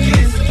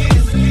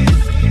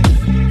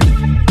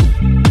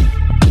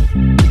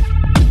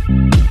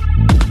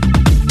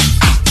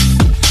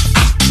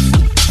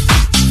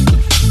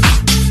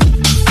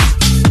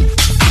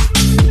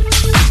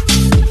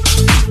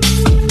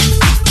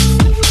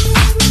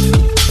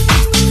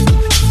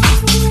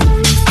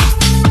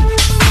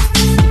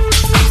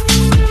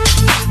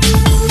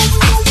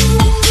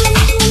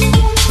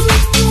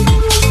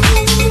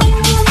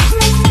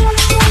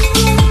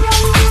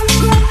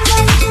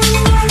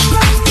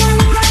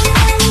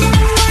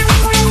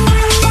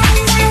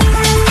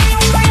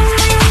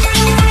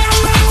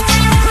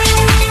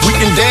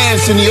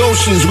 In the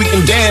oceans, we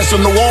can dance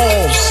on the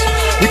walls.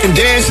 We can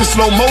dance in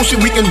slow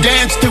motion, we can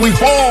dance till we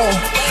fall.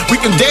 We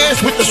can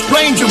dance with the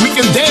stranger, we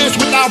can dance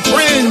with our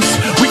friends.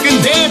 We can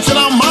dance in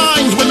our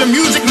minds when the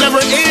music never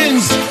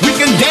ends. We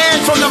can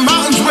dance on the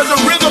mountains where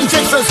the rhythm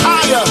takes us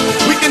higher.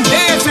 We can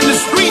dance in the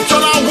streets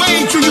on our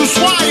way to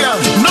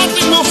Ushuaia.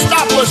 Nothing will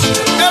stop us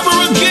ever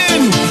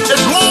again.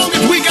 As long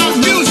as we got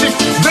music,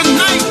 the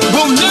night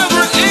will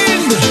never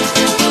end.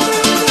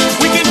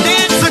 We can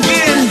dance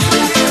again.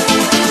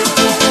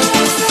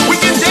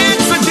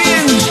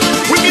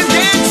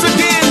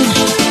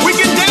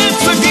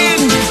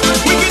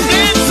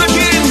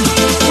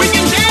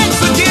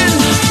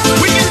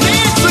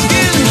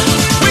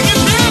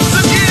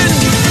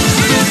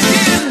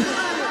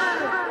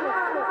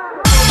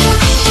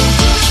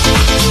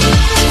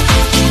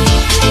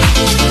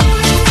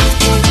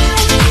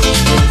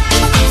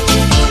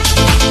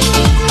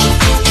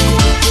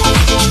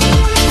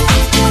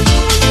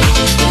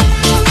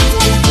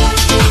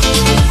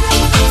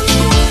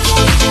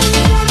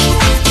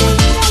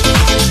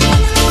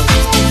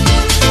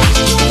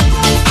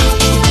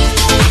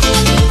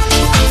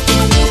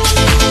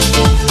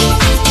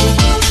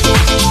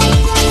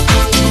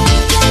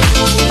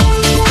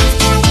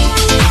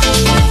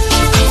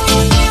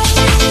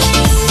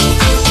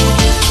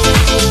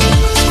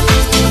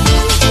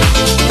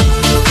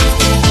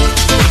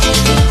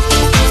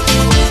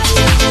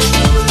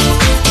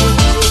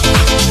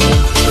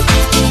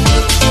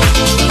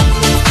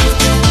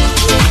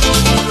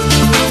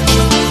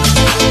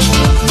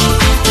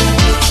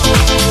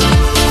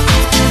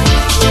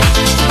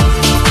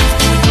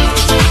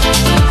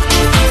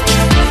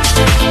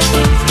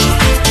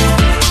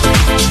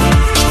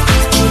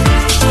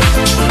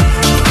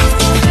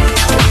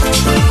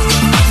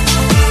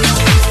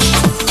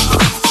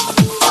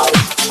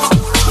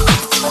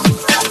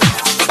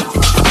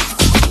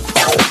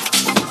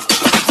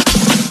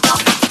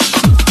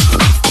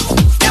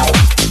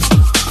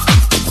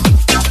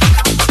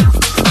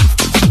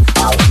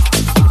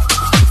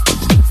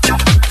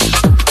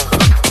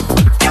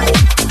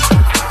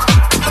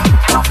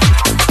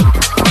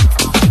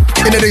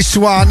 into this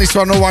one. This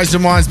one always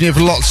reminds me of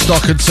Lock,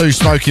 Stock and Two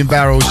Smoking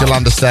Barrels. You'll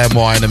understand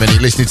why in a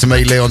minute. Listening to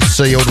me, Leon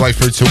C, all the way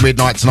through till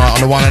midnight tonight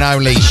on the one and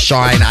only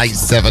Shine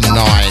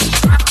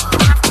 879.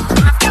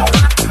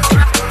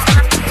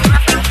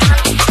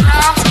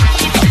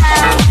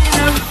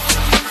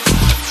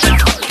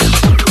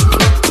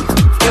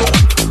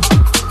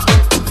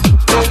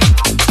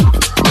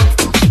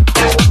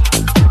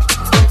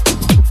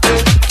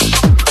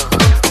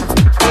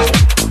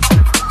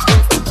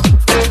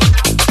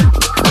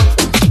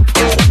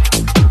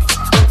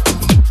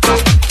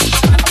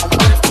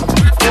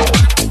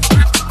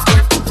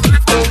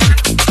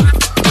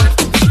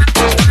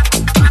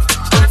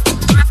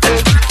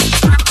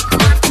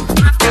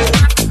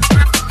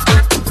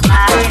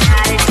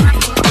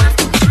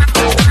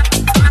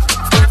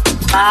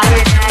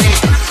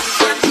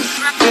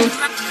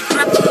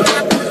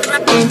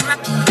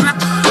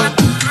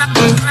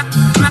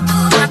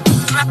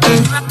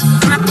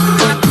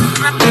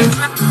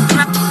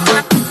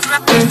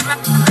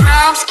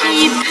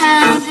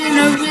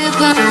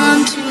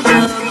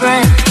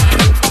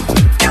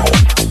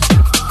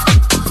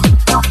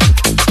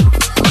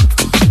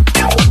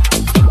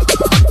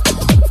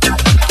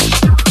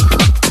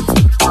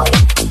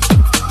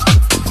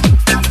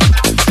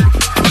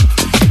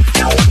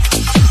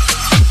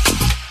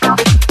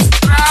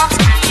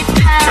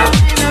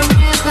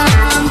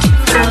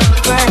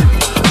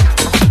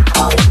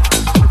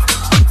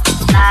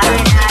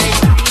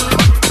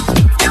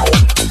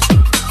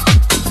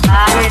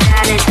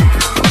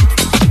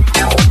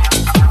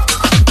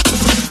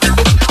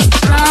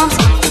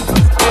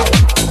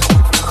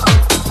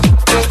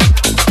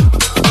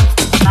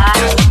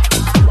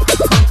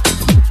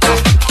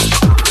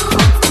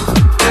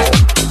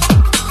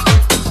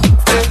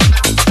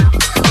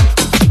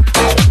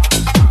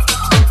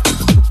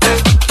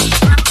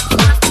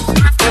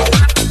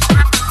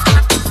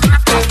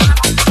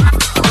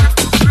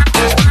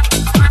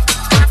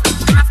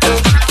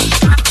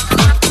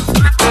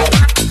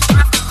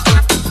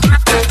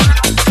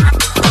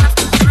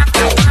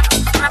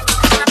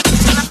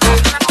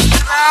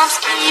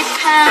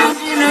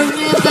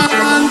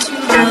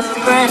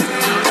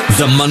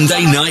 The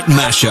Monday Night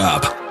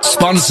Mashup,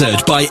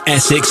 sponsored by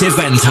Essex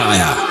Event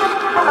Hire.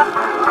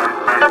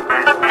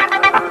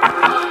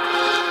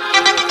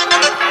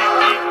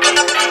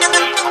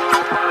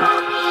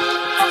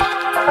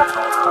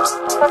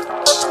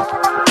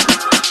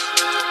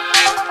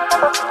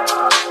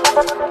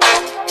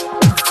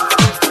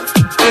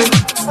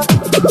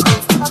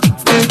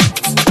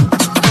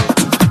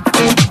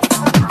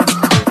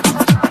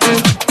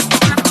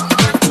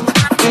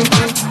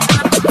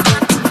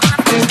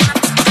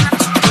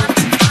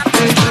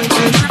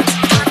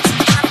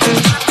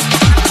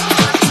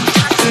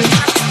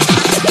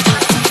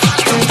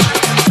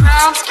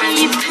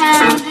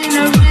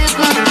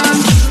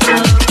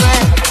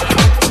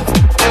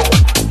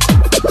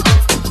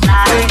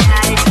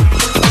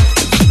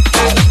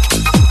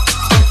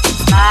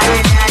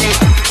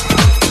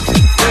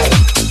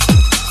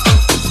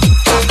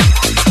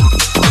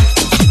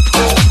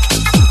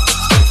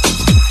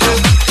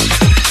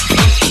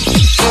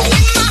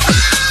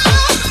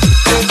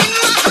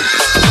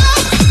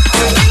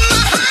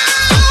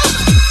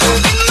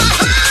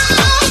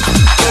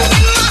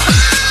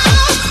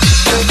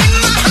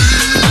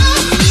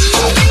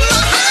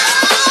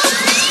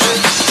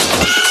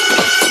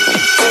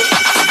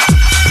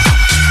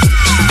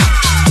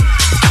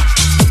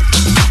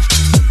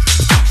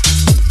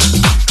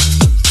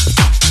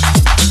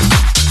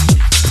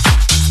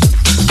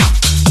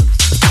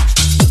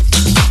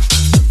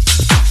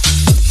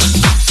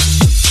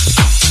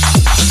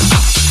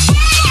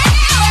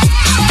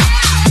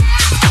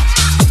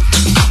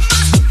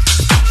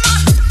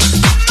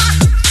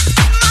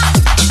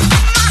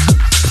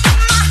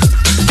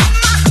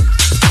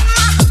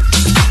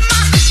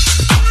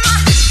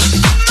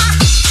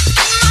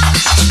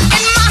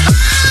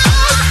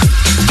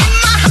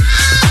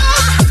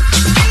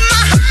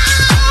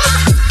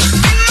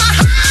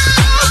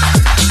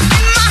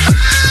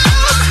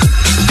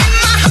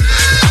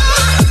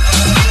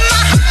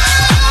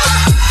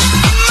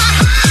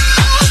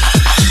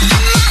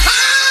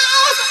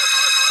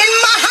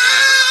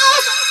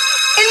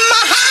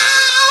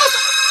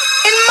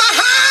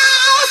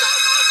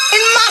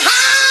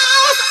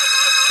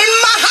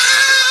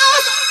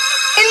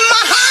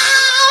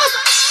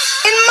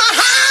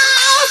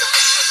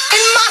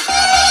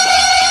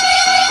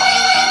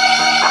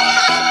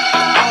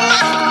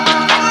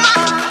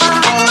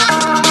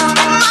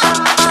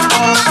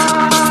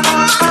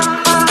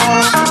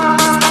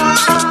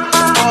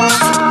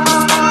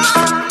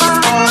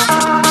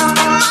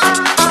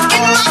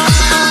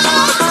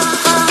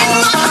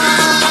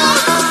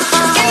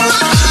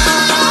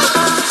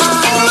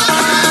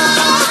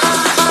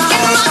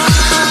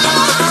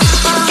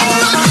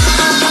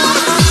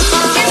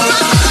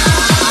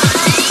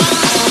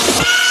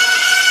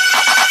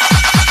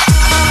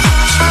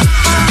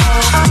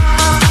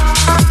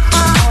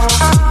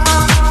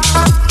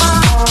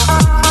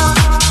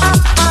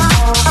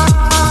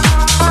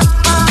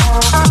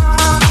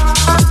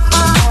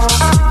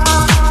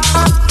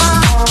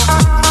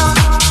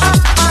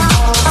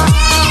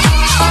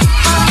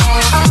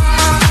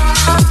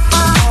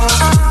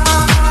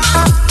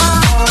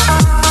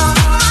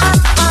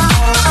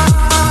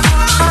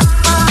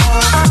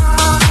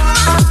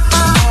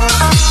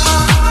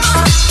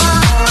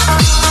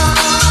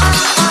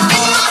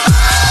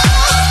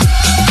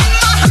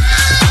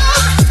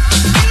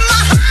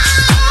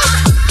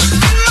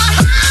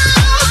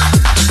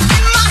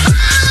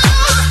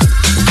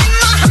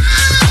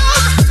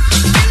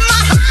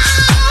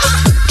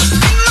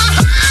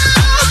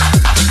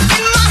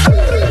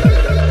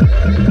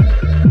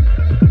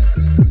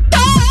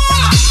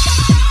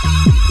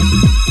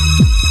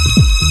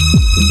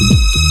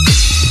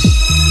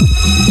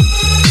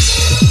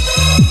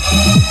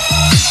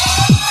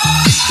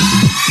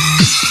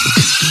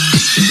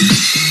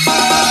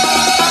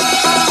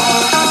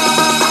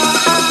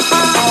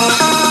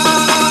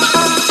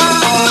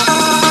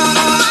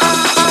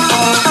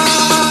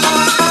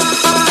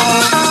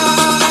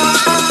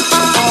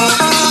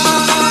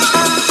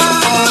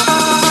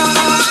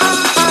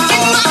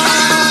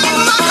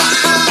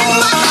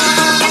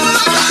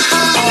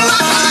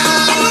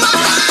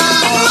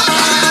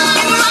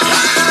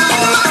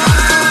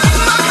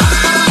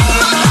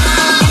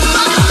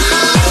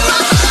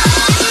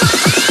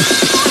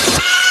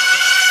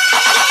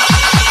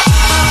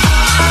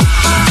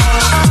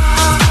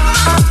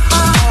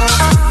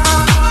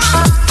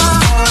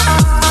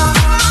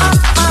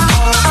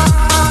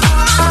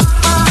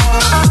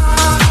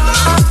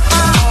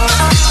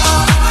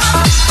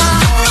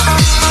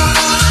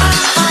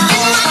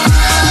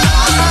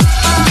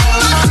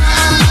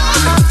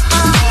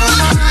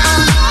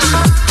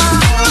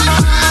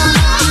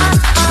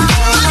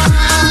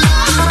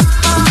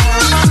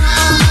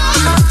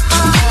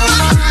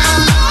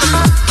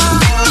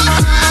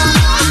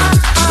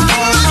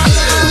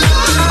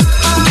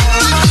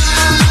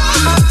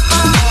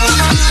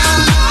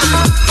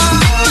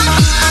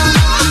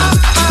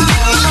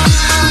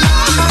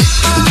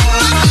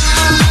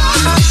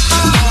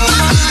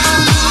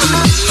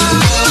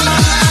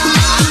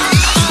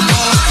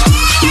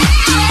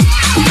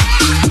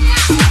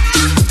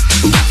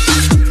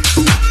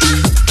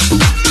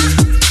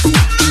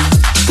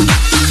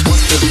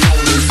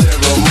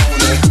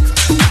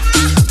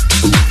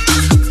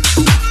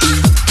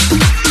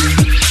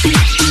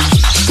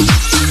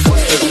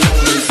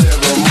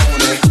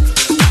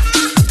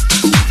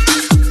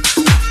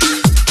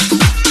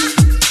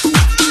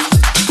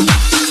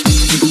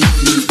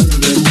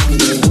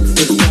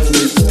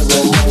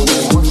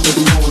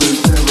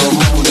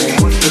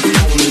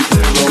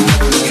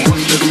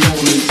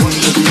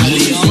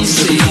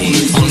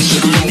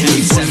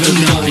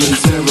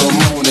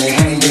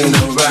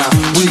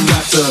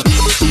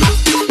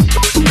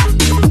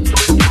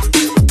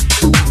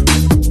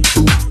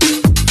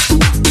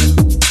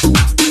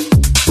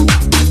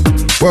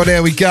 Well,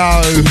 there we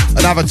go.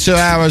 Another 2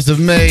 hours of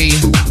me.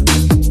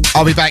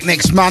 I'll be back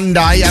next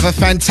Monday. Have a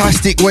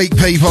fantastic week,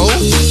 people.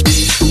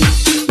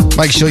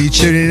 Make sure you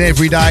tune in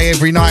every day,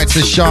 every night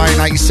to Shine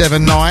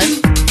 879.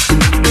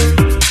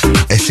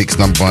 Essex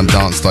 #1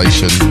 dance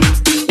station.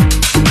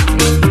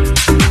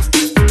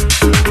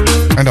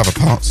 And other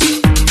parts.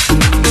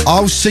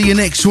 I'll see you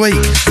next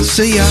week.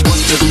 See ya.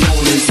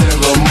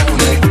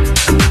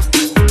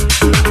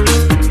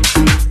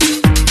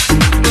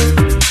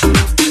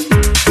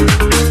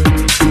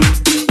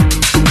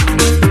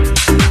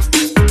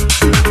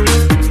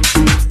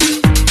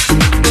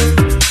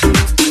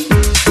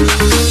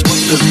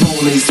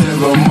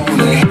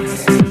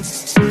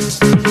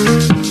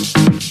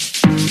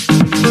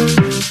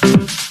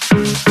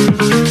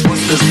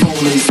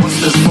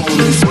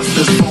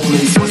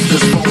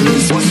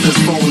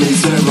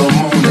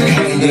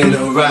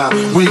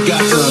 We got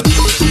to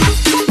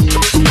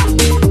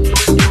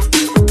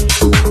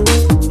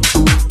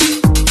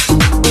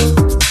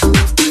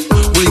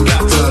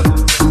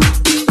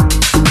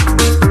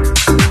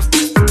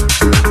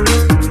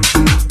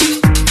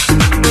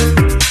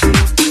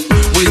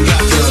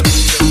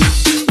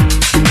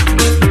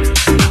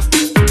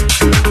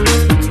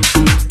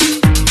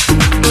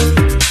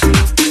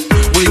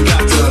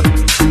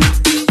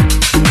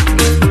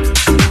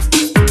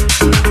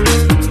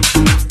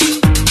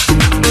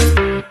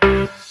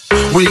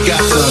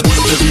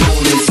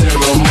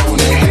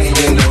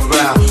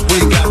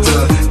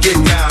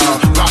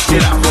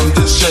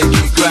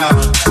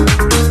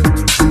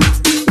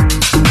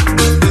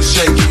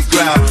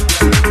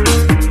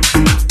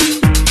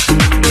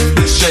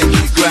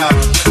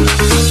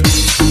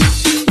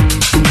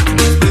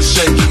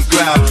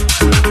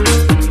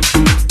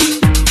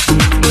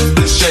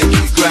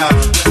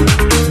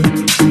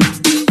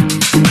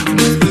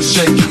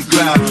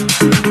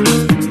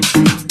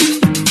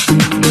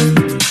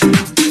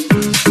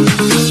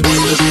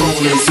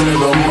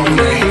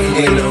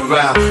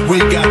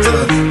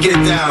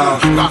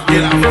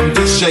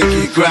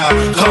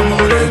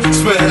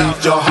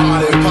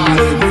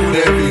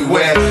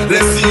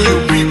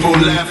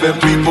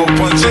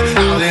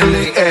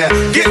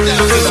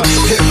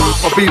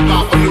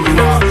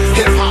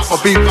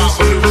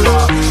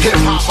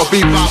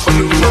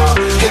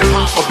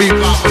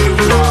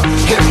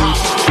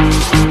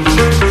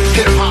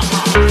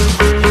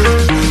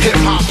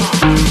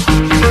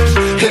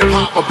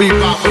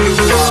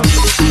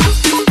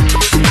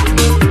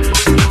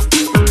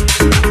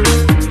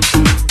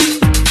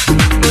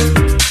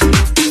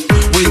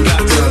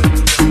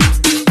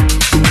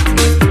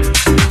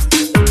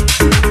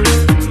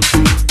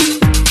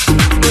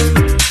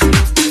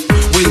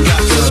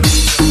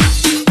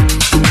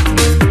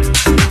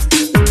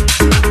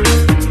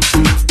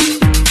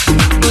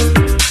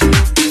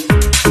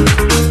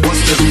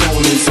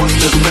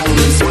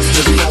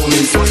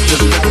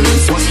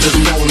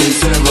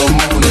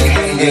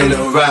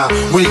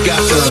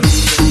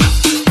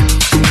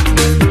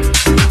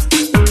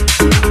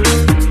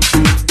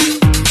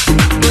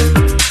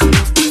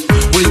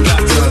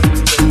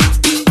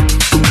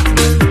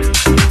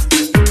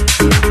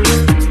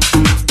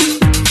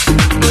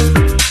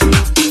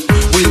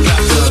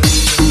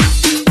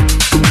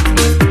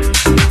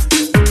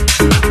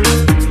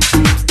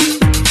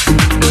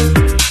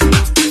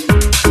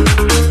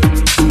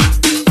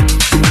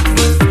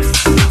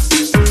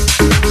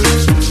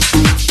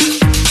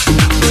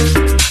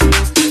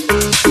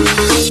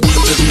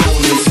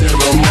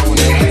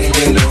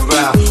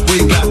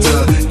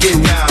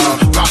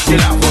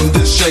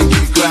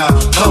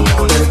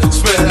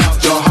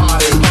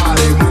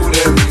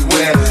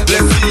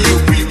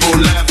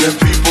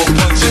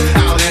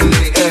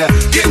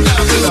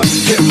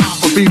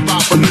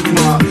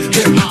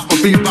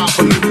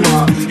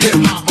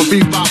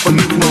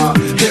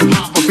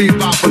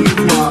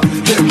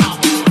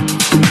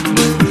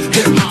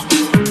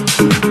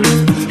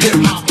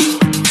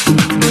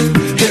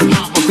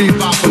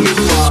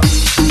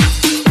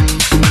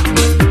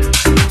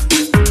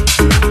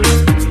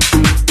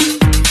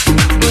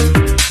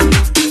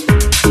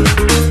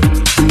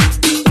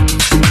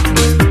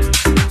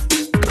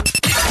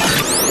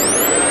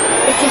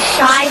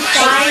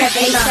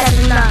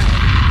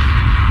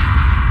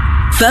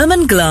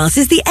Furman Glass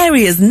is the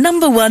area's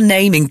 #1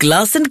 name in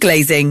glass and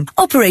glazing,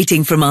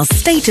 operating from our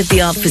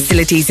state-of-the-art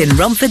facilities in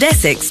Romford,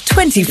 Essex,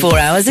 24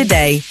 hours a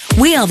day.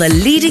 We are the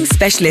leading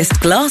specialist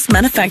glass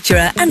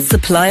manufacturer and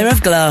supplier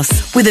of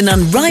glass, with an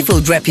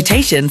unrivaled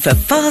reputation for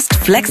fast,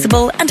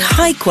 flexible and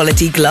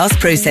high-quality glass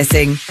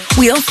processing.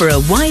 We offer a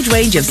wide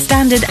range of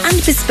standard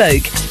and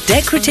bespoke,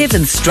 decorative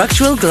and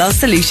structural glass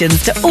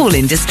solutions to all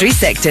industry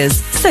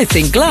sectors. So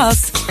think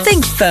glass,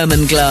 think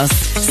Furman Glass.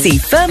 See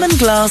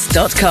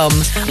furmanglass.com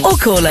or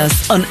call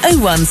us on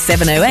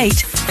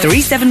 01708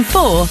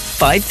 374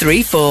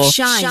 534.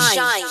 Shine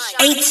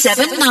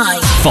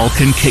 879.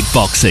 Falcon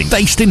Kickboxing,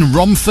 based in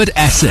Romford,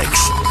 Essex.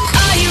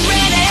 Are you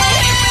ready?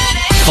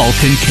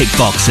 Falcon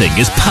Kickboxing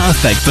is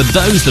perfect for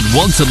those that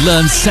want to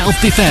learn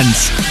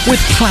self-defense, with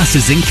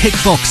classes in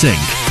kickboxing,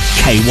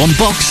 K1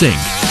 boxing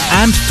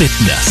and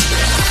fitness.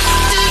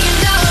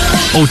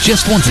 or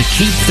just want to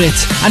keep fit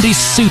and is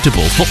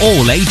suitable for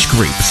all age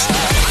groups?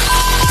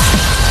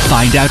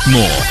 Find out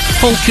more.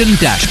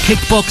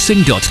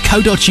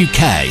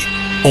 Falcon-kickboxing.co.uk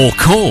or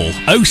call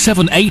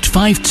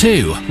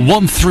 07852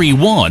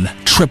 131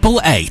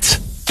 888.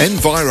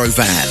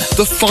 Envirovan,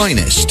 the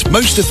finest,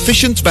 most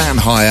efficient van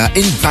hire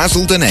in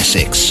Basildon,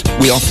 Essex.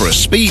 We offer a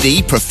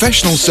speedy,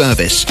 professional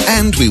service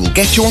and we will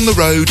get you on the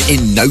road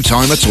in no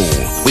time at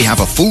all. We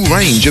have a full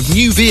range of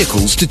new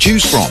vehicles to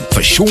choose from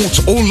for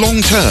short or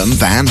long-term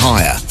van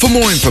hire. For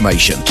more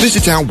information,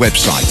 visit our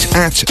website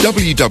at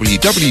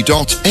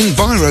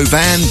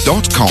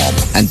www.envirovan.com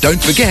and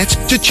don't forget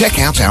to check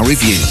out our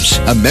reviews.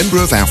 A member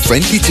of our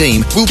friendly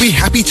team will be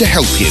happy to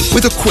help you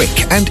with a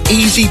quick and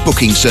easy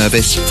booking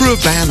service for a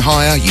van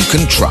hire you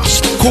can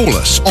trust. Call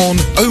us on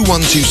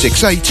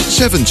 01268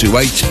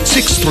 728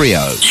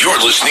 630. You're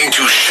listening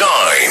to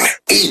Shine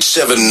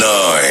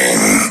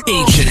 879.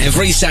 Each and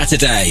every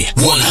Saturday,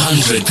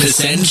 100%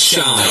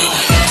 Shine.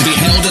 To be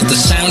held at the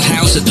Sound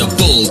House at the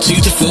Bull,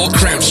 2 to 4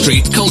 Crouch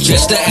Street,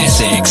 Colchester,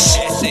 Essex.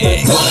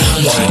 100%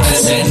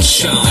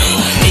 Shine.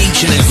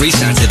 Each and every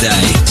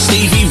Saturday,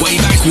 Stevie Way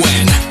Back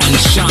When and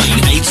Shine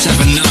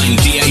 879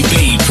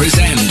 DAB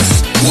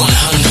presents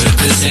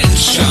 100%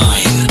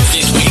 Shine.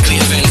 This weekly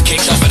event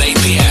kicks off at 8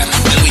 p.m.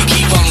 and we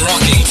keep on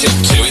rocking till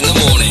 2 in the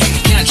morning.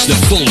 Catch the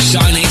full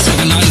Shine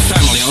 879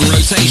 family on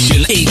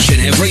rotation each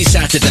and every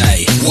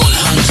Saturday.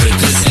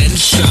 100%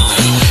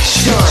 Shine.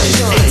 Shine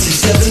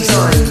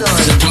 879.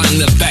 Supplying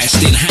the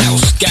best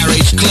in-house,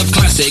 garage, club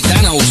classics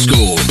and old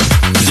school.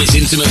 This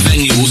intimate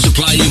venue will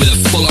supply you with a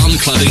full-on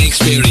clubbing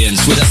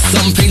experience with a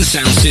thumping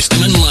sound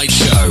system and light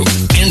show.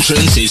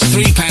 Entrance is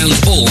 £3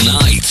 all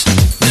night.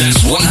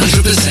 That's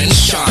 100%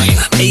 Shine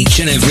each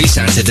and every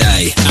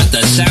Saturday at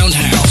the Sound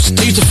House,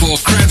 2 to 4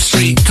 Crab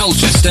Street,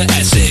 Colchester,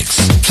 Essex.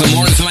 For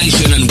more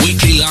information and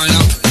weekly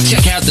lineup,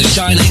 check out the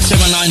Shine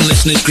 879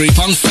 listeners group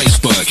on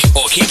Facebook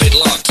or keep it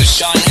locked to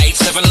Shine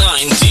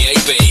 879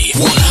 DAB.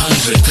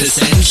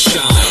 100%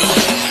 Shine.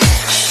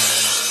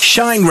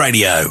 Shine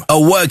Radio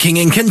are working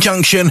in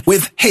conjunction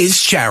with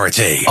His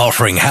Charity,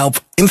 offering help,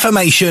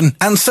 information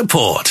and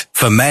support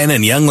for men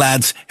and young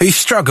lads who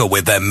struggle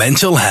with their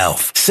mental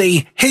health.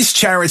 See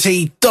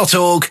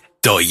hischarity.org.uk.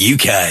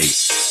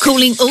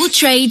 Calling all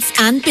trades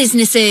and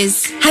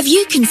businesses. Have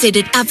you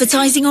considered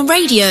advertising on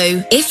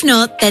radio? If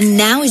not, then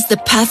now is the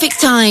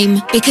perfect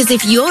time. Because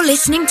if you're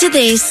listening to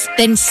this,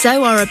 then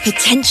so are a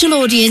potential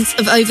audience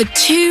of over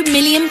 2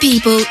 million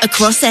people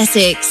across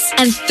Essex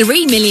and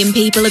 3 million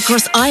people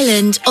across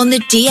Ireland on the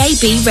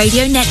DAB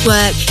radio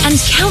network and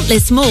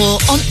countless more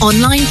on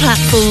online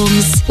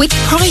platforms. With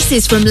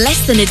prices from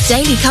less than a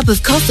daily cup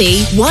of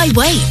coffee, why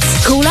wait?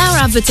 Call our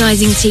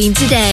advertising team today.